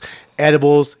smokes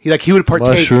edibles. He would partake.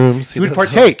 Mushrooms. He would He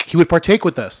does partake. He would partake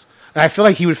with us, and I feel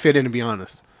like he would fit in. To be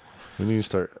honest, we need to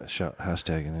start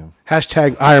hashtagging him.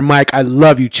 hashtag Iron Mike. I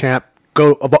love you, champ.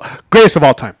 Greatest of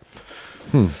all time.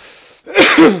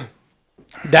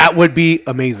 That would be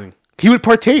amazing. He would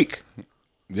partake.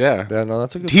 Yeah. Yeah, no,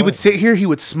 that's a good. He would sit here. He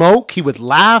would smoke. He would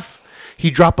laugh.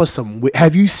 He'd drop us some.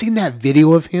 Have you seen that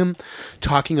video of him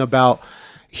talking about?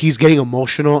 He's getting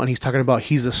emotional and he's talking about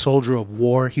he's a soldier of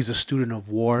war. He's a student of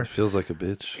war. Feels like a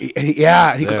bitch. And he goes,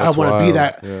 I that's want to be wild.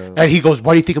 that. Yeah. And he goes,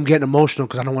 why do you think I'm getting emotional?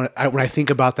 Because I don't want to. When I think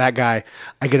about that guy,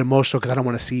 I get emotional because I don't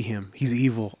want to see him. He's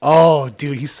evil. Oh,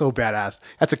 dude, he's so badass.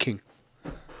 That's a king.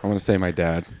 I want to say my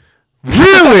dad.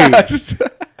 Really?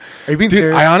 Are you being Dude,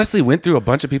 serious? I honestly went through a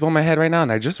bunch of people in my head right now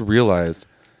and I just realized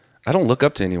I don't look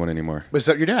up to anyone anymore. Was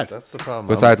that your dad? That's the problem.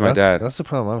 Besides my that's- dad. That's the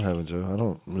problem I'm having, Joe.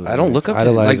 I don't look up to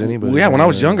idolize like, anybody. Yeah, when I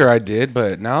was Yeah. younger I did,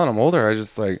 but now that I'm older, I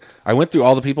just like I went through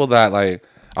all the people that like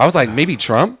I was like maybe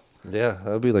Trump. Yeah, that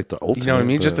would be like the ultimate. You know what I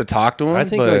mean? Just to but talk to him. I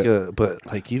think but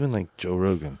like even like Joe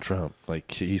Rogan, Trump,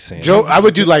 like he's saying Joe, I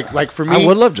would do like for me. I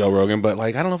would love Joe Rogan, but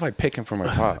like I don't know if I'd pick him for my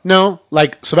top. No,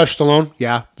 like Sylvester Stallone.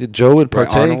 Yeah, Joe would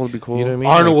partake. Arnold would be cool. You know what I mean?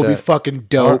 Arnold Like would be that. fucking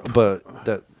dope. But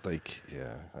that like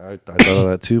yeah, I thought of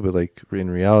that too. But like in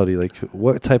reality, like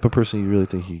what type of person you really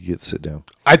think he could get sit down?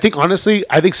 I think honestly,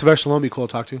 Sylvester Stallone would be cool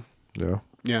to talk to. Yeah.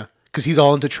 Yeah, because he's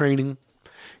all into training.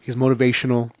 He's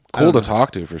motivational. I Cool don't to know.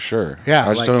 talk to for sure. Yeah, I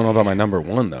just like- don't know about my number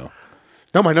one though.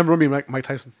 No, my number would be Mike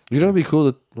Tyson. You know, it'd be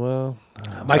cool to well.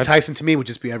 Mike Tyson to me would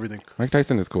just be everything. Mike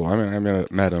Tyson is cool. I mean, I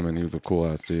met him and he was a cool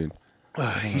ass dude.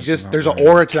 He just there's an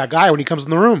aura to that guy when he comes in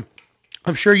the room.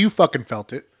 I'm sure you fucking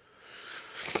felt it.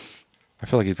 I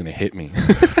feel like he's gonna hit me.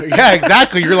 Yeah,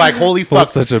 exactly. You're like, holy fuck,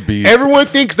 such a beast. Everyone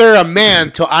thinks they're a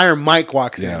man till Iron Mike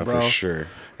walks Yeah, in, bro. for sure.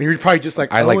 And you're probably just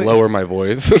like, I oh, like wait. lower my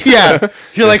voice. Yeah,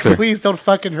 you're like, sir. please don't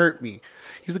fucking hurt me.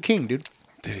 He's the king, dude.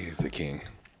 Dude, he's the king.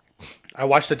 I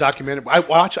watched the documentary. I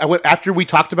went after we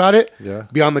talked about it. Yeah.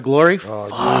 Beyond the Glory. Fuck,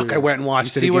 dude. I went and You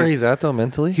watched it. see where again. he's at though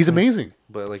mentally. He's amazing.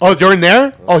 But like, Oh, during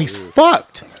there? Oh, he's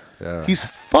fucked. yeah. He's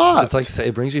fucked. It's like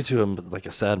it brings you to like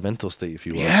a sad mental state if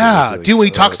you. watch it. yeah, Like, dude. When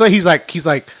he talks, like he's just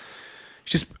like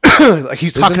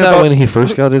he's Isn't talking that about when he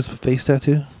first got his face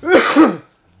tattoo?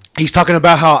 he's talking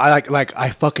about how I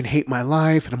fucking hate my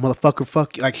life and a motherfucker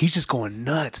fuck you. Like he's just going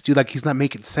nuts, dude. Like he's not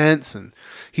making sense, and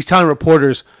he's telling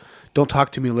reporters, "Don't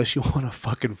talk to me unless you want to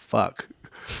fucking fuck."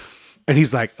 And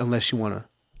he's like, "Unless you want to."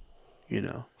 You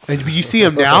know, and you see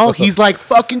him now. He's like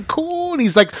fucking cool, and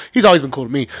he's always been cool to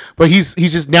me. But he's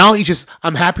just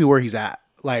I'm happy where he's at.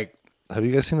 Like, Have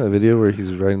you guys seen that video where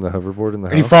he's riding the hoverboard in the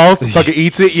and he house? falls, fucking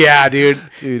eats it. Yeah, dude.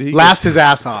 Dude, he laughs his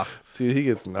ass off. Dude, he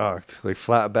gets knocked like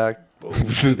flat back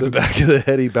to the back of the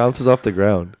head. He bounces off the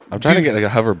ground. I'm trying to get like a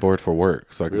hoverboard for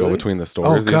work so I can go Really? between the Oh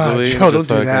stores god, easily. Joe, and don't just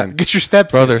do that. fucking- Get your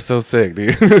steps, Bro, in. they're so sick,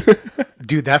 dude.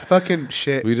 Dude. That fucking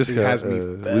shit. We just got has me.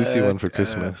 Lucy one for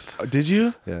Christmas. Did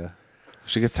you? Yeah. If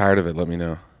she gets tired of it, let me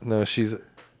know. No, she's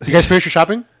You guys finish your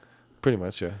shopping? Pretty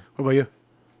much, yeah. What about you?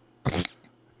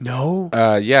 No.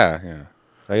 Yeah.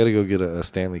 I gotta go get a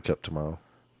Stanley Cup tomorrow.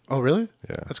 Oh, really?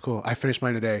 Yeah. That's cool. I finished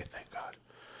mine today. Thank God.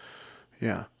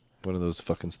 Yeah. One of those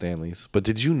fucking Stanleys. But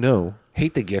did you know?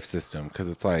 Hate the gift system because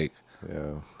it's like,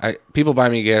 Yeah. people buy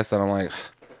me gifts and I'm like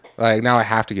now I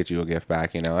have to get you a gift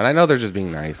back, you know. And I know they're just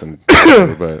being nice and,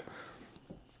 but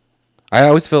I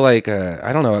always feel like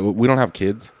I don't know. We don't have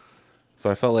kids, so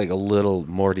I felt like a little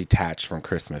more detached from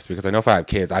Christmas because I know if I have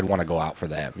kids, I'd want to go out for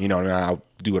them. You know, what I mean? I'll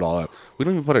do it all up. We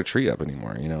don't even put a tree up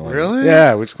anymore. You know, like, Really?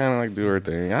 Yeah, we just kind of like do our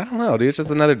thing. I don't know, dude. It's just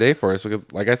another day for us because,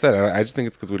 like I said, I just think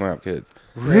it's because we don't have kids.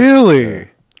 Really?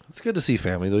 It's good to see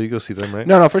family, though. You go see them, right?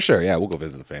 No, for sure. Yeah, we'll go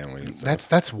visit the family and stuff.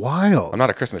 That's wild. I'm not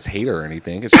a Christmas hater or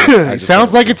anything. It's just, I It just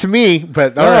sounds like it to me,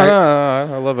 but No, all right.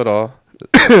 no, I love it all.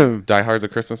 Die Hard's a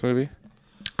Christmas movie.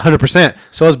 100%.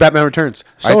 So is Batman Returns.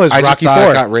 So is I just Rocky saw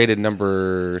 4. it got rated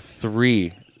number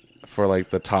 3 for like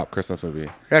the top Christmas movie.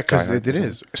 Yeah, because Die Hard. it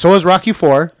is. So is Rocky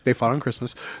 4. They fought on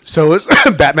Christmas. So is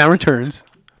Batman Returns.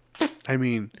 I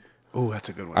mean, oh, that's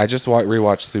a good one. I just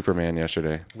rewatched Superman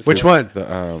yesterday. Which one?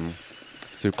 The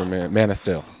Superman, Man of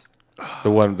Steel.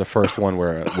 The first one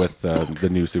where with the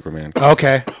new Superman.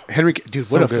 Okay. Henry, dude,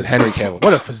 So what a good. physique. Henry Cavill.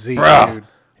 What a physique, Bruh. dude.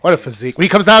 What a physique. When he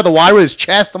comes out of the water with his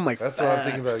chest, I'm like, That's what I'm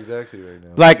thinking about exactly right now.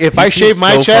 like if I He shave seems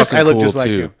my so chest, fucking I look cool, just like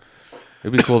too. you.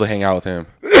 It'd be cool to hang out with him.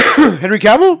 Henry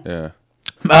Cavill? Yeah.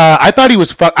 I thought he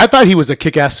was I thought he was a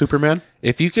kick-ass Superman.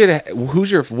 If you could, what's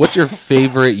your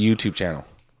favorite YouTube channel?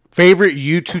 Favorite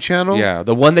YouTube channel? Yeah,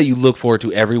 the one that you look forward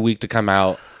to every week to come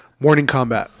out. Morning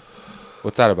Combat.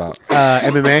 What's that about?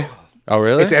 MMA. Oh,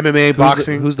 really? It's MMA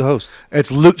boxing. Who's the host?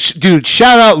 It's Luke. Dude,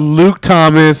 shout out Luke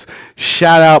Thomas.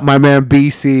 Shout out my man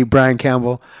BC, Brian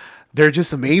Campbell. They're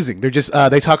just amazing. They're just,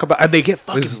 they talk about, and they get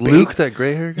fucking Is big. Luke that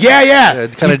gray hair guy? Yeah.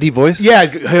 Kind of deep voice? Yeah,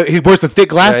 he wears the thick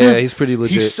glasses. Yeah, he's pretty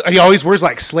legit. He always wears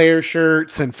like Slayer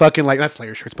shirts and fucking like, not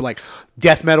Slayer shirts, but like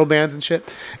death metal bands and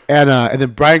shit. And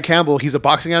then Brian Campbell, he's a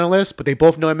boxing analyst, but they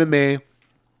both know MMA.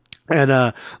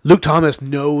 And Luke Thomas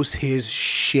knows his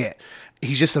shit.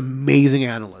 He's just an amazing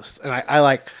analyst. And I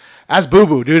like, as Boo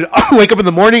Boo, dude, I wake up in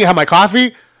the morning, have my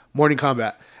coffee, Morning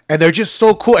Combat. And they're just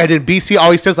so cool. And then BC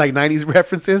always says like 90s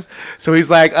references. So he's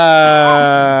like,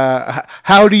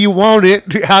 how do you want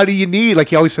it? How do you need? Like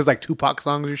he always says like Tupac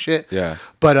songs or shit. Yeah.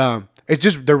 But it's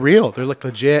just, they're real. They're like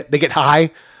legit. They get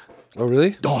high. Oh,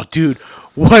 really? Oh, dude.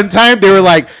 One time they were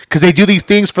like, because they do these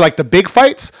things for like the big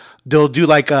fights. They'll do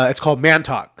like, it's called Man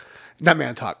Talk. Not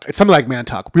Man Talk. It's something like Man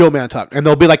Talk. Real Man Talk. And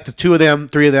they'll be like the 2 of them,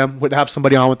 3 of them would have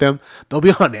somebody on with them. They'll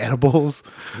be on edibles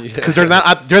because they're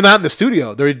not in the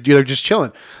studio. They're just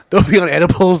chilling. They'll be on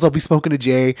edibles. They'll be smoking a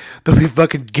J. They'll be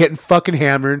fucking getting fucking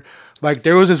hammered. Like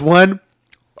there was this one.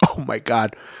 Oh my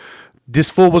God. This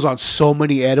fool was on so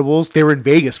many edibles. They were in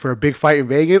Vegas for a big fight in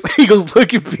Vegas. He goes,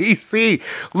 look at BC.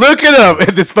 Look at him.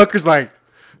 And this fucker's like,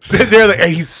 sitting there, like,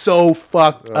 and he's so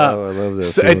fucked up. Oh, I love that.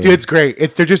 So, dude, it's great.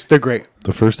 They're great.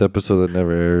 The first episode that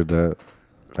never aired, that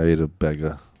I ate a bag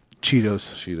of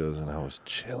Cheetos, Cheetos and I was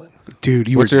chilling.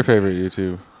 dude. What's your favorite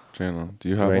YouTube channel? Do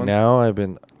you have Right one? now, I've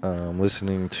been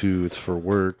listening to, it's for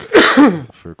work,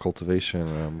 for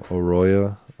cultivation,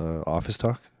 Oroya Office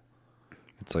Talk.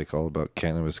 It's like all about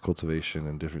cannabis cultivation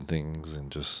and different things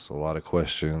and just a lot of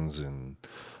questions. And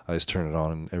I just turn it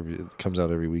on and it comes out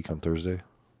every week on Thursday.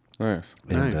 Nice.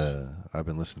 And Nice. I've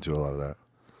been listening to a lot of that.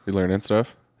 You learning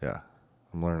stuff? Yeah.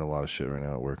 I'm learning a lot of shit right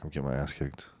now at work. I'm getting my ass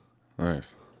kicked.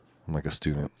 Nice. I'm like a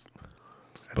student.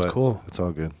 That's cool. It's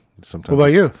all good. Sometimes What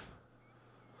about you?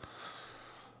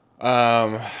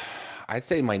 I'd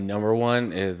say my number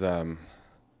one is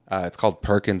it's called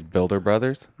Perkins Builder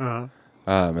Brothers. Uh-huh.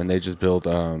 And they just build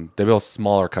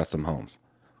smaller custom homes.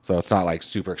 So it's not like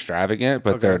super extravagant,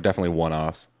 but they're definitely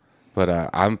one-offs. But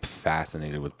I'm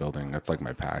fascinated with building. That's like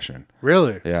my passion.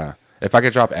 Really? Yeah. If I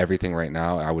could drop everything right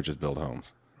now, I would just build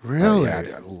homes. Really? Yeah,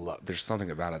 dude, there's something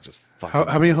about it just fucking.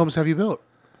 How many homes have you built?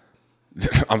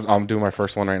 I'm doing my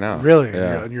first one right now. Really?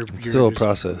 Yeah. And you're still a just-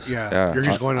 process. Yeah. Yeah. You're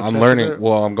just going. I'm obsessed learning. with it?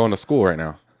 Well, I'm going to school right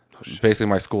now. Basically,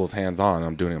 my school's hands-on.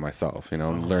 I'm doing it myself. You know,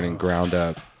 I'm learning ground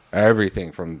up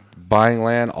everything from buying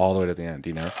land all the way to the end.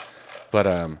 You know, but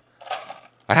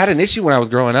I had an issue when I was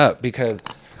growing up because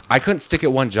I couldn't stick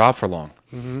at one job for long.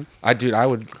 Mm-hmm. I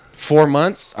would 4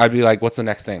 months. I'd be like, what's the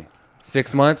next thing?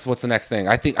 6 months. What's the next thing?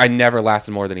 I think I never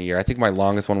lasted more than a year. I think my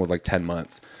longest one was like 10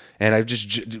 months. And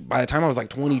by the time I was like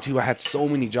 22, I had so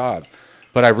many jobs.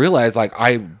 But I realized like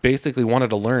I basically wanted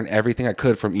to learn everything I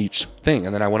could from each thing.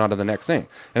 And then I went on to the next thing.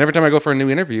 And every time I go for a new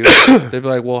interview, they'd be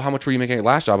like, well, how much were you making at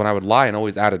last job? And I would lie and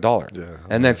always add $1. Yeah.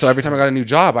 And then so every time I got a new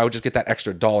job, I would just get that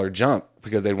extra $1 jump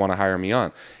because they'd want to hire me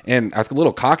on. And I was a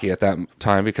little cocky at that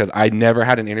time because I never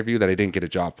had an interview that I didn't get a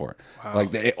job for. Wow.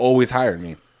 Like they always hired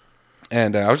me.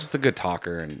 And I was just a good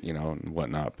talker and, and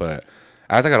whatnot. But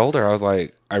as I got older, I was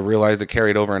like, I realized it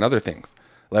carried over in other things.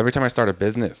 Every time I start a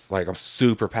business, like I'm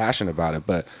super passionate about it.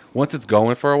 But once it's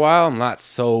going for a while, I'm not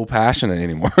so passionate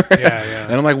anymore. Yeah.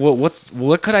 And I'm like, well,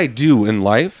 what could I do in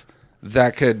life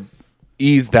that could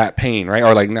ease that pain, right?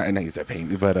 Or like not ease that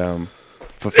pain, but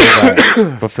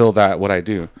fulfill that what I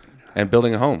do. And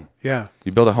building a home. Yeah.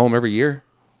 You build a home every year.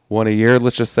 One a year,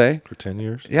 let's just say. For 10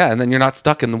 years. Yeah, and then you're not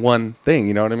stuck in the one thing,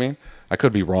 you know what I mean? I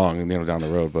could be wrong, down the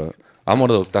road, but I'm one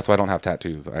of those. That's why I don't have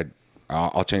tattoos.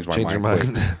 I'll change my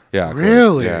mind. Yeah.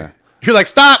 Really? Yeah. You're like,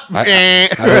 stop. I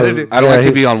don't like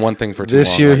to be on one thing for too long.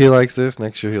 This year he likes this.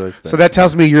 Next year he likes that. So that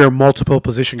tells me you're a multiple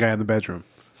position guy in the bedroom.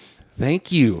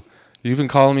 Thank you. You've been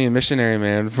calling me a missionary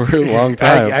man for a long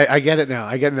time. I get it now.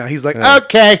 He's like,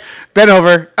 okay, bend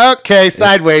over. Okay,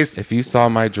 sideways. If you saw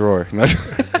my drawer.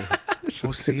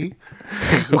 We'll see.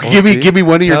 Give me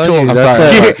one of your tools. I'm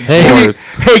sorry.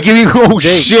 Hey, give me. Oh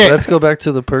Jake, shit! Let's go back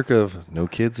to the perk of no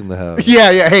kids in the house.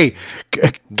 Yeah. Hey,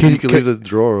 you can leave the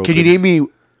drawer open. Can you name me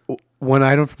one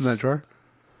item from that drawer?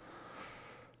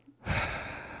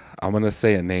 I'm gonna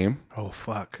say a name. Oh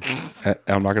fuck!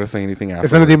 I'm not gonna say anything after.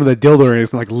 It's not the name of the dildo or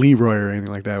anything like Leroy or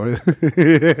anything like that. What is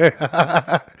it?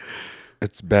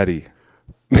 It's Betty.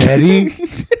 Betty.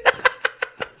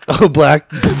 Oh, black.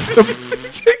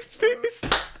 Jake's face.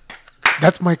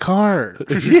 That's my car.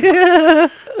 Yeah.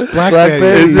 Black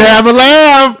Betty. I'm a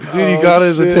lamb. Dude, you got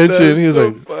his attention. He was so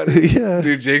like, funny. Yeah.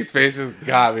 Dude, Jake's face just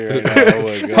got me right now. Oh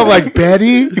my God. I'm like,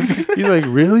 Betty? You're like,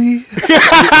 really?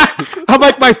 I'm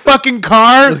like, my fucking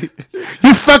car?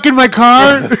 You fucking my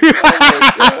car?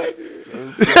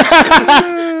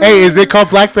 Hey, is it called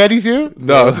Black Betty too?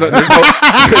 No, it's not.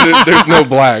 There's no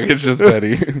black. It's just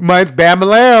Betty. Mine's Bam a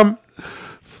Lamb.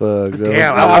 Fuck.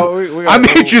 Damn, I'm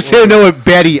interested to know what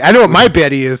Betty. I know what my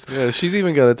Betty is. Yeah, she's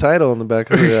even got a title on the back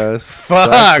of her ass. Fuck.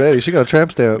 Black Betty. She got a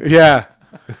tramp stamp. Yeah.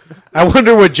 I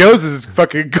wonder what Joe's is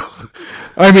fucking.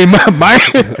 I mean, my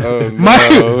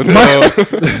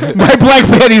Black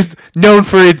Betty's known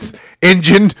for its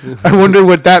engine. I wonder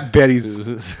what that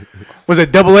Betty's. Was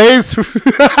it double A's?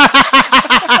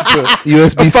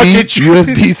 USB-C.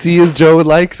 USB-C is Joe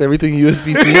likes everything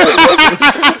USB-C.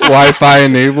 Wi-Fi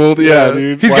enabled. Yeah,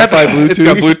 dude. He's got Wi-Fi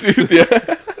the Bluetooth. Yeah.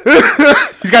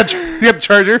 He's got a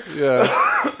charger. Yeah.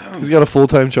 He's got a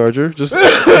full-time charger. Just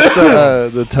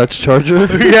the touch charger.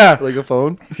 Yeah. Like a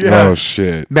phone. Yeah. Oh,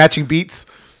 shit. Matching beats.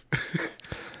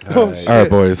 All right,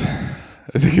 boys.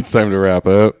 I think it's time to wrap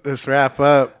up. Let's wrap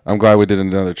up. I'm glad we did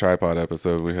another tripod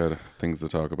episode. We had things to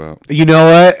talk about. You know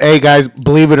what? Hey, guys,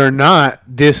 believe it or not,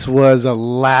 this was a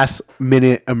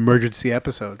last-minute emergency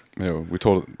episode. Yeah,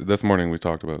 this morning we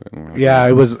talked about it. Yeah,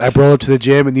 it was. I rolled up to the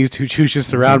gym, and these two chews just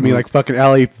surround me like fucking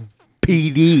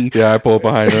LAPD. Yeah, I pull up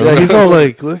behind him. Yeah, he's all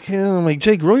like, look at him. I'm like,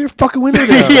 Jake, roll your fucking window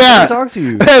down. Yeah. Let me talk to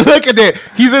you. Look at it.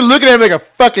 He's looking at him like a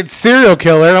fucking serial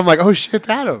killer, and I'm like, oh shit, it's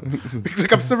Adam.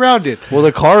 Like I'm surrounded. Well,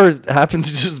 the car happened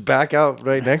to just back out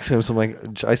right next to him, so I'm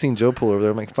like, I seen Joe pull over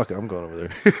there. I'm like, fuck it, I'm going over there.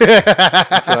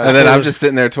 And then I'm just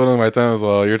sitting there twiddling my thumbs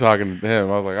while you're talking to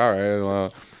him. I was like, all right.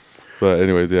 Well. But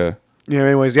anyways, yeah. Yeah.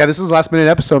 Anyways, yeah. This is the last minute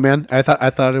episode, man. I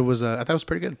thought it was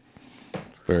pretty good.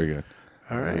 Very good.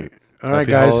 All right. All right,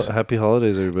 guys. Happy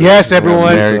holidays, everybody. Yes,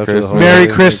 everyone. Merry Christmas. Merry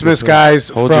Christmas, guys.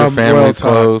 Hold from your families Roil Talk.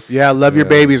 close. Yeah, love your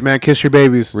babies, man. Kiss your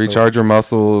babies. Recharge your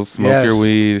muscles. Smoke your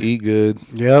weed. Eat good.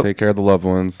 Yep. Take care of the loved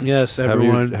ones. Yes,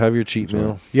 everyone. Have your cheat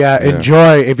meal. Yeah,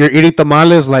 enjoy. If you're eating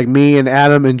tamales like me and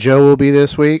Adam and Joe will be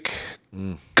this week,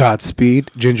 Godspeed.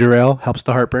 Ginger ale helps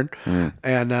the heartburn.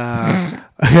 And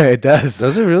it does.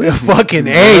 Does it really? Fucking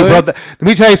A, bro. Let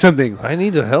me tell you something. I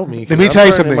need to help me. Let me tell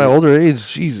you something. In my older age,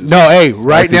 Jesus. No, hey,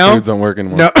 right Spicy now. foods don't work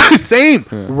anymore. No, same.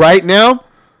 Yeah. Right now,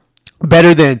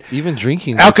 better than even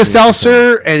drinking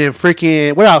Alka-Seltzer and then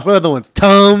freaking what else? What other ones?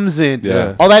 Tums and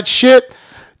all that shit.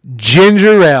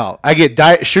 Ginger ale. I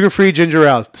get sugar-free ginger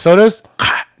ale. Sodas,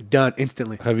 done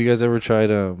instantly. Have you guys ever tried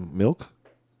milk?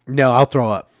 No, I'll throw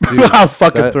up. Dude, I'll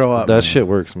fucking throw up. That shit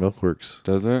works. Milk works.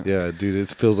 Does it? Yeah, dude. It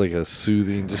feels like a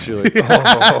soothing. Just you're like,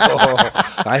 oh.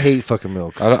 I hate fucking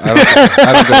milk. I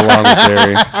don't go along with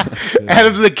dairy.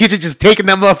 Adam's in the kitchen just taking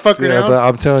that motherfucker Yeah, down. but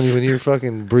I'm telling you, when you're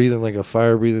fucking breathing like a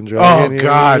fire-breathing dragon. Oh,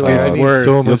 God, like, it's I need worse.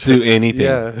 so much. You'll do anything.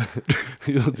 Yeah.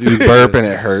 You burp and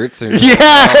it hurts. And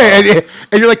and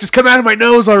you're like, just come out of my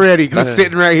nose already because it's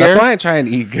sitting right here. That's why I try and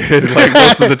eat good like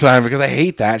most of the time because I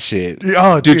hate that shit.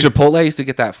 Oh, dude, Chipotle, I used to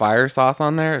get that fire sauce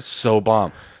on there. It's so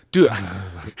bomb. Dude,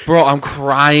 bro, I'm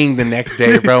crying the next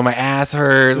day, bro. My ass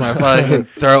hurts, my fucking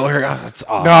throat hurts. It's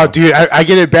awful. No, dude, I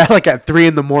get it bad like at 3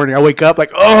 a.m. I wake up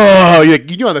like, oh,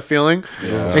 you know the feeling,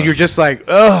 and you're just like,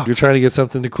 oh. You're trying to get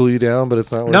something to cool you down, but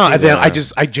it's not working. No, and then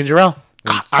I ginger ale.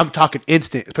 I'm talking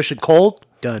instant, especially cold.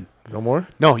 Done. No more?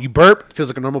 No, you burp. It feels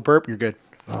like a normal burp. You're good.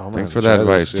 Oh, I'm Thanks gonna for that have to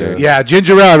try advice, this, Jay. Yeah,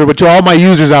 ginger ale. But to all my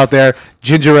users out there,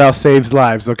 ginger ale saves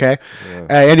lives. Okay.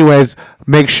 Anyways,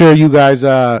 make sure you guys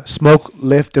smoke,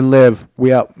 lift, and live.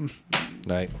 We out.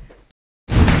 Night.